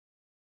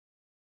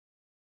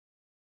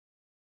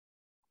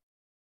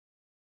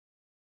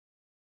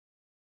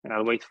 And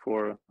I'll wait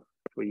for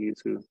you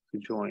to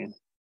join.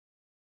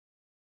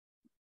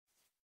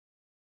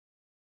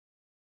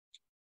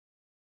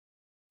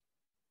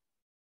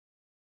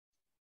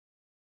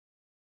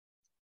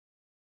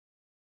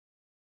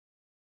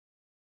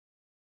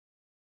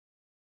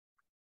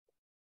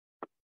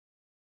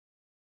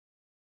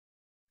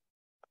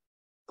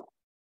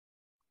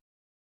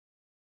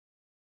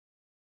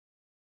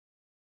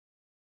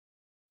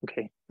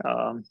 Okay,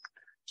 I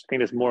think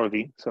there's more of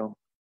you, so.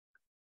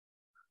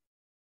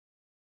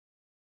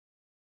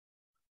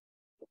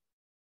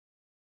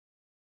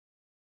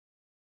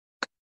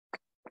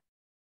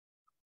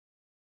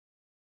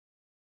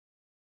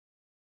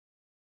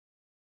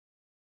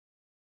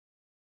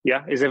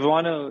 Yeah, has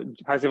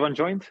everyone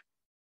joined?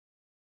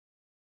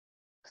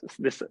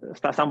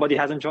 Somebody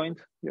hasn't joined?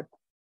 Yeah.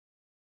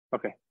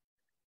 Okay.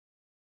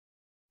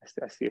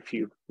 I see a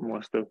few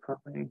more still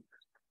coming.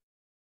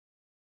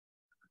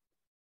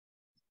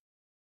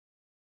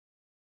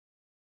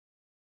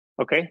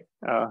 Okay,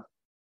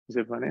 is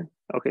everyone in?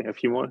 Okay, a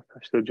few more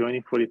are still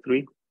joining,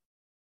 43.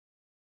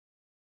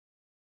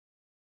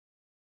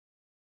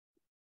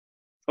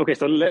 Okay,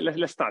 so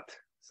let's start.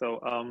 So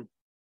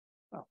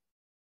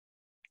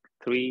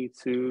 3,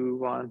 2,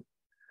 1.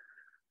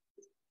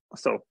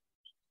 So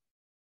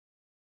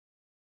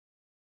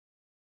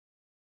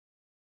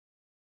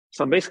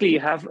basically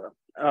you have,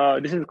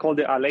 this is called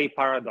the Allais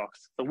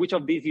paradox. So which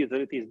of these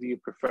utilities do you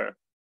prefer?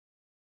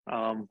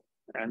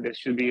 And there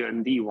should be a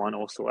D one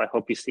also, I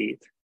hope you see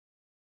it.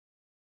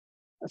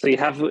 So you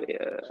have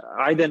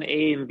either an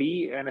A and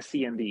B and a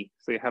C and D.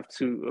 So you have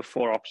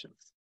 4 options.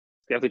 So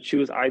you have to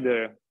choose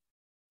either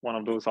one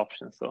of those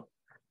options. So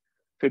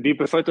do you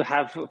prefer to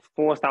have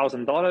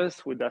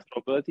 $4,000 with that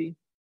probability?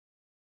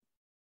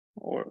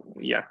 Or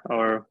yeah,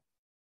 or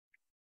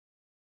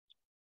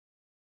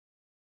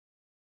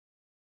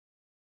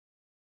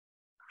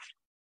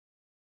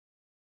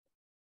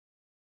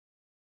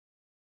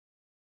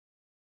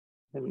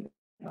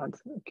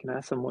can I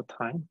have some more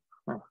time?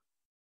 Oh.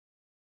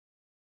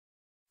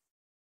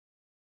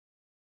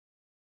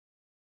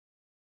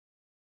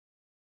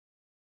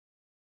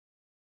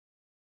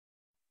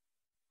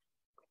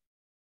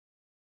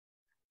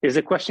 Is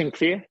the question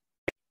clear?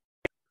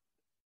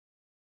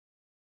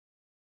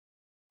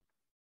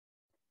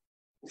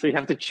 So you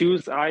have to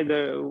choose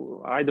either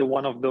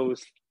one of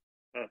those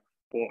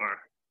 4.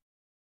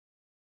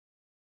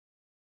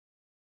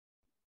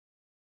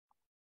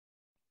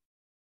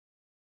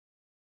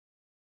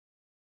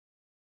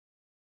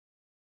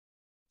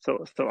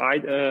 So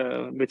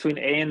I between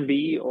A and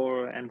B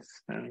or and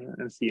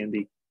C and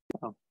D.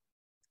 Oh.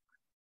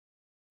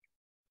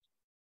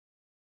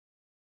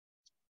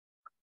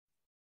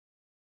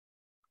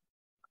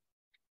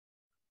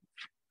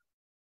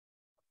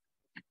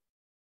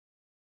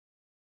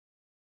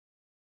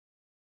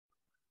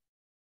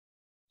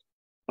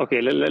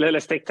 Okay,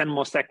 let's take 10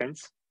 more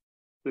seconds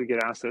to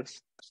get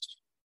answers.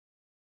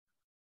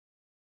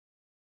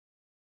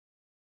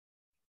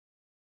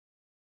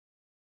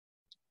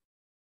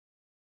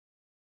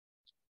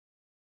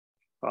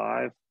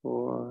 Five,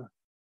 4.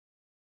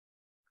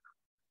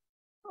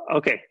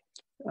 Okay,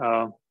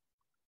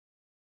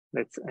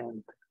 let's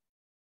end.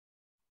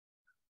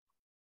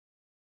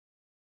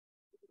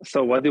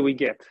 So what do we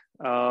get?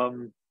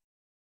 Participants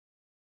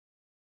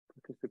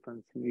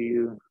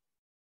view.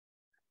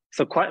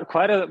 So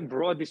quite a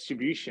broad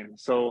distribution.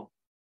 So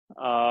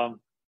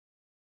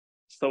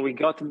so we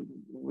got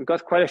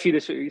quite a few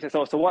distributions.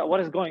 So what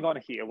is going on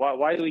here?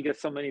 Why do we get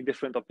so many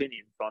different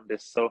opinions on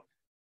this? So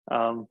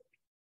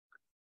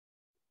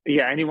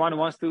yeah, anyone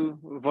wants to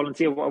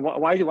volunteer?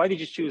 Why did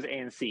you choose A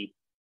and C?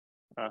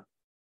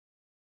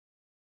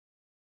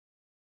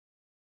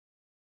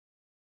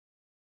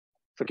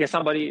 So can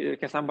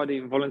somebody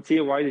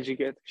volunteer? Why did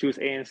you choose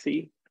A and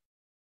C?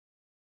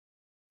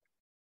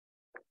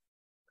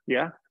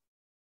 Yeah,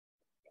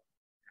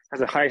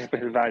 has a high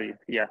expected value.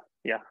 Yeah.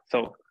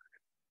 So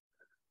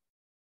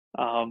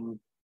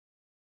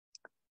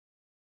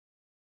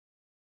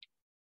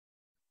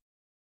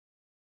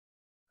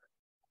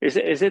is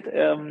it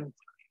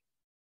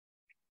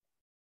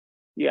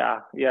yeah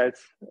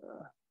it's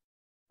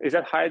is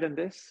that higher than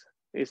this?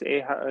 Is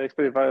A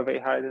expected value of A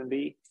higher than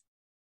B?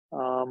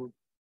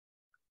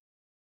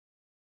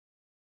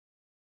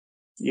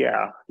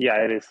 Yeah,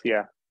 it is.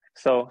 Yeah,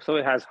 so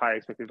it has high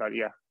expected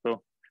value. Yeah.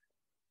 So,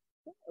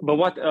 but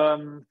what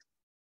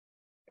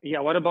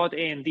what about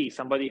A and D?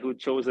 Somebody who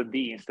chose a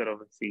D instead of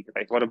a C.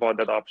 Like, what about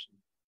that option?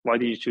 Why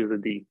did you choose a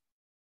D?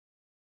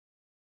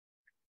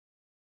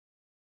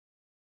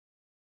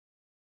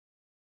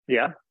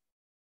 Yeah.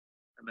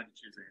 I meant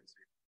to choose A and C.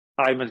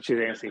 I meant to choose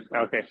A and C.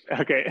 Okay.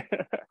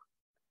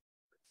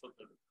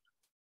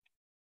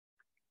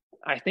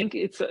 I think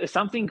it's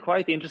something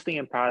quite interesting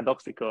and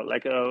paradoxical,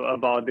 like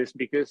about this,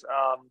 because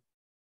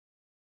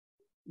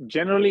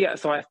generally,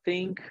 so I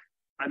think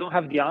I don't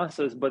have the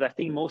answers, but I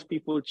think most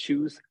people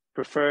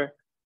prefer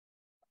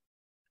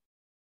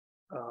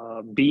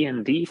B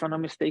and D, if I'm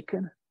not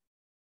mistaken.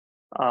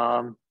 If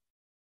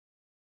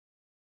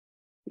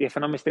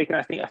I'm not mistaken,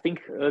 I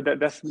think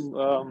that's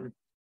the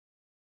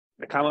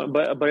common,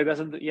 but it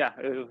doesn't. Yeah,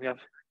 we have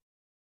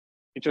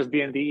it just B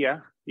and D.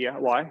 Yeah.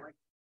 Why?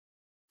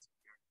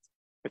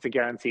 It's a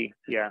guarantee.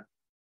 Yeah.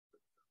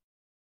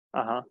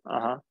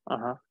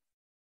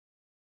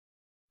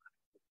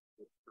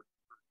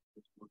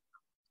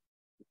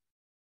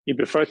 You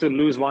prefer to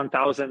lose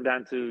 1,000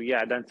 than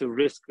to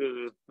risk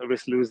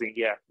losing.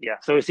 Yeah.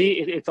 So you see,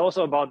 it's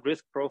also about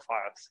risk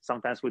profiles.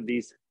 Sometimes with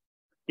these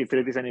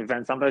utilities and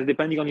events, sometimes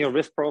depending on your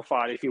risk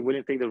profile, if you're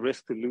willing to take the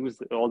risk to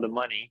lose all the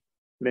money,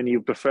 then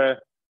you prefer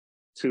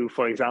to,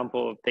 for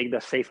example, take the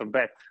safer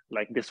bet,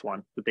 like this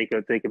one, to take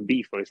a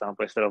B, for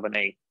example, instead of an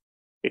A,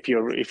 if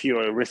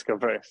you're risk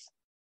averse.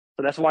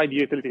 So that's why the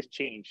utilities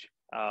change.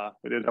 The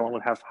one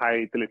will have high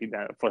utility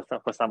than for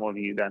some of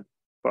you than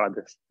for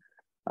others.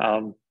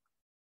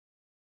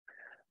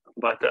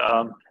 But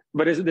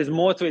there's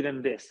more to it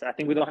than this. I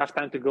think we don't have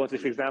time to go into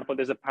this example.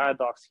 There's a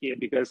paradox here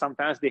because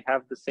sometimes they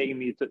have the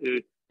same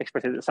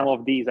expected. Some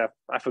of these, I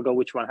forgot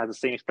which one has the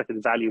same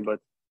expected value, but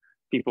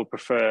people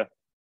prefer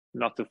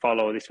not to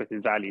follow the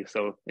expected value.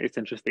 So it's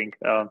interesting.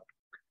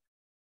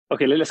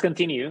 Okay, let's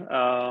continue.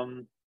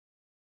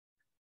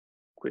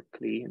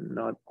 Quickly,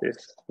 not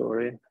this,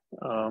 sorry.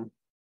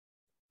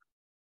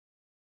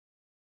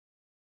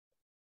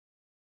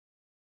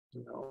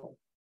 No,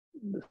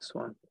 this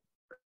one.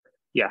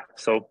 Yeah,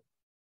 so,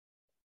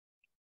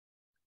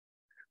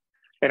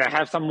 and I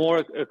have some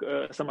more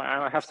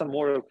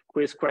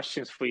quiz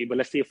questions for you, but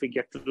let's see if we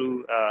get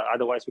through,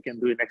 otherwise we can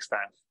do it next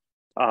time.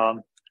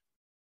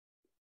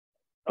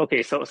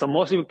 Okay, so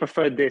most people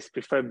prefer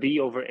B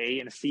over A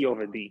and C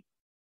over D.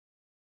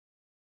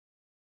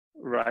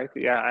 Right,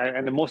 yeah,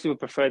 and most people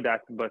prefer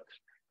that, but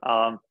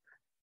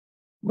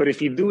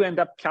if you do end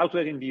up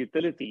calculating the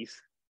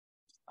utilities,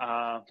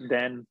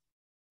 then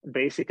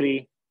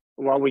basically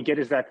what we get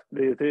is that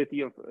the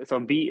utility of, so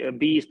B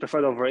is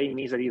preferred over A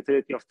means that the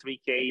utility of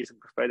 3K is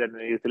preferred than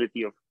the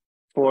utility of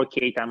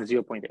 4K times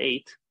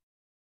 0.8,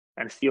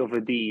 and C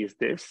over D is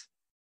this.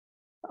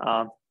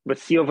 But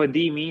C over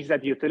D means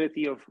that the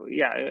utility of,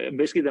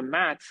 basically the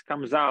math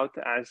comes out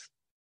as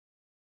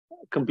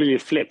completely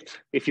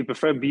flipped. If you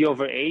prefer B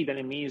over A, then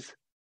it means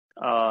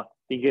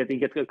you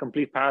get a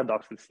complete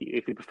paradox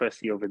if you prefer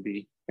C over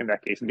D in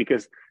that case,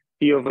 because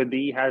C over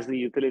D has the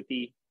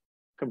utility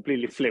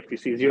completely flipped. You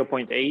see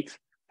 0.8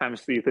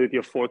 times the utility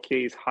of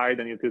 4K is higher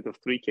than the utility of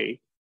 3K.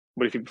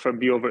 But if you prefer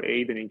B over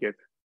A, then you get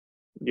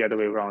the other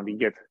way around. You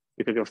get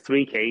the utility of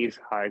 3K is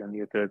higher than the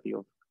utility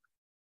of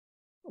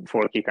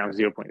 4K times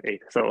 0.8.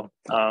 So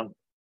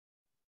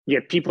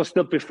people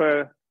still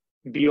prefer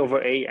B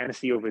over A and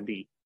C over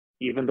D,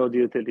 even though the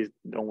utilities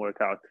don't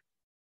work out.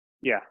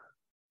 Yeah.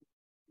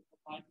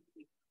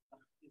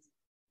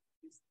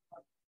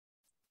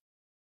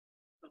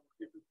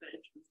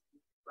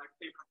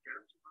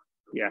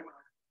 Yeah.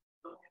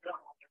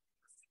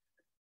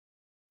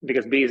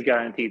 Because B is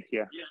guaranteed.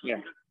 Yeah.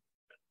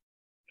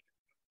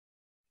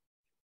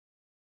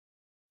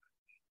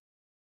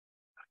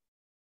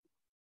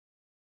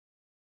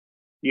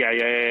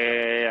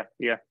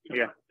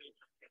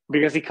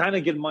 Because you kind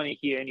of get money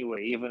here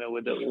anyway, even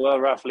with the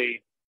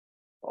roughly,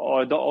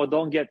 or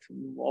don't get,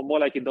 or more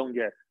like you don't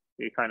get.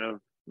 You kind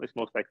of, it's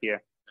most like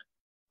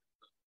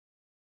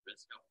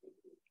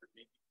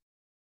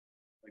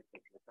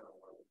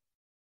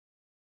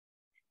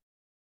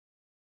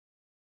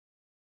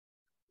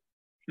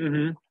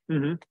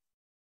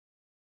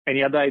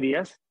Any other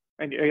ideas?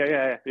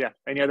 Yeah.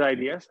 Any other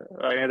ideas?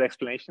 Any other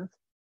explanations?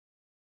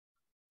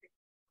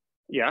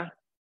 Yeah.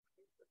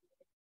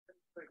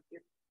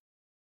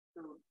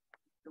 So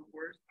the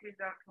worst case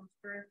outcomes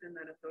first, and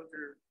then if those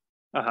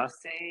are the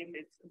same,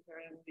 it's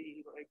comparing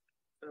the like.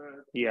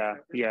 Yeah.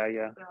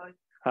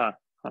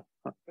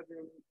 But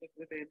then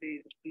if they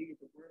be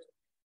the worst.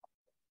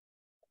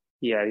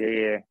 Yeah.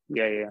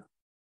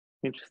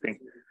 Interesting.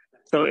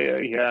 So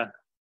yeah,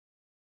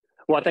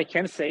 what I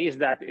can say is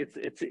that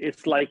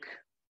it's like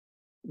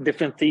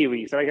different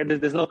theories. Like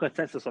there's no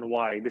consensus on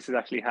why this is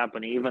actually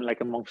happening, even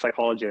like among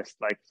psychologists.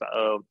 Like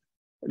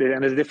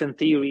and there's different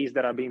theories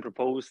that are being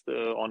proposed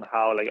on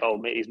how like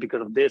it's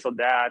because of this or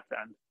that,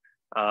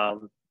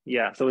 and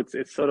yeah. So it's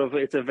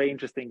a very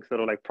interesting sort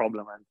of like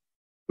problem, and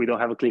we don't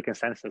have a clear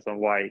consensus on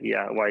why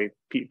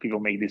people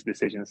make these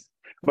decisions.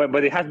 But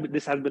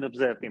this has been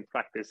observed in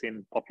practice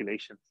in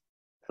populations.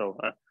 So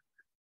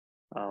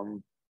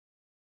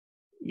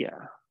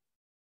yeah.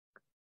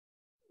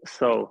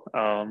 So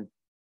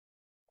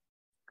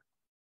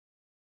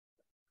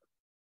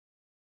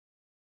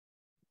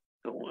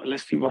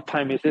let's see, what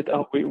time is it?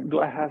 Do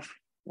I have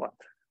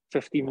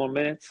 50 more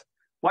minutes?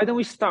 Why don't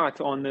we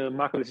start on the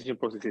Markov decision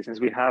processes, since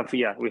we have,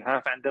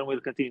 and then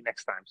we'll continue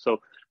next time. So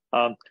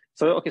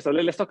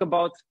let's talk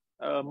about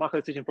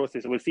Markov decision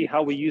process. We'll see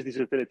how we use these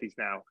utilities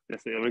now,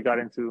 just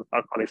regarding to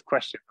our colleague's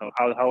question of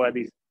how are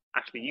these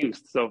actually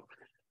used. So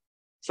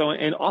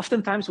and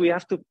oftentimes we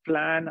have to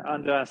plan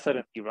under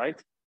uncertainty,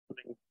 right?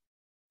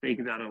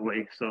 Take that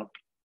away. So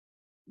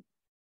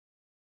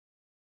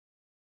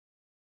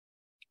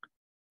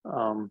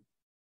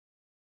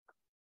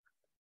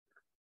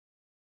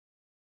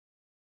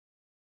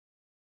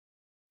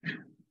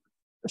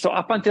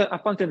up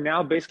until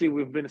now, basically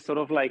we've been sort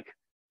of like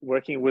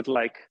working with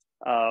like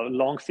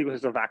long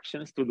sequences of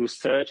actions to do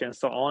search and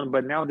so on.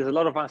 But now there's a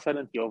lot of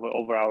uncertainty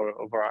over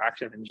our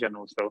actions in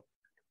general. So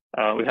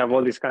we have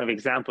all these kind of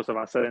examples of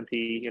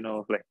uncertainty,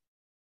 like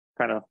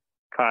kind of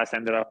cars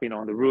ended up,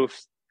 on the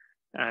roofs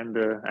and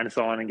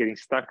so on and getting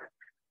stuck.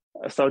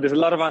 So there's a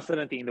lot of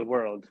uncertainty in the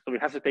world. So we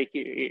have to take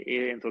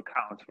it into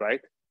account,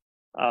 right?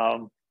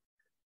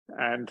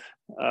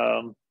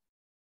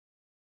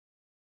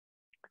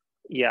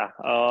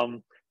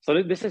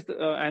 So this is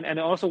and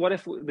also, what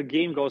if the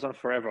game goes on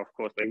forever? Of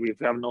course, like we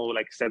have no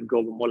like set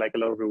goal, but more like a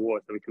lot of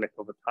rewards that we collect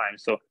over time.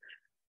 So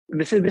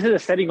this is a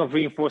setting of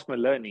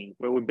reinforcement learning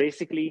where we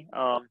basically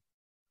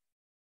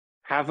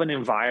have an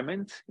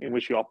environment in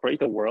which we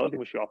operate, a world in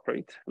which we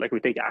operate, like we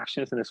take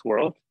actions in this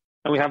world,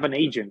 and we have an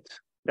agent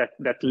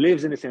that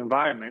lives in this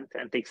environment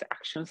and takes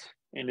actions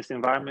in this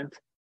environment,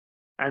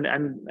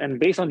 and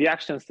based on the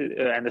actions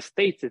and the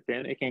states it's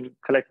in, it can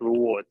collect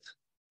rewards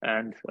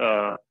and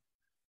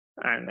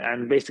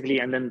basically,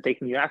 and then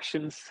take new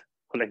actions,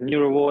 collect new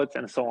rewards,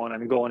 and so on,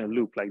 and go on a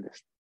loop like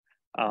this.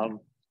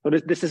 So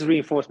this is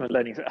reinforcement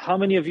learning. So how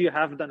many of you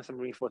have done some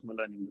reinforcement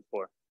learning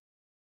before?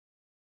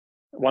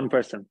 One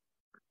person.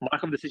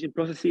 Markov decision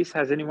processes.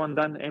 Has anyone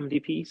done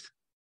MDPs?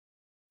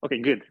 Okay,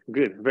 good,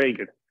 very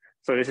good.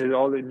 So this is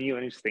all new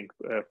and interesting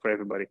for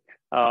everybody.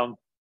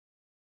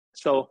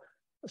 So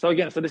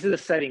again, this is the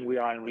setting we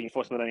are in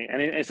reinforcement learning,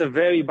 and it's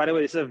by the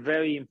way, it's a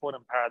very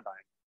important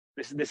paradigm.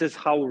 This is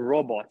how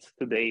robots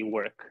today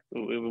work,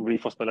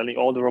 reinforcement learning.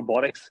 All the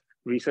robotics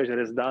research that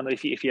is done,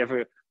 if you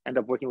ever end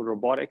up working with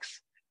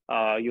robotics,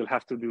 you'll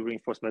have to do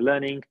reinforcement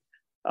learning.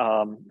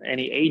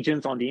 Any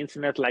agents on the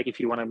internet, like if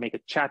you want to make a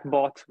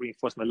chatbot,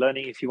 reinforcement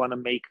learning. If you want to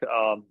make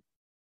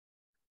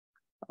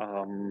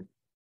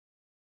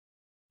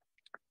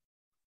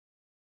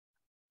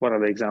what are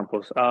the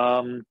examples?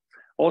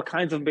 All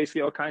kinds of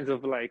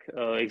like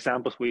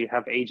examples where you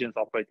have agents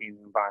operating in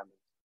the environment.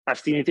 I've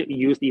seen it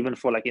used even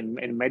for like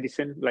in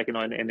medicine, like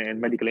in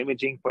medical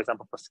imaging, for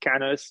example, for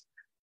scanners,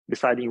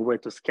 deciding where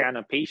to scan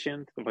a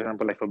patient, for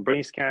example, like for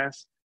brain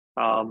scans.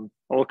 All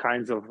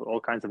kinds of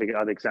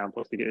other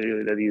examples that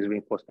use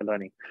reinforcement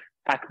learning.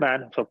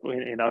 Pac-Man, so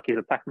in our case,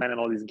 Pac-Man and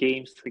all these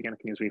games, again,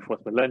 can use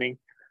reinforcement learning.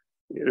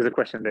 There's a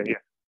question there, yeah.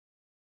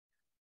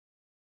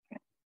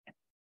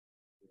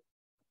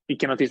 You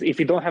cannot use if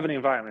you don't have an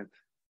environment.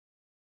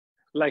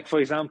 Like for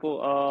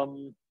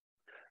example,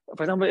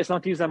 it's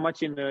not used that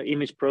much in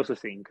image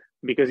processing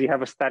because you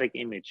have a static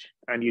image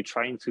and you're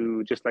trying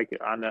to just like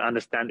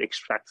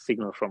extract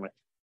signal from it.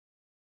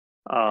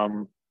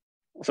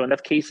 So in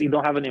that case, you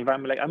don't have an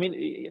environment. Like, I mean,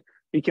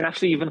 you can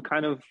actually even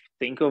kind of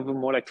think of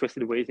more like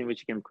twisted ways in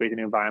which you can create an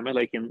environment.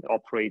 Like you can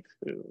operate,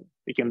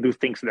 you can do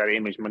things to that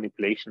image,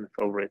 manipulations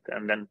over it,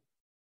 and then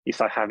you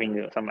start having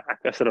a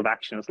set of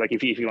actions. Like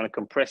if you want to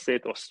compress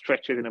it or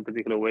stretch it in a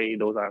particular way,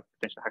 those are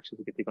potential actions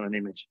you can take on an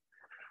image.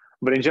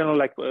 But in general,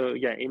 like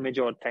image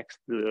or text,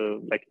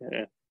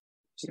 yeah.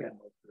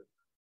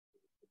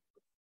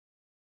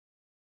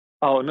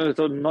 Oh no,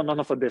 so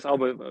not for this. Oh,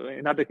 but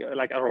in other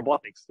like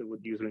robotics, they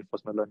would use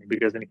reinforcement learning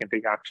because then you can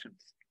take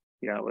actions.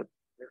 Yeah, but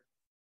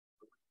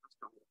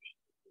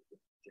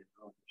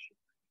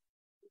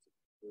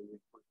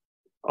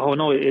Oh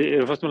no,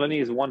 reinforcement learning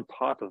is one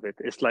part of it.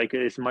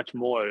 It's much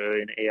more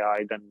in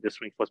AI than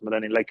just reinforcement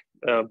learning. Like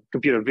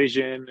computer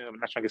vision,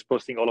 natural language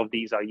processing, all of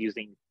these are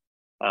using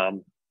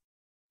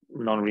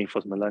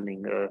non-reinforcement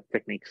learning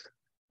techniques,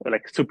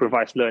 like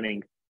supervised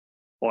learning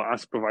or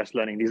unsupervised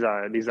learning. These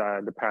are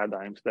the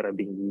paradigms that are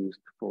being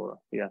used for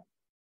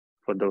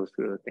those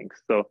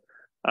things. So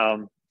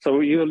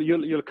so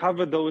you'll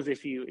cover those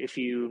if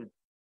you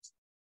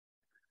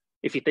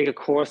take a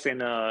course in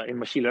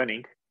machine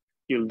learning.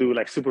 You'll do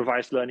like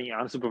supervised learning,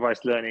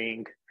 unsupervised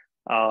learning.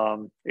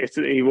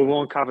 We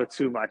won't cover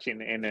too much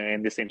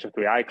in this Intro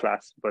to AI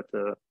class, but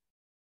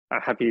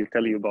I'm happy to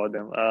tell you about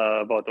them,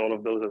 about all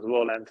of those as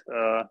well. And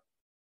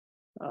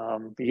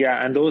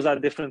and those are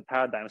different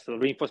paradigms. So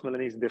reinforcement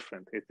learning is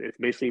different. It's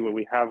basically where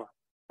we have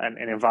an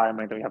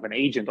environment and we have an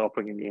agent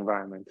operating in the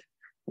environment,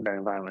 in that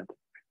environment.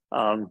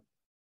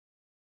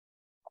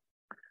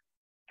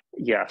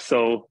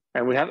 So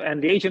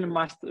and the agent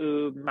must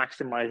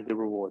maximize the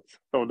rewards.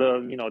 So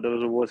those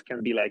rewards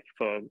can be like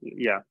for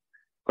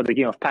the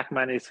game of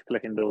Pac-Man is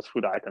collecting those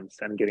food items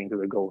and getting to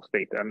the goal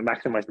state and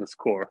maximizing the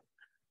score.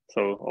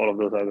 So all of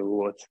those are the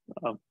rewards.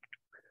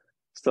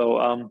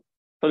 So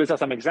these are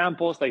some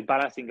examples, like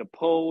balancing a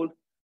pole,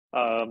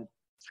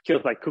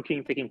 skills like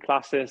cooking, taking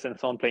classes, and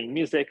so on, playing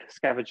music,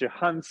 scavenger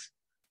hunts.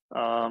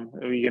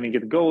 We're gonna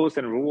get goals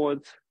and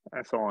rewards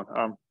and so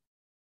on.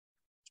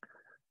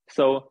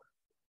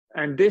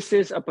 And this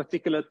is a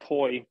particular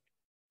toy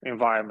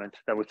environment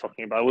that we're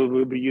talking about.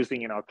 We'll be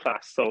using in our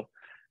class. So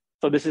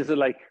this is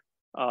like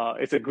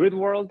it's a grid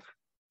world.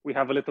 We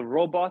have a little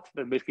robot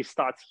that basically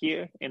starts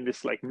here in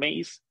this like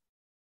maze.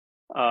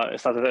 It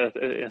starts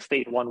in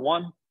state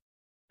 1-1,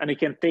 and it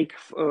can take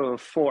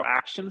 4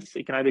 actions.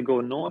 It can either go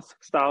north,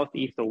 south,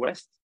 east, or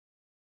west.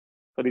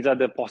 So these are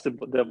the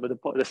possible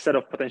the set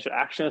of potential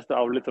actions that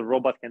our little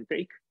robot can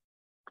take.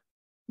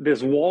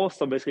 There's walls,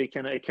 so basically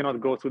it cannot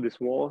go through this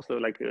wall. So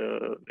like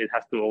it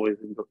has to always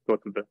go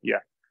to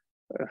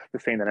the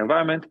same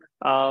environment.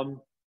 And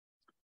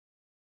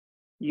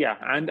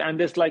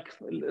there's like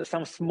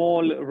some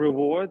small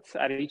rewards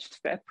at each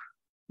step,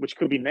 which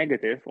could be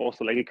negative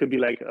also. Like it could be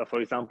like, for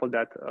example,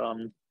 that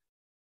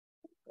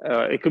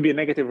it could be a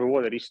negative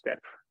reward at each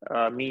step,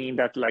 meaning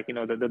that like,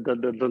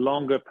 the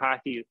longer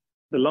path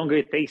the longer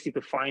it takes you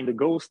to find the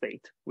goal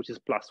state, which is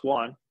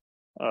 +1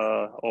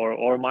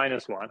 or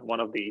 -1, one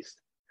of these,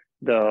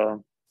 the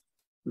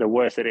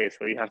worse it is.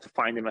 So you have to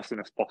find them as soon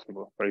as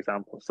possible, for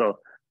example. So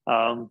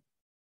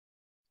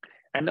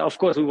and of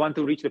course we want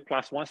to reach the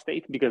 +1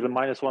 state because the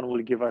 -1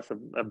 will give us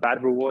a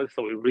bad reward.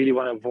 So we really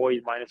want to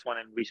avoid -1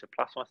 and reach a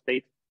 +1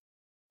 state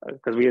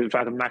because we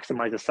try to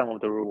maximize the sum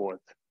of the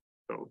rewards.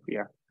 So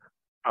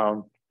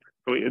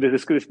so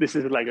this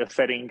is like a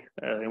setting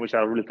in which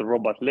our little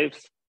robot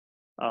lives.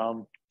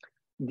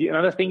 The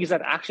another thing is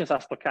that actions are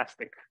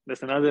stochastic.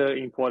 That's another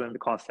important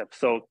concept.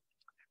 So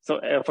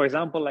for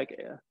example, like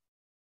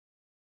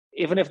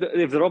even if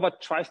the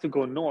robot tries to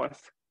go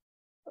north,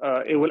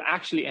 it will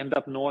actually end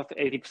up north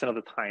 80% of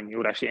the time. It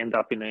would actually end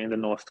up in the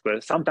north square.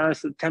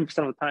 Sometimes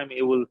 10% of the time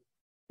it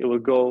will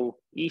go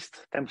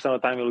east. 10%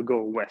 of the time it will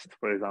go west,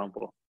 for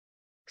example.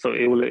 So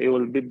it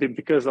will be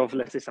because of,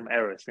 let's say, some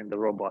errors in the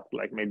robot,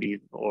 like maybe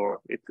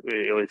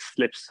it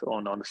slips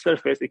on the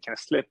surface. It can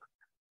slip.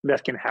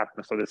 That can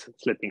happen. So there's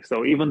slipping.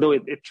 So even though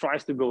it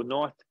tries to go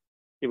north,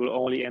 it will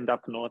only end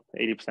up north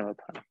 80% of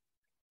the time.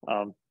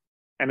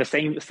 And the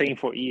same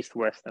for east,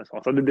 west, and so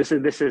on. So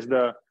this is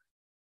the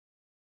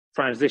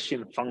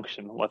transition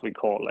function, what we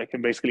call, like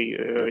basically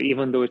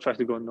even though it tries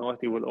to go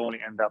north, it will only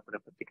end up with a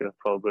particular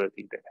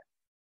probability there.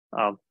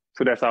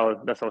 So that's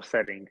our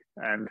setting,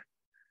 and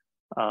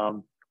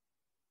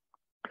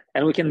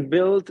we can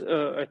build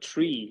a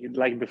tree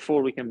like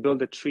before. We can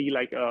build a tree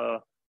like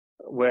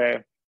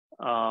where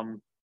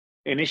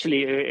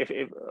initially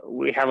if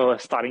we have a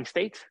starting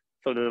state,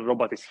 so the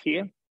robot is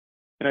here.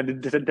 And the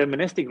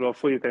deterministic or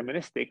fully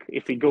deterministic,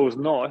 if it goes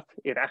north,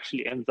 it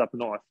actually ends up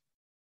north.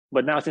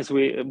 But now since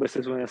we're in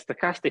a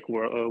stochastic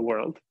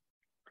world,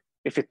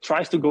 if it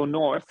tries to go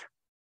north,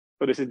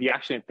 so this is the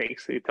action it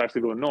takes, it tries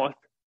to go north,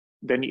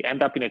 then you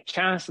end up in a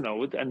chance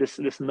node, and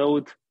this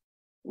node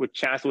with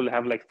chance will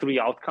have like 3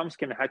 outcomes,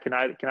 can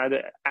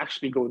either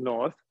actually go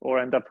north or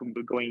end up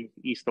going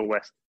east or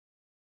west,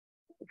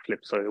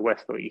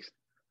 west or east.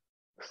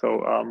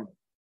 So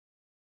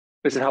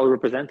this is how we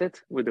represent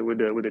it with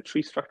the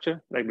tree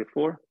structure, like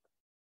before.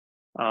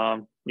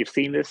 You've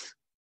seen this,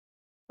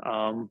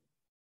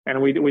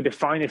 and we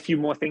define a few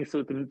more things.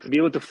 So to be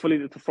able to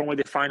formally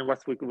define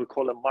what we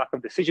call a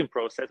Markov decision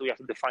process, we have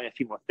to define a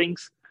few more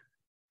things.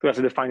 We have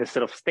to define a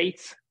set of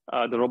states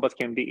the robot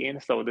can be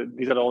in. So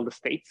these are all the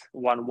states: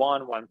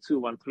 1-1, 1-2,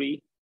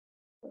 1-3,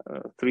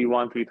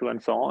 3-1, 3-2,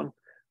 and so on.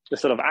 The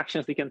set of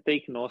actions they can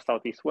take: north,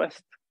 south, east,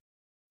 west.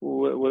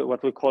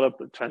 What we call a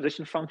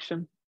transition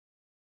function,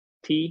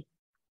 T.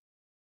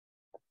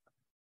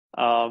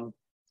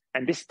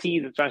 And this T,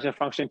 the transition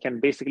function, can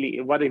basically,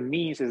 what it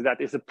means is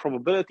that it's a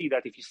probability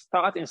that if you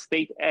start in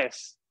state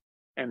S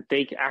and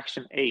take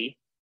action A,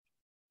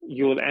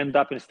 you will end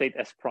up in state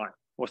S prime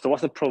So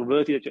what's the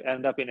probability that you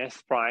end up in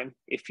S prime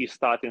if you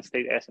start in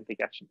state S and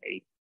take action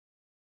A?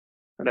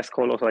 And that's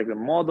called also like the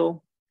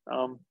model.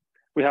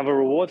 We have a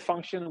reward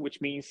function, which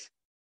means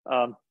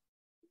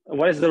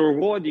what is the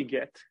reward you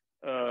get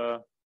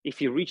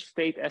if you reach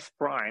state S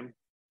prime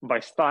by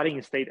starting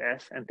in state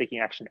S and taking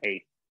action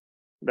A.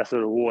 That's the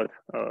reward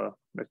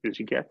that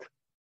you get.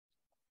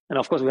 And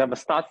of course, we have a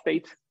start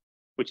state,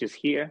 which is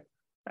here,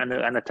 and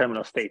a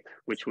terminal state,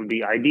 which would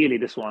be ideally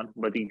this one,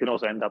 but you can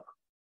also end up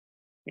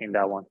in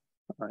that one,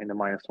 in the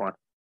 -1.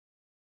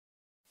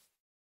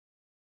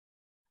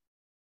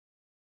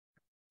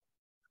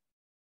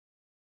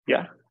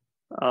 Yeah.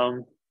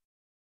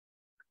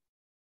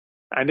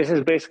 And this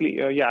is basically,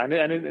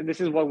 and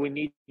this is what we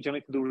need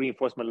generally to do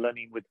reinforcement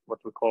learning with what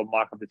we call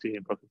Markov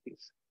decision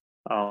properties.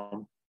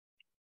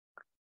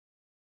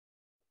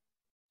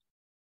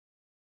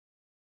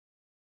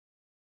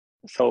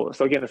 So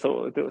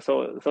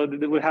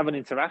we have an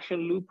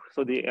interaction loop.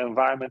 So the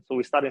environment, so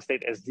we start in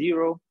state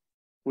S0,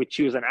 we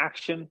choose an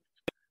action,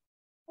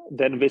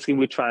 then basically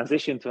we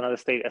transition to another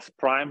state S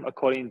prime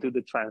according to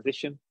the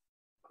transition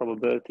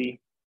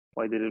probability.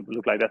 Why did it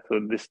look like that? So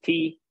this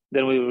T,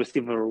 then we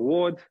receive a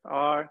reward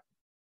R,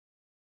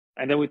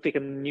 and then we take a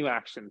new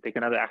action, take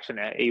another action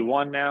at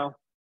A1 now,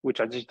 we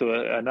transition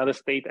to another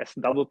state S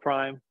double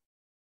prime,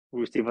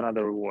 we receive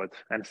another reward,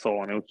 and so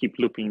on. And we'll keep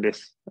looping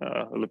this,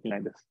 looping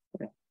like this.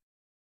 Yeah.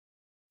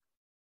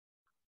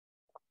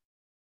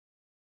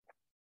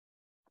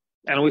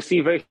 And we see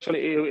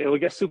it will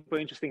get super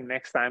interesting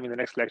next time in the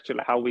next lecture,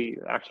 how we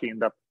actually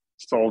end up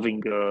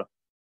solving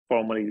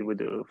formally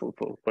with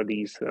for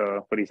these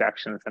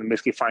actions and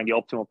basically find the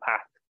optimal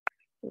path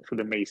for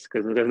the maze,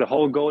 because the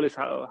whole goal is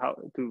how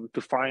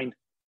to find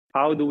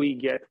how do we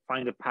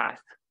find a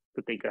path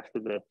to take us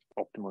to the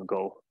optimal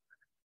goal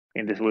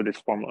in this with this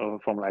form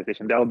of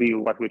formalization. That'll be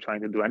what we're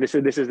trying to do, and this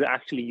is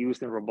actually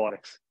used in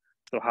robotics.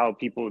 So how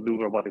people do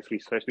robotics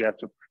research, they have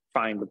to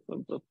find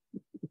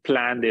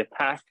plan their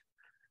path.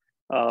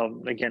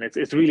 Again,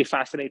 it's really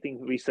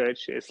fascinating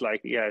research. It's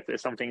like, yeah,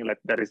 it's something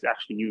that is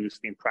actually used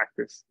in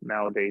practice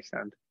nowadays,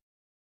 and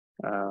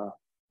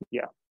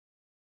yeah.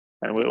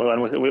 And we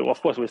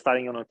of course we're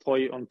starting on a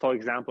toy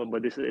example,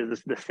 but this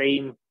is the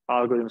same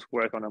algorithms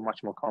work on a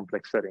much more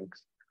complex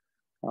settings.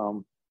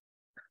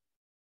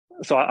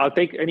 So I'll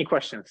take any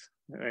questions.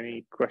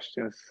 Any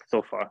questions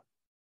so far?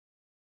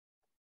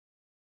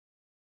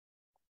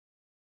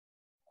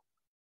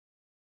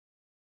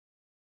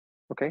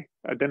 Okay,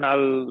 then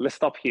let's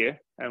stop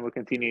here and we'll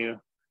continue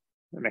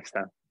next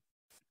time.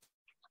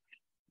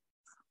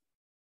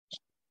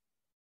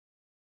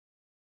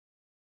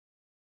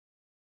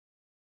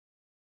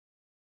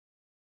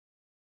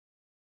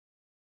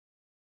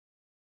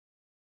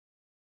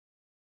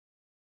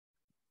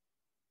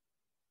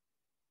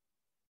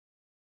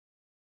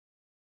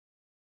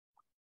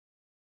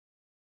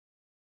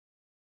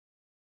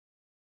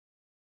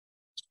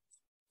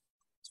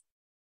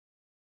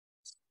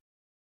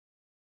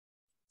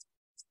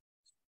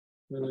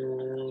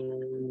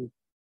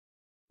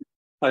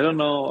 I don't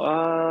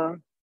know.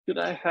 Should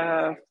I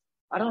have?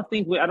 I don't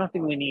think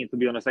we need, to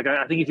be honest. Like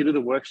I think if you do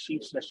the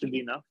worksheets, that should be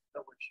enough.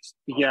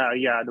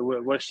 Yeah, the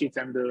worksheets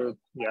and the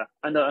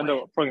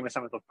program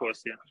assignment, of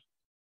course. Yeah.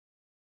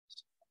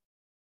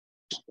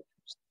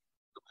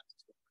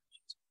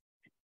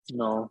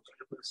 No.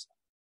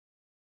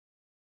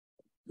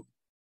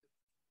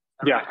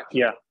 Yeah.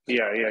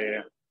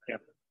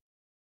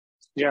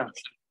 Yeah.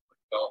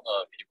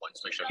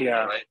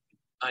 Right.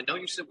 I know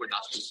you said we're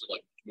not supposed to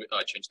like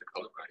change the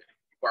code, right?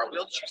 But are we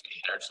able to choose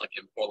containers like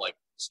import like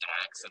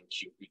stacks and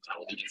queue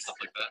utility and stuff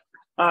like that?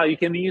 You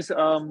can use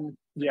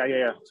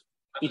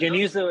You can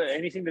use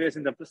anything that is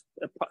in the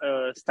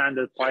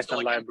standard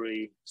Python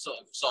library. So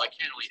I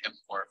can't really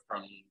import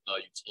from the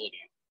utility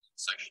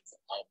section.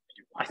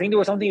 I think there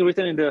was something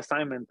written in the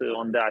assignment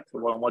on that,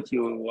 on what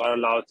you are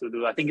allowed to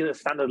do. I think in the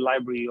standard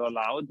library you're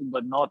allowed,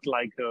 but not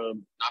like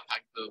not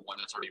pack the one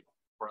that's already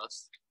for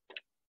us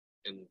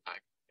in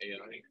pack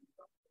AI.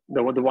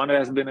 The one that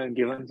has been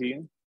given to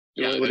you?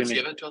 Yeah, it was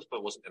given to us, but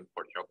it wasn't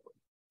imported.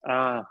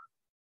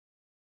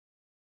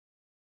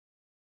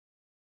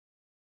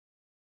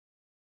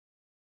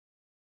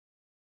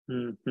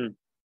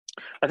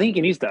 I think you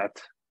can use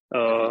that.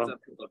 Because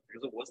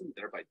it wasn't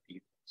there by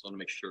default, so I want to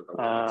make sure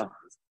that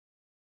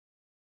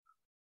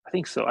I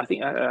think so. I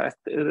think I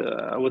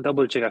will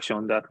double check actually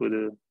on that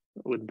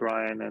with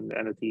Brian and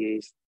the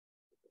TAs.